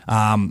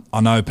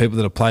I know people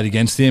that have played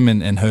against him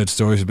and heard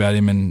stories about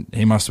him, and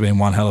he must have been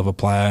one hell of a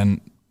player.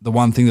 And the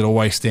one thing that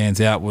always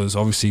stands out was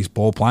obviously his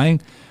ball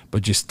playing,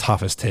 but just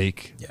tough as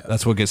teak. Yeah.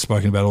 That's what gets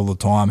spoken about all the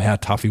time, how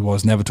tough he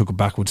was, never took a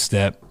backward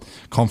step,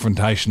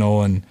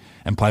 confrontational,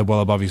 and played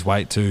well above his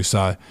weight too.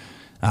 So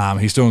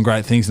he's doing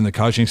great things in the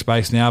coaching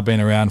space now, been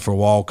around for a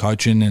while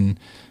coaching, and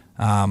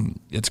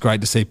it's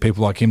great to see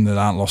people like him that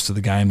aren't lost to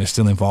the game. They're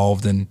still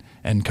involved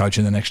and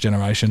coaching the next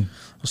generation.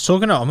 I was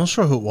talking to, I'm not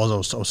sure who it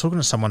was. I was talking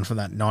to someone from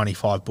that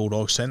 95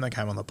 Bulldogs team that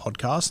came on the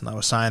podcast, and they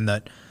were saying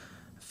that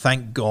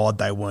thank God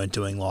they weren't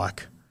doing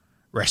like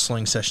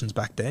wrestling sessions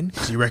back then,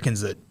 because he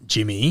reckons that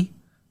Jimmy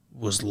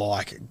was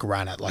like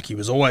granite. Like, he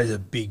was always a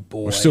big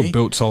boy. We're still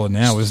built solid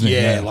now, isn't he?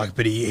 Yeah, like,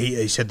 but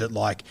he said that,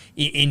 like,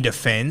 in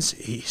defence,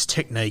 his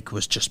technique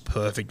was just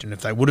perfect. And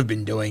if they would have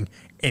been doing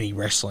any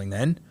wrestling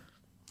then,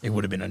 it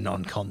would have been a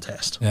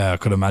non-contest. Yeah, I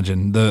could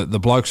imagine. The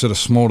blokes that are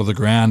small to the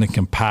ground and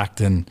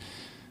compact, and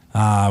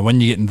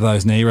when you get into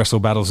those knee wrestle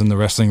battles in the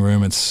wrestling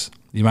room,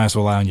 you may as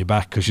well lay on your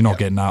back because you're not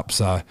getting up.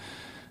 So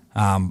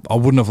I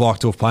wouldn't have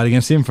liked to have played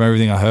against him from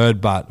everything I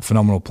heard, but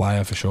phenomenal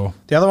player for sure.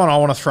 The other one I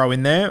want to throw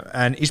in there,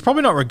 and he's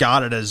probably not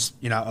regarded as,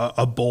 you know,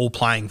 a ball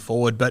playing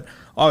forward, but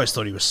I always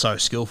thought he was so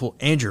skillful.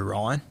 Andrew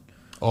Ryan.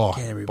 Oh,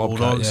 Canterbury Bobcat,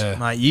 Bulldogs. yeah.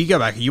 Mate, you go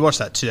back, you watch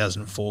that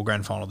 2004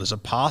 grand final, there's a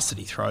pass that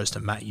he throws to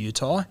Matt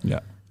Utai. Yeah.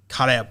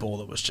 Cutout ball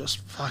that was just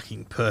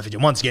fucking perfect.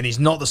 And once again, he's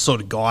not the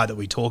sort of guy that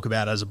we talk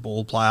about as a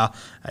ball player.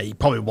 He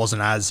probably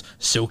wasn't as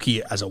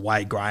silky as a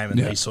Wade Graham and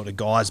these sort of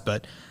guys,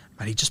 but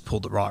he just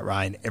pulled the right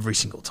rein every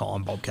single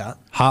time, Bobcat.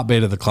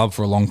 Heartbeat of the club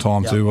for a long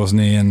time too,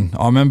 wasn't he? And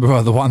I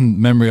remember the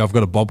one memory I've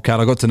got of Bobcat,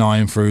 I got to know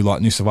him through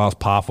like New South Wales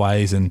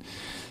pathways and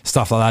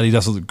stuff like that. He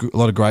does a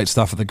lot of great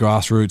stuff at the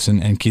grassroots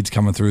and kids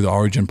coming through the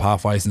Origin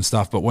pathways and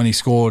stuff. But when he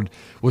scored,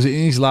 was it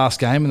in his last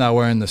game and they were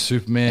wearing the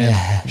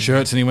Superman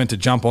shirts and he went to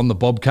jump on the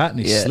Bobcat and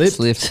he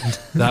slipped.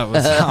 That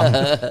was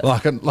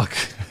like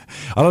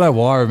I don't know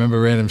why I remember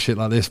random shit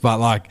like this, but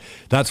like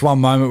that's one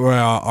moment where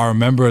I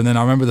remember. And then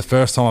I remember the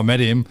first time I met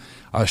him,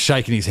 I was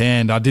shaking his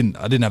hand. I didn't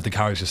have the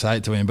courage to say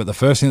it to him, but the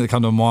first thing that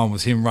came to mind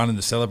was him running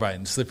to celebrate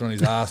and slipping on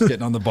his ass,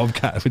 getting on the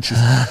Bobcat, which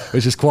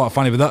is quite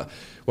funny. But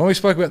when we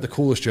spoke about the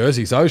coolest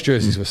jerseys, those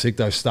jerseys were sick.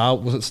 Those Star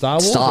Wars?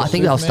 I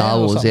think they were Star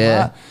Wars,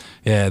 yeah. Like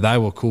yeah, they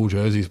were cool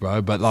jerseys,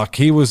 bro. But like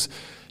he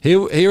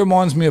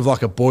reminds me of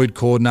like a Boyd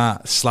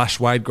Cordner /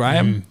 Wade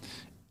Graham,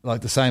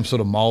 like the same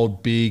sort of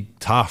mould, big,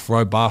 tough,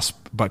 robust,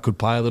 but could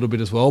play a little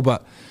bit as well.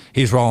 But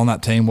his role on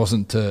that team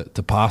wasn't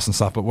to pass and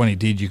stuff, but when he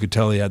did, you could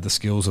tell he had the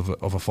skills of a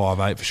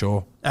 5'8" for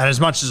sure. And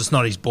as much as it's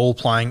not his ball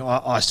playing,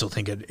 I still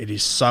think it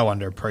is so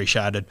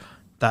underappreciated.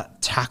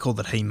 That tackle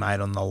that he made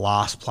on the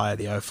last play of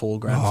the 04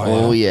 grand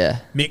final. Oh,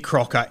 yeah. Mick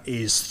Crocker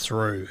is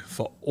through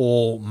for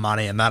all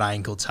money, and that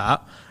ankle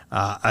tap,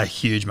 a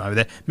huge moment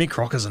there. Mick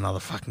Crocker's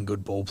another fucking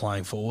good ball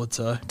playing forward.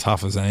 So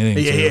tough as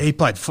anything. He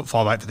played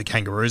 5'8" for the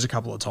Kangaroos a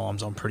couple of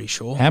times, I'm pretty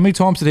sure. How many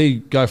times did he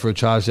go for a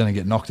charge down and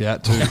get knocked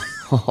out too?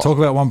 Talk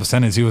about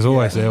 1%ers. He was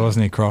always there,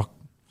 wasn't he, Croc?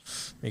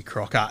 Mick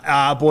Crocker.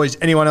 Boys,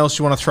 anyone else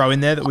you want to throw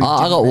in there? That we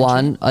I got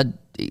mention? one.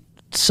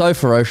 So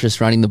ferocious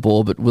running the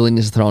ball, but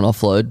willingness to throw an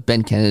offload.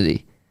 Ben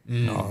Kennedy.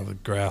 Oh, the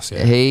grouse,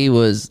 yeah. He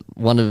was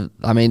one of,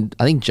 I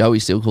think Joey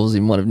still calls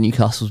him one of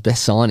Newcastle's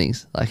best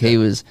signings. Like he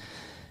was,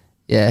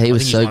 he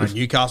was so good. good.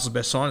 Newcastle's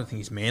best sign. I think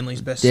he's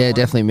Manly's best Yeah, sign.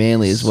 definitely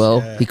Manly as well.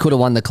 Yeah. He could have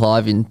won the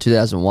Clive in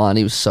 2001.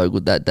 He was so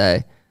good that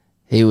day.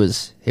 He would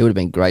have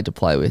been great to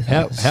play with.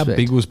 How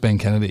big was Ben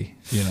Kennedy?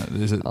 You know,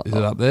 is it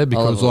up there?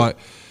 Because like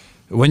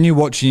when you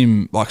watch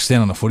him like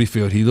stand on a footy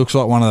field, he looks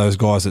like one of those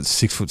guys that's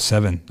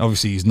 6'7".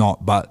 Obviously he's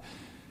not, but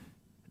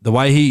the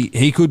way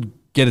he could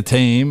get a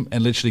team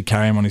and literally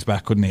carry him on his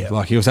back, couldn't he?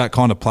 Like he was that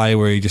kind of player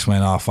where he just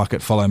went, "Oh fuck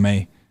it, follow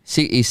me."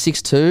 He's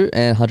 6'2"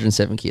 and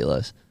 107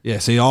 kilos. Yeah.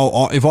 See,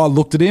 if I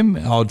looked at him,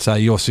 I would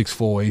say you're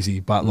 6'4" easy,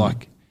 but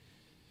like.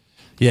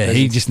 Yeah,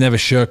 he just never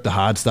shirked the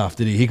hard stuff,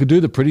 did he? He could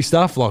do the pretty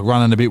stuff, like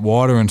running a bit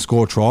wider and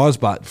score tries,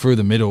 but through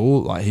the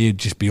middle, like he'd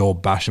just be all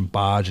bash and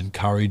barge and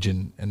courage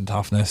and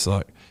toughness.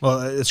 Like,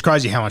 well, it's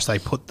crazy how much they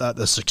put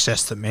the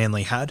success that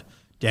Manly had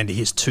down to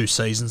his 2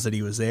 seasons that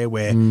he was there,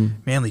 where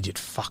Manly did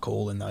fuck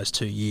all in those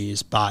 2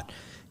 years, but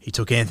he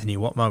took Anthony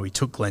Watmo, he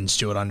took Glenn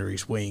Stewart under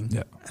his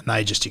wing, and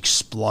they just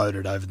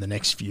exploded over the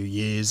next few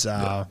years.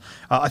 I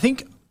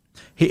think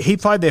he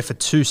played there for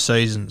 2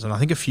 seasons, and I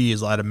think a few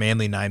years later,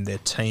 Manly named their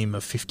team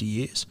of 50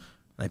 years.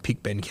 They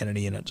picked Ben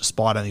Kennedy in it,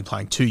 despite only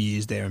playing 2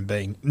 years there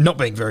and not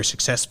being very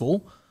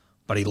successful,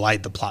 but he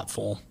laid the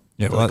platform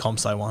for the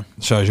comps they won.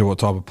 Shows you what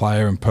type of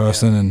player and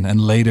person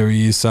and leader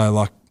he is. So,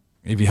 like,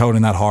 if you're held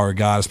in that high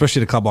regard,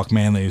 especially at a club like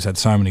Manly, who's had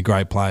so many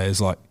great players,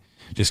 like,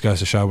 just goes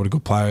to show what a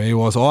good player he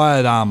was. I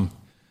had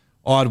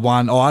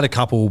a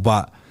couple,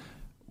 but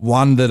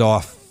one that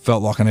I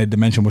felt like I needed to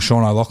mention was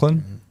Sean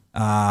O'Loughlin.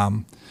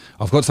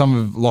 I've got some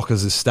of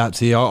Lockers' stats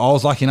here. I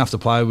was lucky enough to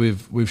play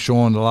with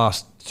Sean the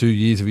last 2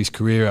 years of his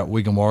career at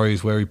Wigan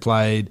Warriors, where he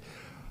played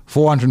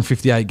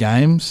 458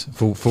 games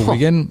for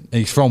Wigan.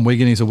 He's from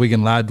Wigan. He's a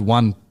Wigan lad,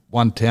 one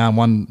town,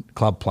 one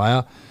club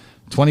player.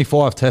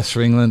 25 tests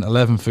for England,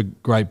 11 for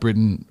Great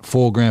Britain,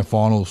 4 grand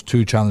finals,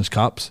 2 Challenge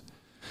Cups.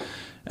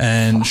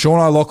 And Sean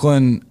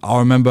O'Loughlin, I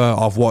remember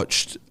I've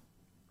watched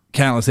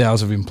countless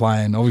hours of him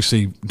playing,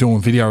 obviously doing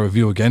video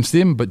review against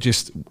him, but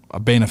just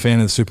being a fan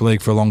of the Super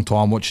League for a long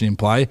time, watching him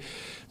play.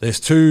 There's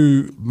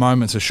 2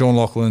 moments of Sean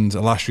Loughlin's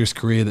illustrious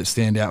career that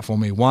stand out for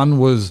me. One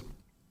was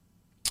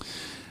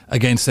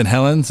against St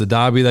Helens, the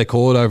derby they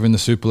call it over in the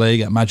Super League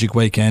at Magic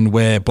Weekend,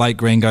 where Blake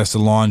Green goes to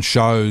the line,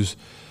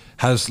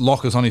 has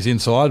Lockers on his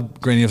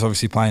inside. Greeny was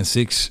obviously playing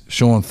 6,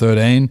 Sean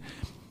 13,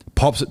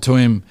 pops it to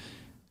him,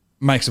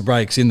 makes the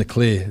breaks in the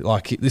clear.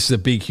 Like, this is a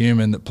big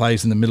human that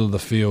plays in the middle of the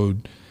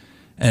field,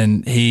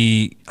 and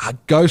he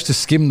goes to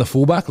skim the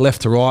fullback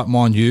left to right,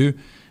 mind you,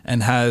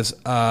 and has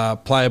a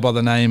player by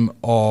the name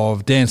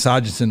of Dan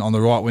Sargentson on the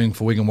right wing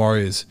for Wigan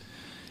Warriors.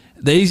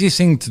 The easiest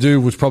thing to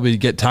do was probably to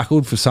get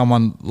tackled for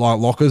someone like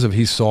Lockers of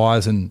his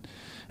size and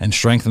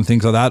strength and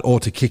things like that, or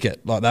to kick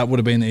it. Like, that would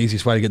have been the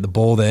easiest way to get the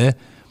ball there.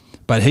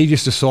 But he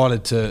just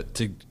decided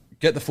to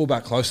get the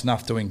fullback close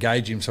enough to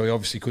engage him, so he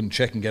obviously couldn't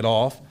check and get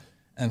off,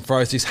 and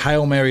throws this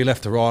Hail Mary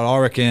left to right, I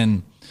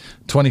reckon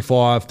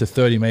 25 to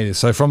 30 metres.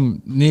 So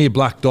from near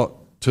black dot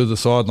to the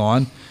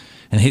sideline,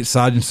 and hit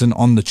Sargentson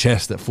on the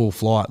chest at full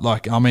flight.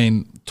 Like, I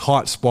mean,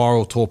 tight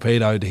spiral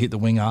torpedo to hit the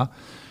winger.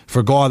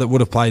 For a guy that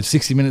would have played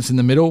 60 minutes in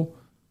the middle,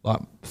 like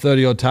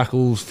 30-odd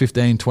tackles,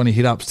 15, 20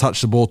 hit-ups,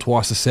 touched the ball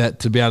twice a set,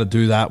 to be able to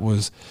do that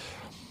was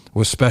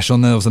special.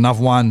 And there was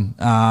another one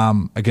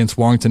against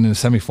Warrington in the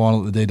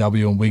semi-final at the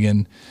DW in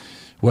Wigan,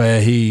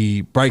 where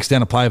he breaks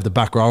down a play of the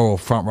back row or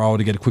front row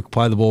to get a quick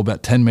play of the ball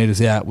about 10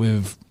 metres out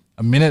with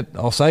a minute,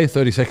 I'll say,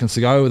 30 seconds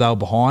to go. They were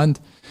behind.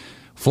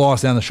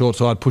 Flies down the short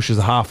side, pushes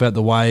the half out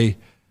the way,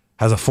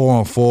 has a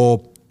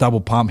 4-on-4,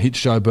 double pump, hits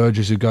Joe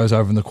Burgess, who goes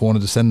over in the corner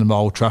to send them to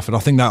Old Trafford. I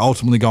think they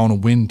ultimately go on a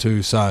win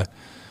too. So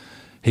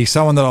he's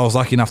someone that I was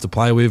lucky enough to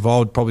play with. I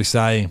would probably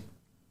say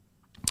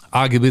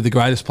arguably the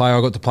greatest player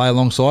I got to play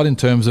alongside in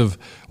terms of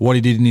what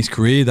he did in his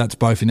career. That's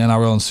both in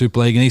NRL and Super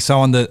League. And he's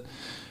someone that,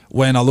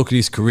 when I look at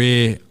his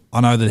career,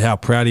 I know that how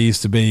proud he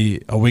is to be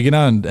a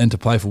Wiganer and to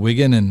play for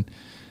Wigan. And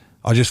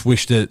I just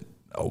wish that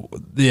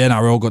the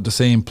NRL got to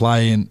see him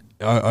play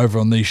over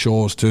on these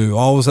shores too.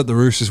 I was at the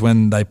Roosters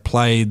when they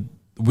played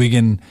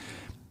Wigan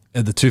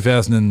at the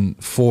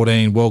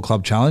 2014 World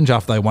Club Challenge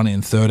after they won it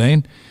in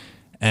 13.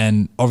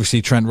 And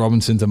obviously Trent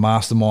Robinson's a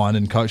mastermind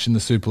and coached in the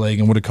Super League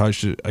and would have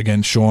coached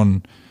against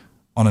Sean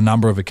on a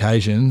number of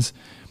occasions.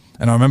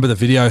 And I remember the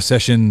video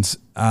sessions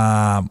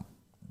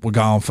were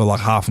going for like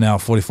half an hour,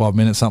 45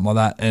 minutes, something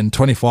like that. And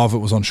 25 of it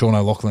was on Sean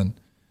O'Loughlin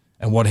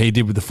and what he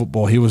did with the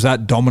football. He was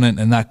that dominant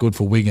and that good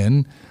for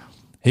Wigan.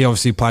 He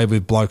obviously played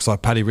with blokes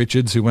like Paddy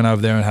Richards, who went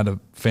over there and had a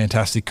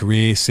fantastic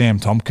career. Sam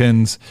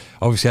Tompkins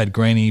obviously had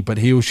Greeny, but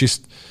he was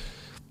just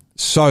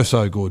so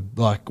good.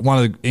 Like,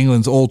 one of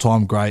England's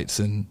all-time greats.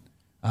 And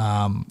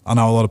I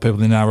know a lot of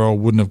people in the NRL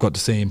wouldn't have got to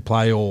see him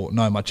play or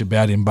know much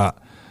about him, but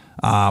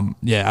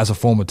as a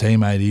former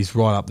teammate, he's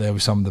right up there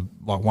with some of the,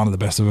 like, one of the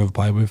best I've ever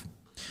played with.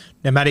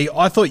 Now, Matty,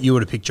 I thought you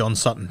would have picked John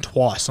Sutton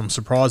twice. I'm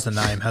surprised the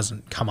name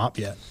hasn't come up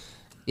yet.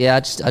 Yeah,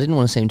 I didn't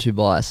want to seem too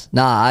biased.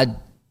 Nah,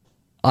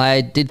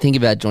 I did think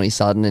about Johnny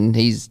Sutton, and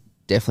he's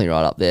definitely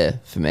right up there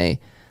for me.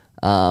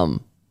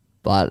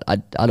 But I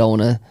don't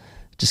want to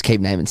just keep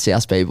naming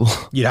South people.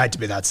 You'd hate to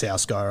be that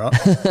South guy, right?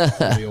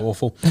 That'd be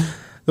awful.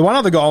 The one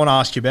other guy I want to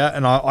ask you about,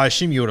 and I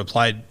assume you would have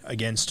played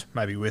against,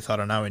 maybe with, I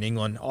don't know, in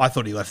England. I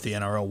thought he left the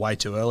NRL way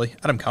too early.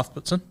 Adam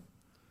Cuthbertson.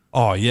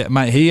 Oh, yeah,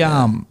 mate. He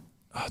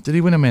did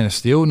he win a Man of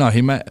Steel? No,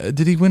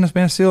 did he win a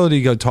Man of Steel or did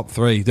he go top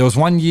 3? There was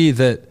one year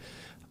that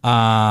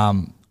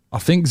I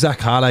think Zach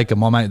Hardacre,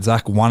 my mate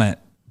Zach, won it,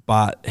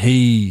 but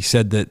he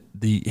said that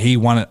he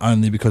won it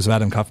only because of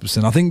Adam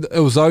Cuthbertson. I think it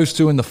was those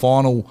two in the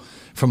final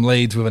from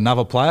Leeds with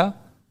another player.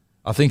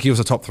 I think he was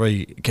a top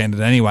 3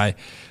 candidate anyway.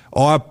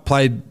 I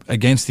played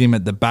against him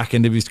at the back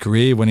end of his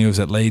career when he was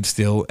at Leeds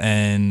still,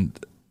 and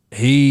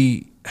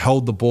he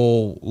held the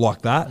ball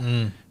like that,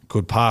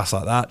 could pass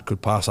like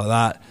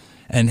that,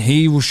 and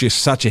he was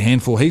just such a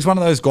handful. He's one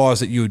of those guys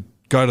that you would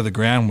go to the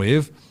ground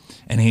with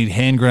and he'd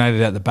hand grenade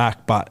it out the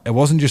back, but it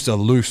wasn't just a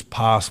loose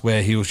pass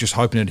where he was just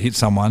hoping it'd hit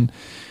someone.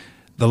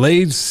 The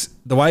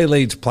way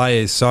Leeds play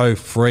is so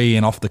free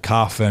and off the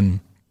cuff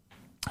and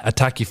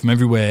attack you from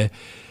everywhere.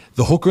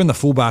 The hooker and the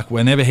fullback,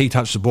 whenever he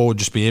touched the ball, would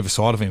just be either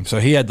side of him. So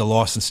he had the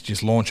license to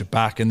just launch it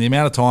back. And the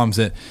amount of times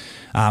that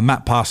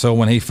Matt Parcell,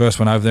 when he first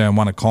went over there and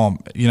won a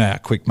comp, you know how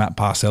quick Matt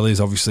Parcell is,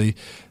 obviously,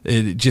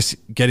 it just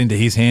get into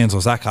his hands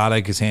or Zach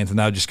Hardacre's hands and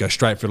they'll just go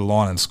straight for the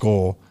line and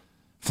score.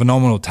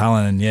 Phenomenal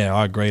talent. And, yeah,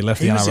 I agree.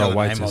 Left the NRL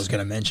way too. I was going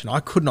to mention.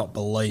 I could not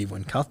believe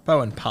when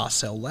Cuthbo and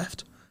Parcell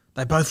left.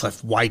 They both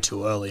left way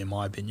too early, in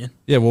my opinion.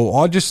 Yeah, well,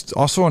 I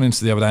saw on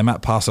Insta the other day,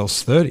 Matt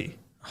Parcell's 30.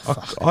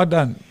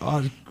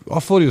 I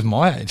thought he was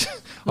my age.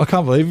 I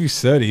can't believe he's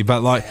 30,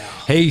 but like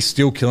he's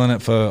still killing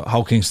it for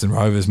Hull Kingston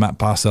Rovers. Matt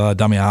Parcell,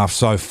 dummy half,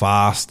 so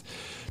fast,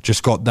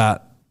 just got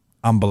that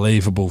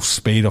unbelievable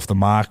speed off the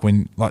mark.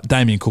 When like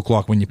Damien Cook,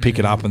 like when you pick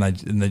it up and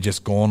they're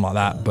just gone like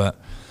that. But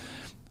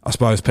I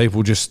suppose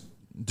people just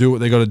do what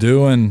they got to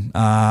do, and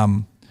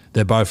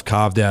they're both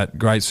carved out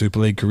great Super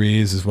League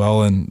careers as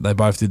well, and they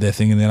both did their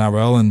thing in the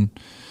NRL, and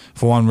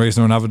for one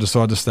reason or another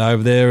decided to stay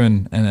over there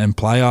and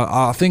play.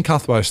 I think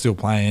Cuthbo's still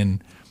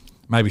playing.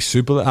 Maybe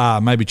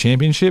maybe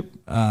Championship.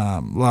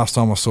 Last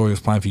time I saw he was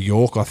playing for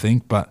York, I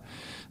think, but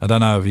I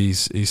don't know if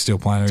he's still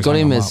playing. It's got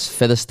him as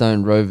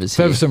Featherstone Rovers.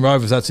 Featherstone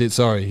Rovers, that's it.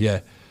 Sorry,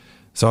 yeah.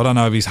 So I don't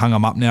know if he's hung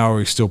him up now or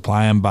he's still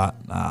playing, but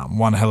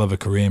one hell of a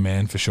career,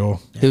 man, for sure.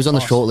 He was on the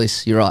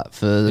shortlist. You're right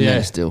for the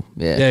men still.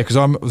 Yeah,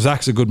 because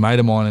Zach's a good mate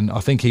of mine, and I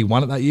think he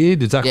won it that year.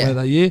 Did Zach win it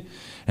that year?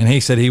 And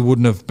he said he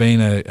wouldn't have been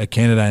a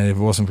candidate if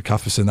it wasn't for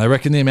Cuthbertson. They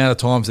reckon the amount of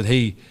times that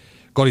he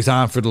got his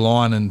arm through the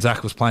line and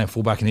Zach was playing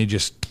fullback and he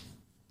just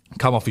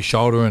come off his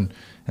shoulder and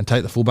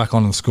take the fullback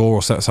on and score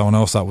or set someone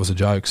else up was a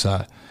joke.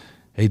 So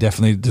he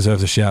definitely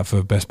deserves a shout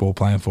for best ball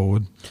playing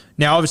forward.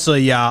 Now,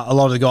 obviously, a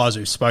lot of the guys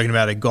we've spoken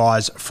about are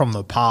guys from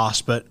the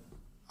past, but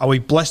are we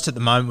blessed at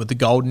the moment with the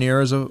golden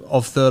eras of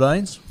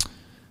 13s?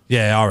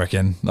 Yeah, I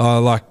reckon.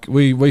 Like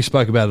we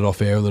spoke about it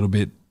off air a little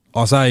bit.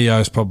 Isaiah Yeo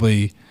is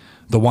probably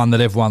the one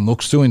that everyone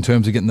looks to in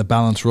terms of getting the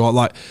balance right.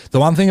 Like the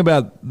one thing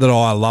that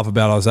I love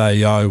about Isaiah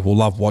Yeo, or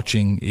love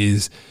watching,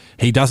 is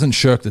he doesn't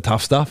shirk the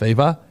tough stuff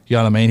either. You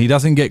know what I mean? He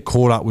doesn't get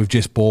caught up with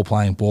just ball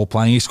playing.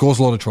 He scores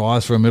a lot of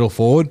tries for a middle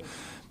forward,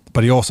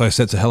 but he also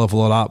sets a hell of a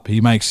lot up. He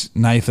makes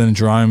Nathan and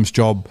Jerome's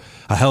job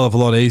a hell of a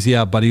lot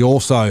easier, but he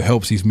also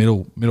helps his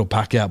middle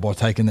pack out by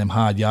taking them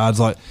hard yards.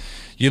 Like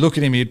you look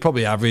at him, he'd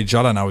probably average,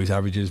 I don't know his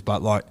averages,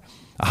 but like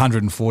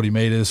 140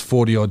 metres,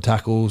 40-odd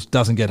tackles,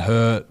 doesn't get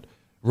hurt,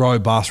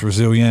 robust,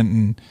 resilient,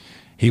 and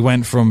he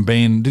went from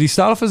being... Did he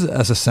start off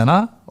as a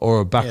centre or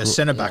a back... Yeah,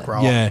 centre-back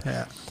role.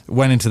 Yeah,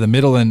 went into the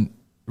middle and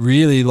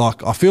really,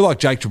 like, I feel like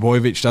Jake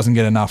Trbojevic doesn't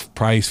get enough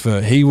praise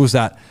for... He was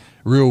that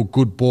real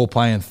good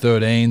ball-playing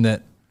 13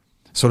 that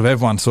sort of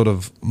everyone sort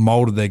of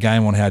moulded their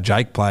game on how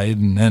Jake played,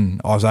 and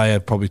then Isaiah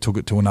probably took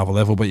it to another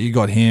level. But you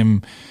got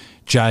him,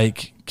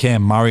 Jake,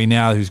 Cam Murray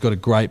now, who's got a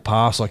great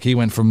pass. Like, he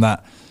went from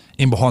that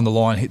in behind the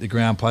line, hit the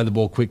ground, play the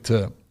ball quick,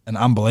 to an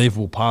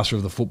unbelievable passer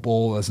of the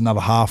football. There's another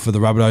half for the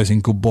Rabbitohs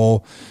in good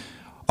ball.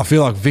 I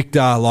feel like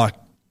Victor's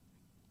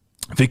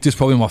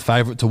probably my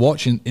favourite to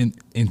watch in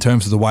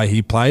terms of the way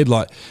he played.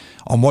 Like,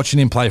 I'm watching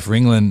him play for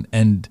England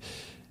and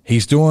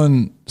he's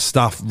doing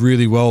stuff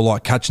really well,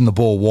 like catching the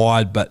ball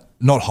wide but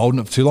not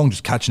holding it for too long,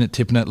 just catching it,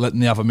 tipping it, letting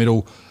the other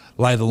middle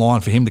lay the line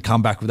for him to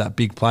come back with that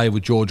big play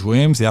with George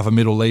Williams, the other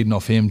middle leading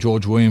off him,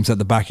 George Williams at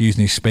the back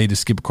using his speed to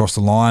skip across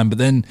the line. But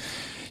then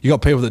you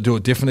got people that do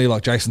it differently,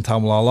 like Jason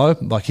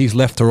Taumalolo. Like, his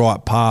left to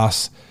right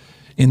pass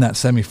in that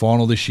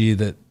semi-final this year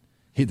that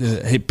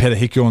hit Peter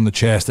Hickey on the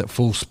chest at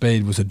full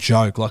speed was a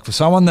joke. Like, for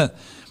someone that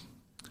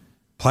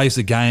plays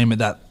the game at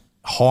that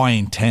high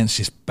intense,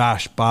 just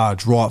bash,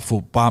 barge, right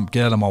foot, bump,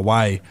 get out of my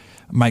way,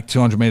 make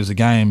 200 metres a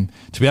game,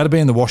 to be able to be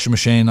in the washing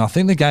machine. I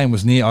think the game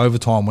was near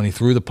overtime when he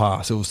threw the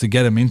pass. It was to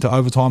get him into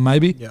overtime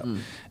maybe. Yep.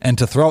 And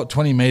to throw it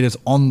 20 metres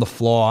on the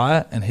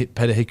fly and hit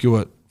Peter Hickey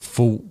at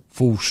full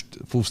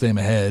steam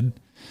ahead.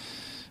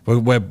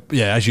 We're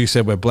as you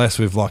said, we're blessed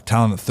with like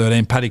talent at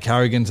 13. Paddy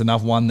Carrigan's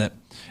another one that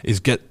is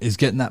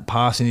getting that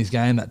pass in his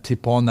game, that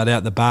tip on, that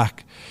out the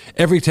back.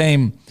 Every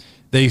team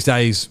these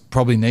days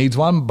probably needs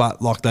one,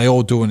 but like they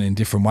all do it in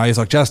different ways.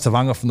 Like Jazz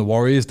Tavanga from the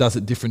Warriors does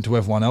it different to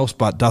everyone else,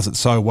 but does it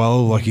so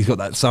well. Like, he's got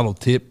that subtle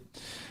tip,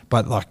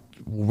 but like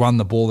will run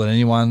the ball at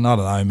anyone. I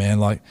don't know, man.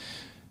 Like,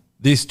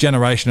 this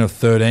generation of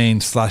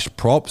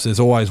 13/props, there's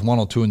always one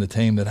or two in the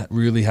team that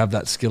really have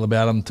that skill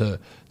about them to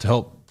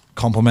help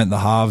complement the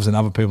halves and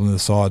other people on the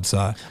side.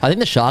 So I think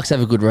the Sharks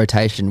have a good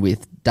rotation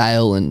with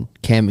Dale and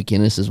Cam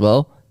McInnes as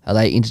well. Are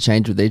they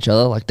interchange with each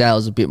other? Like,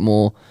 Dale's a bit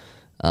more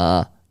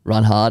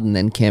run hard, and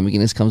then Cam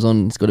McInnes comes on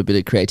and he's got a bit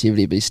of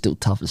creativity, but he's still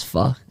tough as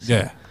fuck.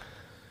 So.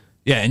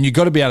 Yeah, and you've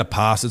got to be able to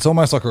pass. It's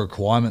almost like a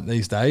requirement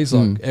these days.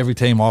 Like, every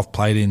team I've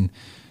played in,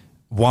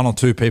 one or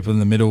two people in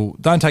the middle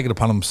don't take it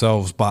upon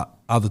themselves, but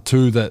are the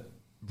two that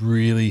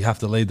really have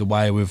to lead the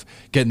way with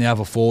getting the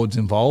other forwards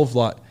involved.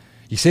 Like,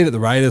 you see it at the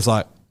Raiders,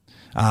 like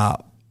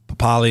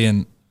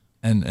Papali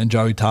and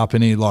Joey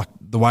Tarpini, like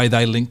the way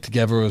they link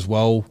together as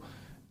well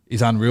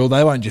is unreal.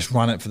 They won't just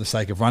run it for the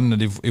sake of running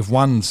it. If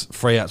one's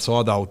free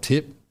outside, they'll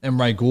tip.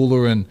 Emre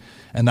Gula and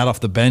that off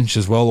the bench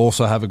as well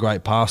also have a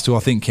great pass too. I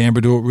think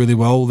Canberra do it really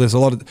well. There's a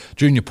lot of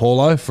Junior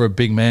Paulo for a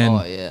big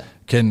man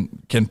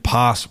can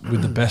pass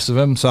with the best of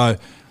them. So,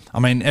 I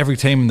mean, every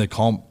team in the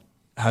comp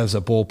has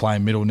a ball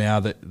playing middle now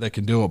that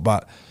can do it.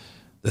 But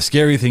the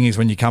scary thing is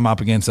when you come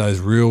up against those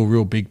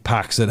real big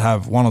packs that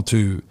have one or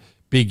two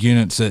big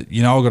units that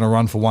you know are going to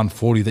run for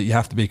 140 that you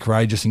have to be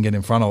courageous and get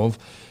in front of.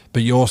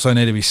 But you also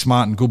need to be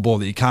smart and good ball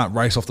that you can't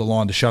race off the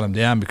line to shut them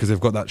down because they've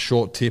got that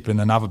short tip and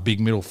another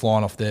big middle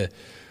flying off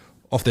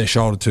their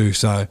shoulder too.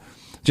 So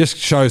just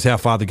shows how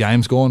far the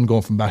game's gone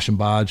from bash and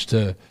barge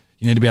to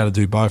you need to be able to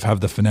do both,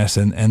 have the finesse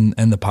and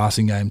the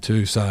passing game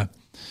too. So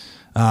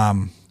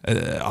I'm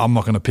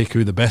not going to pick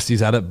who the best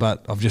is at it,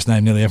 but I've just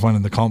named nearly everyone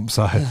in the comp.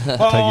 So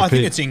I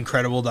think it's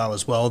incredible though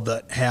as well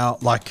that how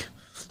like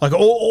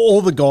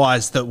all the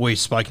guys that we've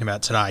spoken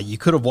about today, you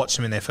could have watched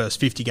them in their first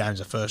 50 games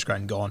of first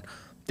grade and gone,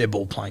 they're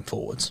ball playing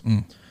forwards.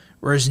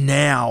 Whereas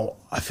now,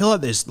 I feel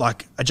like there's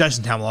like a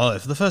Jason Taumalolo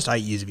for the first 8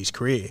 years of his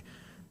career,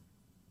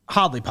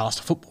 hardly passed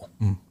a football.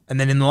 And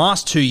then in the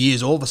last 2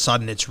 years, all of a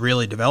sudden it's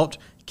really developed.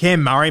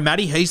 Cam Murray,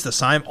 Matty, he's the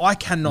same. I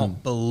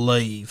cannot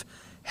believe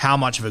how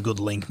much of a good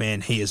link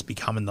man he has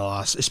become in the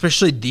last,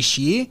 especially this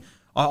year.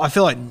 I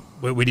feel like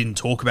we didn't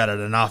talk about it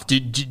enough.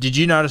 Did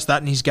you notice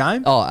that in his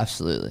game? Oh,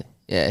 absolutely.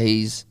 Yeah,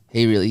 he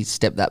really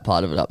stepped that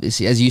part of it up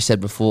this year. As you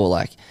said before,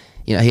 like,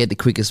 you know, he had the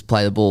quickest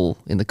play the ball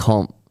in the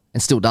comp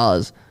and still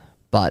does,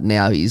 but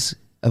now he's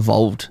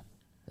evolved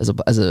as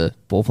a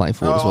ball playing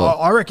forward as well.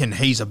 I reckon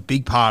he's a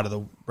big part of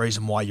the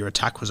reason why your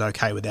attack was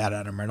okay without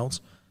Adam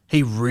Reynolds.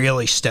 He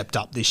really stepped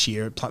up this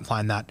year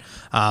playing that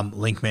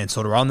link man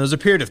sort of role. And there was a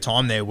period of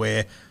time there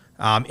where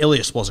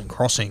Ilias wasn't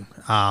crossing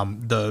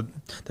the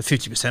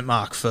 50%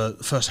 mark for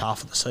the first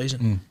half of the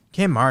season.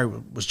 Cam Murray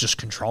was just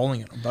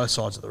controlling it on both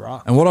sides of the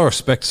ruck. And what I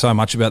respect so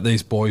much about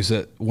these boys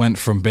that went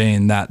from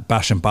being that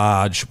bash and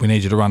barge, we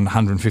need you to run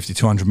 150,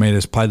 200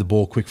 metres, play the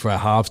ball quick for our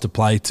halves, to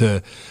play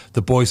to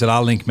the boys that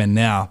are link men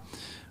now.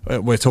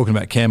 We're talking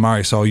about Cam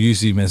Murray, so I'll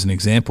use him as an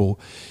example.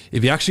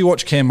 If you actually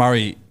watch Cam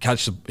Murray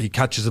he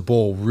catches the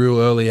ball real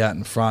early out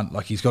in front.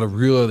 Like, he's got a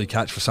real early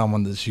catch for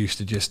someone that's used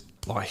to just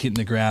like hitting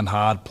the ground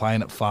hard,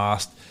 playing it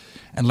fast,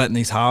 and letting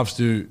these halves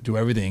do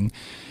everything.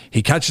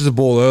 He catches the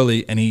ball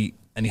early and he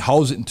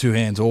holds it in two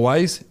hands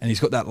always, and he's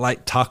got that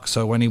late tuck,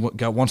 so when he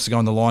wants to go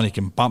on the line, he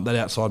can bump that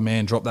outside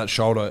man, drop that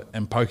shoulder,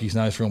 and poke his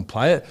nose through and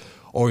play it.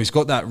 Or he's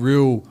got that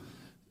real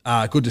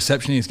good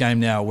deception in his game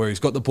now where he's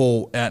got the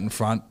ball out in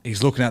front,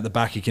 he's looking out the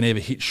back, he can either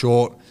hit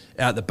short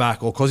out the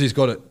back, or because he's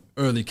got it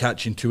early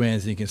catch in two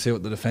hands and he can see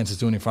what the defence is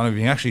doing in front of him,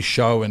 he can actually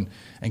show and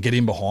get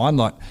in behind.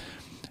 Like,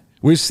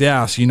 with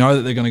South, you know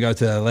that they're going to go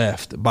to their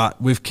left,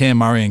 but with Cam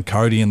Murray and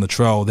Cody and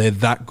Latrell, they're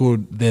that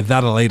good, they're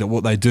that elite at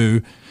what they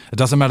do. It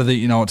doesn't matter that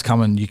you know it's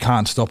coming, you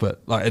can't stop it.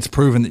 Like, it's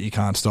proven that you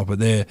can't stop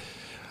it.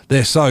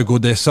 They're so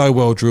good, they're so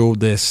well drilled,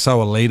 they're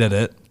so elite at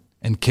it,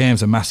 and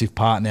Cam's a massive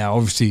part now.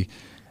 Obviously,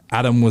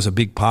 Adam was a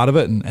big part of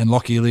it, and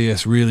Lockie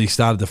Ilias really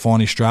started to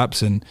find his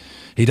straps, and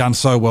he done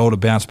so well to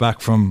bounce back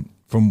from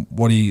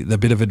the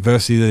bit of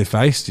adversity that he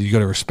faced. You got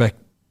to respect,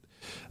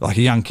 like,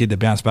 a young kid to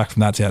bounce back from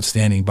that's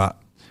outstanding. But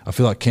I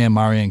feel like Cam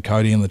Murray and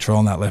Cody and Latrell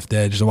on that left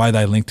edge, the way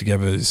they link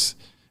together is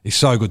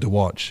so good to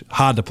watch.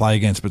 Hard to play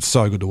against, but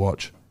so good to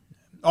watch.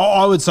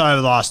 I would say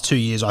over the last 2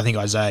 years, I think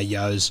Isaiah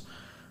Yo's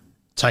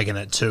taken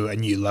it to a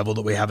new level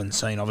that we haven't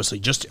seen. Obviously,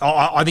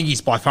 I think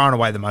he's by far and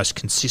away the most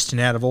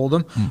consistent out of all of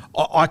them.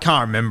 I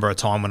can't remember a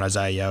time when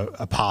Isaiah Yo,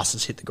 a pass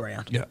has hit the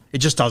ground. Yeah. It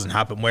just doesn't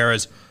happen.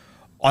 Whereas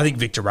I think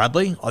Victor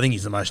Radley, I think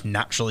he's the most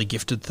naturally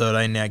gifted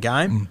 13 in our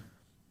game.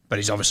 But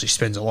he's obviously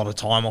spends a lot of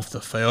time off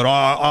the field.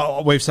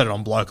 We've said it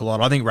on Bloke a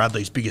lot. I think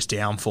Radley's biggest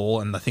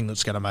downfall, and the thing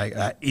that's going to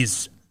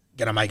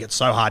make it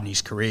so hard in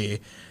his career,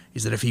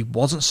 is that if he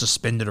wasn't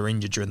suspended or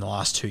injured during the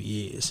last 2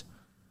 years,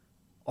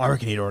 I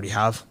reckon he'd already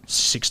have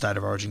 6 State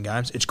of Origin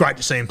games. It's great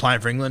to see him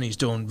playing for England. He's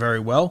doing very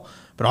well.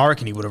 But I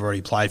reckon he would have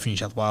already played for New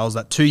South Wales.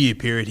 That 2-year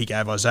period, he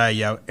gave Isaiah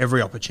Yo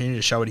every opportunity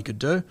to show what he could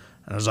do.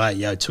 And Isaiah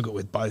Yo took it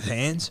with both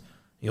hands.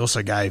 He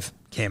also gave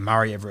Cam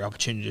Murray every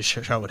opportunity to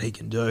show what he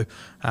can do.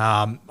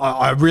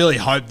 I really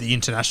hope the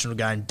international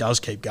game does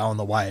keep going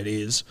the way it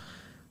is,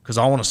 because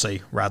I want to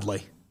see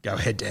Radley go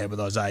head-to-head with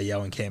Isaiah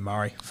Yo and Cam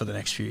Murray for the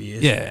next few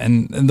years. Yeah,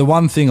 and the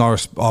one thing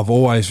I've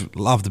always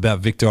loved about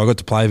Victor, I got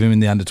to play with him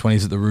in the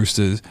under-20s at the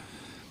Roosters.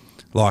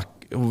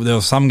 Like, there were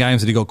some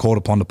games that he got called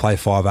upon to play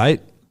 5'8",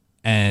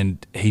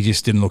 and he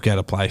just didn't look out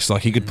of place.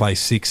 Like, he could play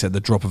 6 at the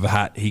drop of a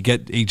hat. He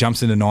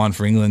jumps into 9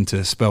 for England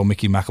to spell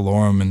Mickey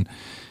McIlaurin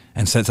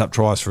and sets up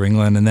tries for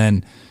England. And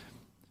then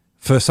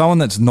for someone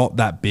that's not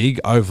that big,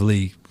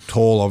 overly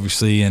tall,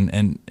 obviously,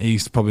 and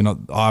he's probably not,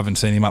 I haven't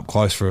seen him up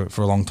close for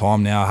a long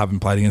time now. I haven't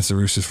played against the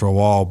Roosters for a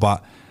while,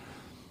 but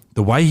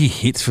the way he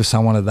hits for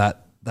someone of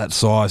that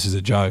size is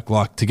a joke.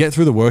 Like, to get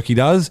through the work he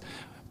does,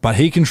 but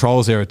he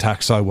controls their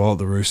attack so well at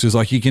the Roosters.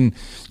 Like, you can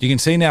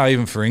see now,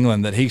 even for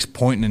England, that he's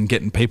pointing and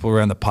getting people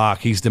around the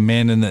park. He's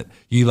demanding that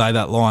you lay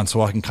that line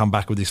so I can come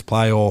back with this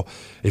play, or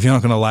if you're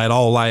not going to lay it,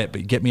 I'll lay it,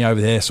 but get me over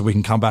there so we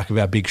can come back with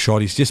our big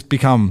shot. He's just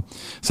become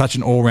such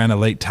an all-round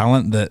elite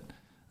talent that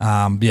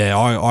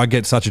I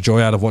get such a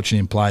joy out of watching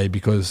him play,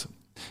 because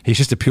he's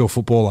just a pure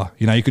footballer.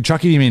 You know, you could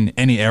chuck him in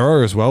any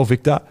era as well,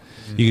 Victor.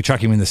 You could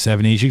chuck him in the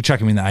 70s, you could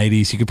chuck him in the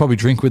 80s. You could probably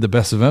drink with the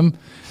best of them,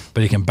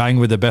 but he can bang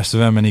with the best of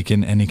them, and he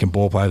can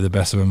ball play with the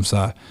best of them.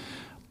 So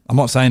I'm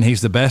not saying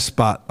he's the best,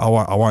 but I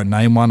won't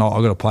name one.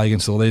 I've got to play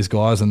against all these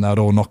guys, and they'd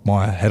all knock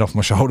my head off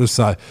my shoulders.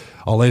 So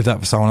I'll leave that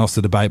for someone else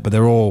to debate. But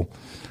they're all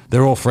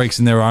freaks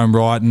in their own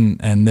right,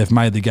 and they've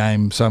made the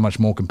game so much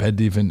more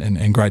competitive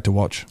and great to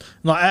watch.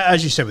 Like,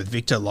 as you said with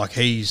Victor, like,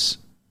 he's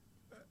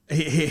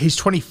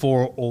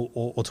 24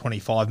 or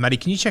 25. Matty,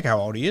 can you check how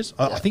old he is?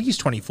 I think he's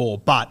 24,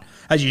 but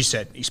as you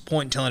said, he's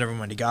pointing, telling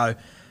everyone to go.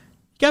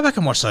 Go back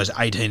and watch those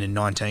 18 and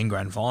 19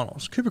 grand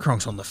finals. Cooper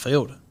Cronk's on the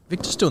field.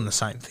 Victor's doing the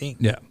same thing.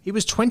 Yeah. He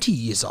was 20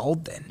 years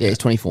old then. Yeah, he's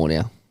 24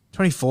 now.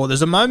 24.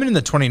 There's a moment in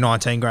the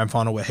 2019 grand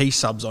final where he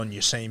subs on,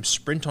 you see him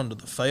sprint onto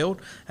the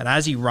field, and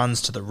as he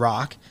runs to the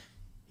ruck,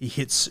 he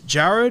hits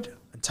Jared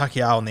and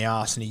Takiaho on the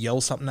arse, and he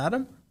yells something at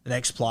him. The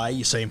next play,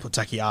 you see him put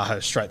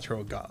Takiaho straight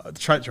through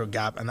a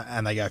gap,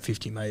 and they go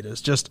 50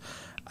 metres. Just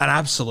an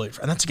absolute...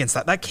 And that's against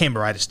that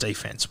Canberra Raiders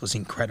defence was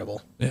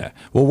incredible. Yeah.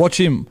 Well, watch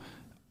him...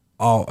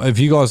 Oh, if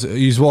you guys...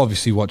 You will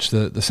obviously watch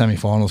the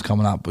semi-finals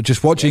coming up, but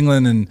just watch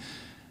England,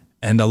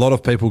 and a lot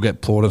of people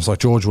get plaudits. Like,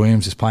 George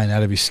Williams is playing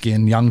out of his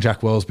skin. Young Jack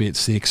Wellesby at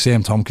 6.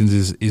 Sam Tompkins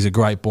is a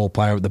great ball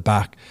player at the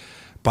back.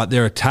 But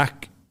their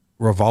attack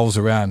revolves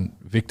around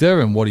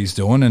Victor and what he's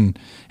doing, and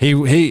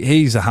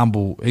he's a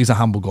humble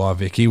guy,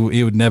 Vic. He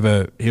would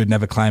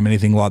never claim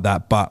anything like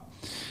that, but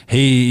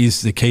he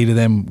is the key to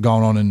them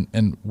going on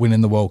and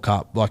winning the World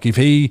Cup. Like if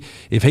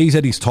he's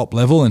at his top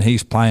level and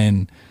he's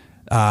playing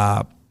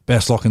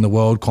best lock in the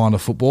world kind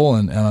of football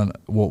and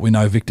what we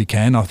know Victor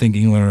can, I think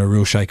England are a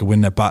real shaker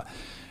win that. But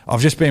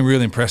I've just been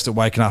really impressed at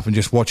waking up and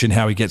just watching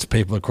how he gets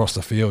people across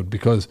the field,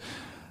 because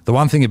the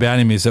one thing about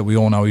him is that we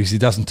all know is he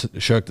doesn't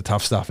shirk the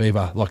tough stuff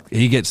either. Like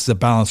he gets the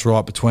balance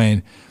right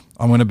between,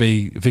 I'm going to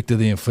be Victor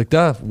the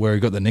Inflictor, where he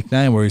got the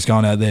nickname, where he's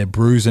going out there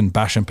bruising,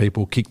 bashing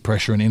people, kick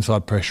pressure and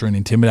inside pressure and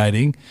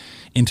intimidating,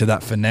 into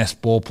that finesse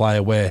ball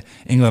player where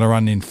England are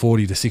running in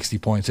 40 to 60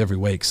 points every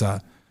week. So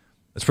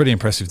it's pretty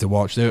impressive to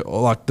watch. They're,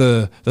 like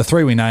the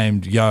three we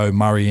named, Yeo,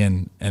 Murray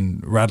and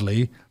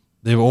Radley,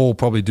 they all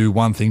probably do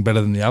one thing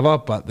better than the other,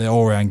 but their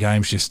all-round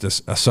games just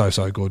are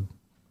so good.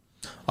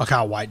 I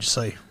can't wait to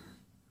see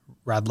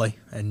Radley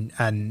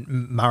and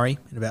Murray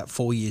in about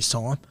 4 years'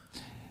 time.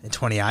 And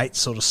 28,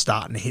 sort of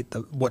starting to hit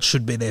what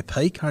should be their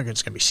peak. I reckon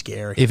it's going to be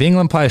scary. If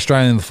England play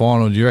Australia in the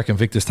final, do you reckon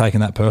Victor's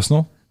taking that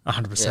personal?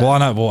 100%.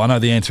 Well, I know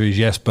the answer is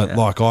yes, but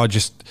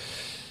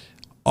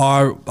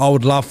I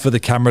would love for the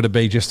camera to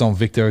be just on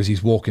Victor as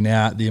he's walking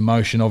out. The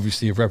emotion,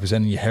 obviously, of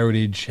representing your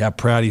heritage, how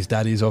proud his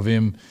dad is of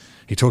him.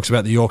 He talks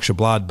about the Yorkshire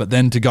blood, but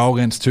then to go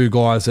against two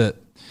guys that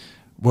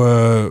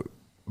were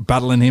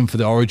battling him for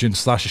the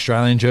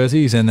Origin/Australian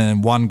jerseys, and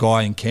then one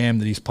guy in Cam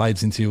that he's played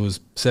since he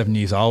was 7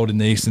 years old in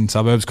the Eastern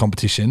Suburbs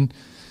competition.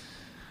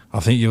 I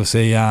think you'll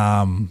see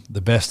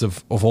the best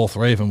of all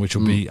three of them, which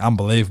will be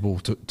unbelievable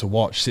to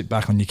watch. Sit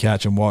back on your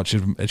couch and watch.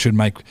 It should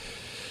make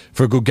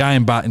for a good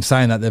game, but in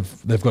saying that,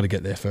 they've got to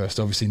get there first.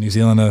 Obviously, New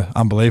Zealand are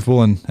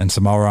unbelievable, and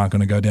Samoa aren't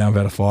going to go down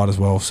without a fight as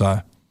well,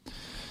 so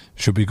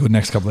should be good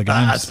next couple of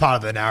games. That's part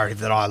of the narrative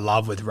that I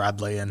love with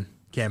Radley and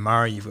Cam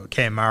Murray. You've got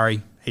Cam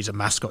Murray, he's a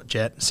mascot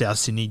jet. South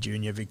Sydney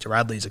Junior. Victor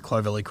Radley's a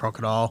Clovelly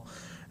Crocodile.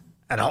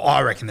 And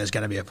I reckon there's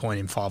going to be a point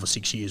in 5 or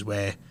 6 years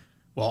where,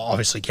 well,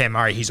 obviously Cam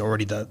Murray, he's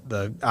already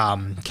the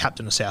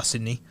captain of South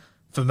Sydney.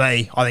 For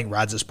me, I think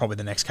Rads is probably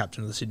the next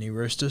captain of the Sydney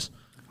Roosters.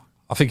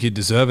 I think he'd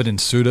deserve it and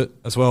suit it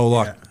as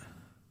well.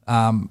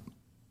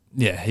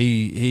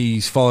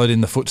 He's followed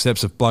in the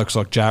footsteps of blokes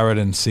like Jared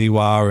and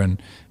Siwa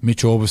and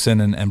Mitch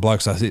Orbison and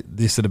blokes like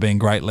this that have been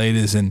great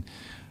leaders. And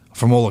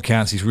from all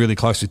accounts, he's really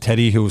close to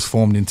Teddy, who was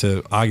formed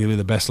into arguably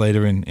the best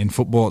leader in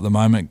football at the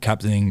moment,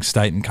 captaining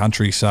state and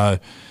country. So,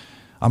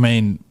 I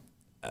mean,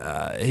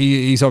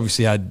 he's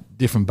obviously had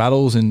different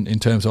battles in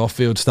terms of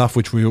off-field stuff,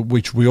 which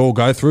we all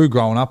go through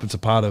growing up. It's a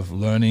part of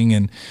learning,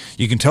 and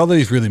you can tell that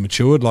he's really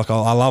matured. Like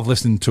I love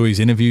listening to his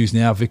interviews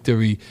now. Victor,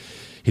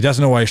 he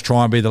doesn't always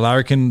try and be the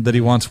larrikin that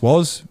he once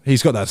was.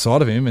 He's got that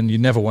side of him, and you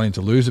never want him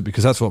to lose it,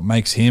 because that's what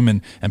makes him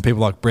and people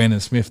like Brandon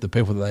Smith the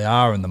people that they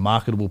are, and the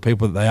marketable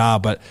people that they are.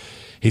 But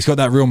he's got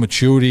that real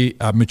maturity,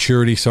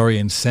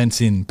 and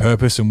sense in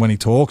purpose and when he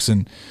talks.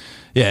 And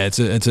yeah, it's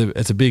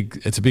a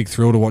big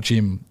thrill to watch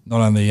him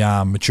not only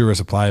mature as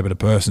a player but a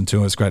person too.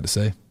 And it's great to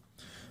see.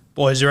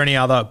 Boys, is there any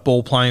other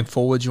ball playing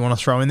forwards you want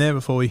to throw in there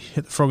before we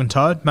hit the frog and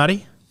toad,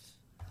 Matty?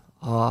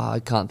 Oh,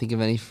 I can't think of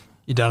any.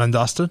 You done and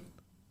dusted?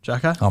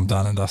 Jacko? I'm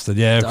done and dusted,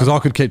 yeah, because I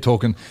could keep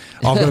talking.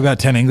 I've got about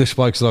 10 English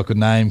blokes that I could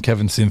name.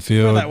 Kevin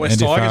Sinfield, that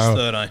West Andy Tigers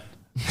Farrell.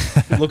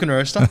 13. Looking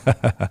rooster.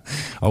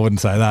 I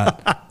wouldn't say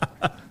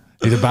that.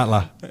 He's a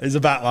battler. He's a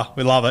battler.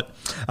 We love it.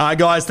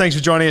 Guys, thanks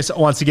for joining us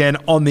once again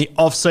on the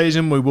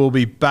off-season. We will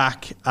be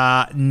back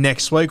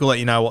next week. We'll let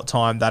you know what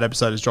time that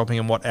episode is dropping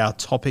and what our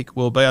topic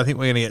will be. I think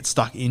we're going to get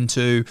stuck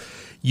into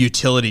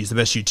utilities, the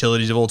best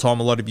utilities of all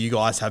time. A lot of you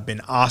guys have been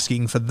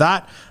asking for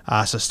that,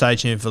 so stay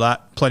tuned for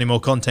that. Plenty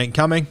more content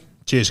coming.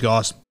 Cheers,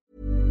 guys.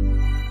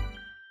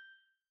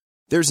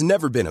 There's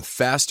never been a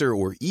faster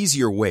or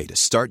easier way to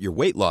start your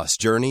weight loss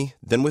journey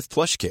than with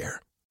PlushCare.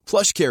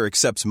 PlushCare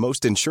accepts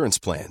most insurance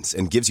plans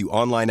and gives you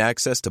online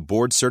access to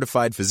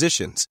board-certified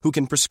physicians who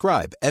can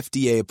prescribe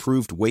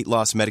FDA-approved weight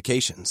loss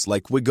medications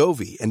like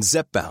Wegovy and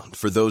Zepbound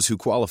for those who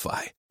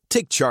qualify.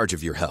 Take charge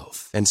of your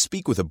health and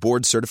speak with a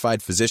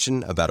board-certified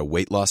physician about a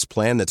weight loss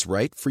plan that's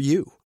right for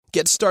you.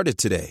 Get started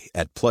today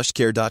at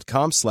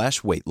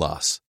plushcare.com/weight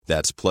loss.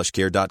 That's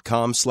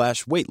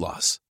plushcare.com/weight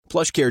loss.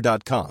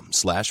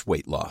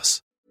 plushcare.com/weight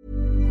loss.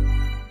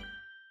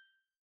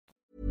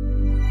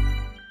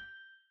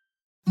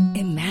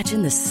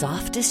 Imagine the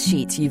softest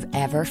sheets you've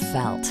ever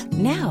felt.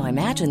 Now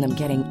imagine them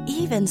getting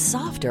even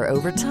softer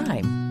over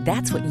time.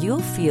 That's what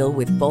you'll feel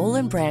with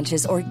Boll &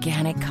 Branch's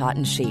organic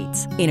cotton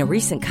sheets. In a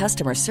recent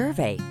customer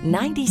survey,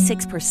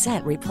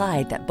 96%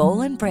 replied that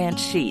Boll & Branch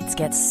sheets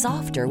get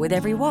softer with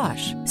every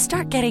wash.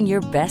 Start getting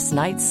your best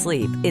night's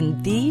sleep in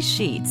these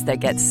sheets that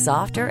get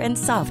softer and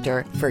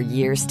softer for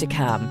years to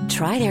come.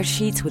 Try their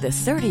sheets with a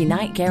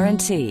 30-night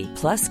guarantee.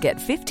 Plus, get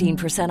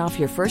 15% off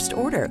your first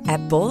order at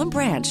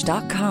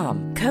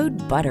bollandbranch.com. Code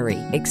BUTTERY.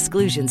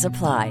 Exclusions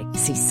apply.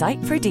 See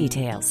site for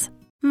details.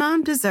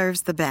 Mom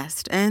deserves the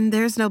best, and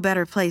there's no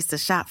better place to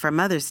shop for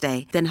Mother's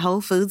Day than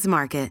Whole Foods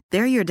Market.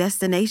 They're your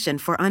destination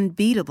for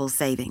unbeatable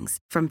savings,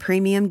 from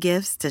premium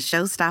gifts to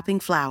show-stopping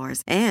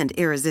flowers and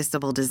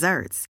irresistible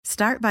desserts.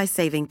 Start by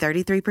saving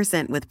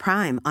 33% with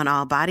Prime on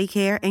all body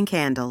care and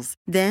candles.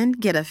 Then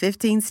get a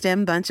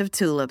 15-stem bunch of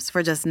tulips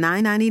for just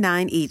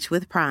 $9.99 each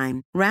with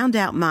Prime. Round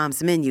out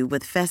Mom's menu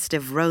with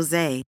festive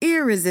rosé,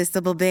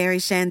 irresistible berry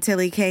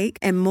chantilly cake,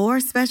 and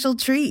more special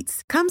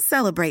treats. Come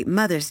celebrate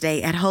Mother's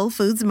Day at Whole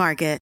Foods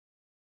Market.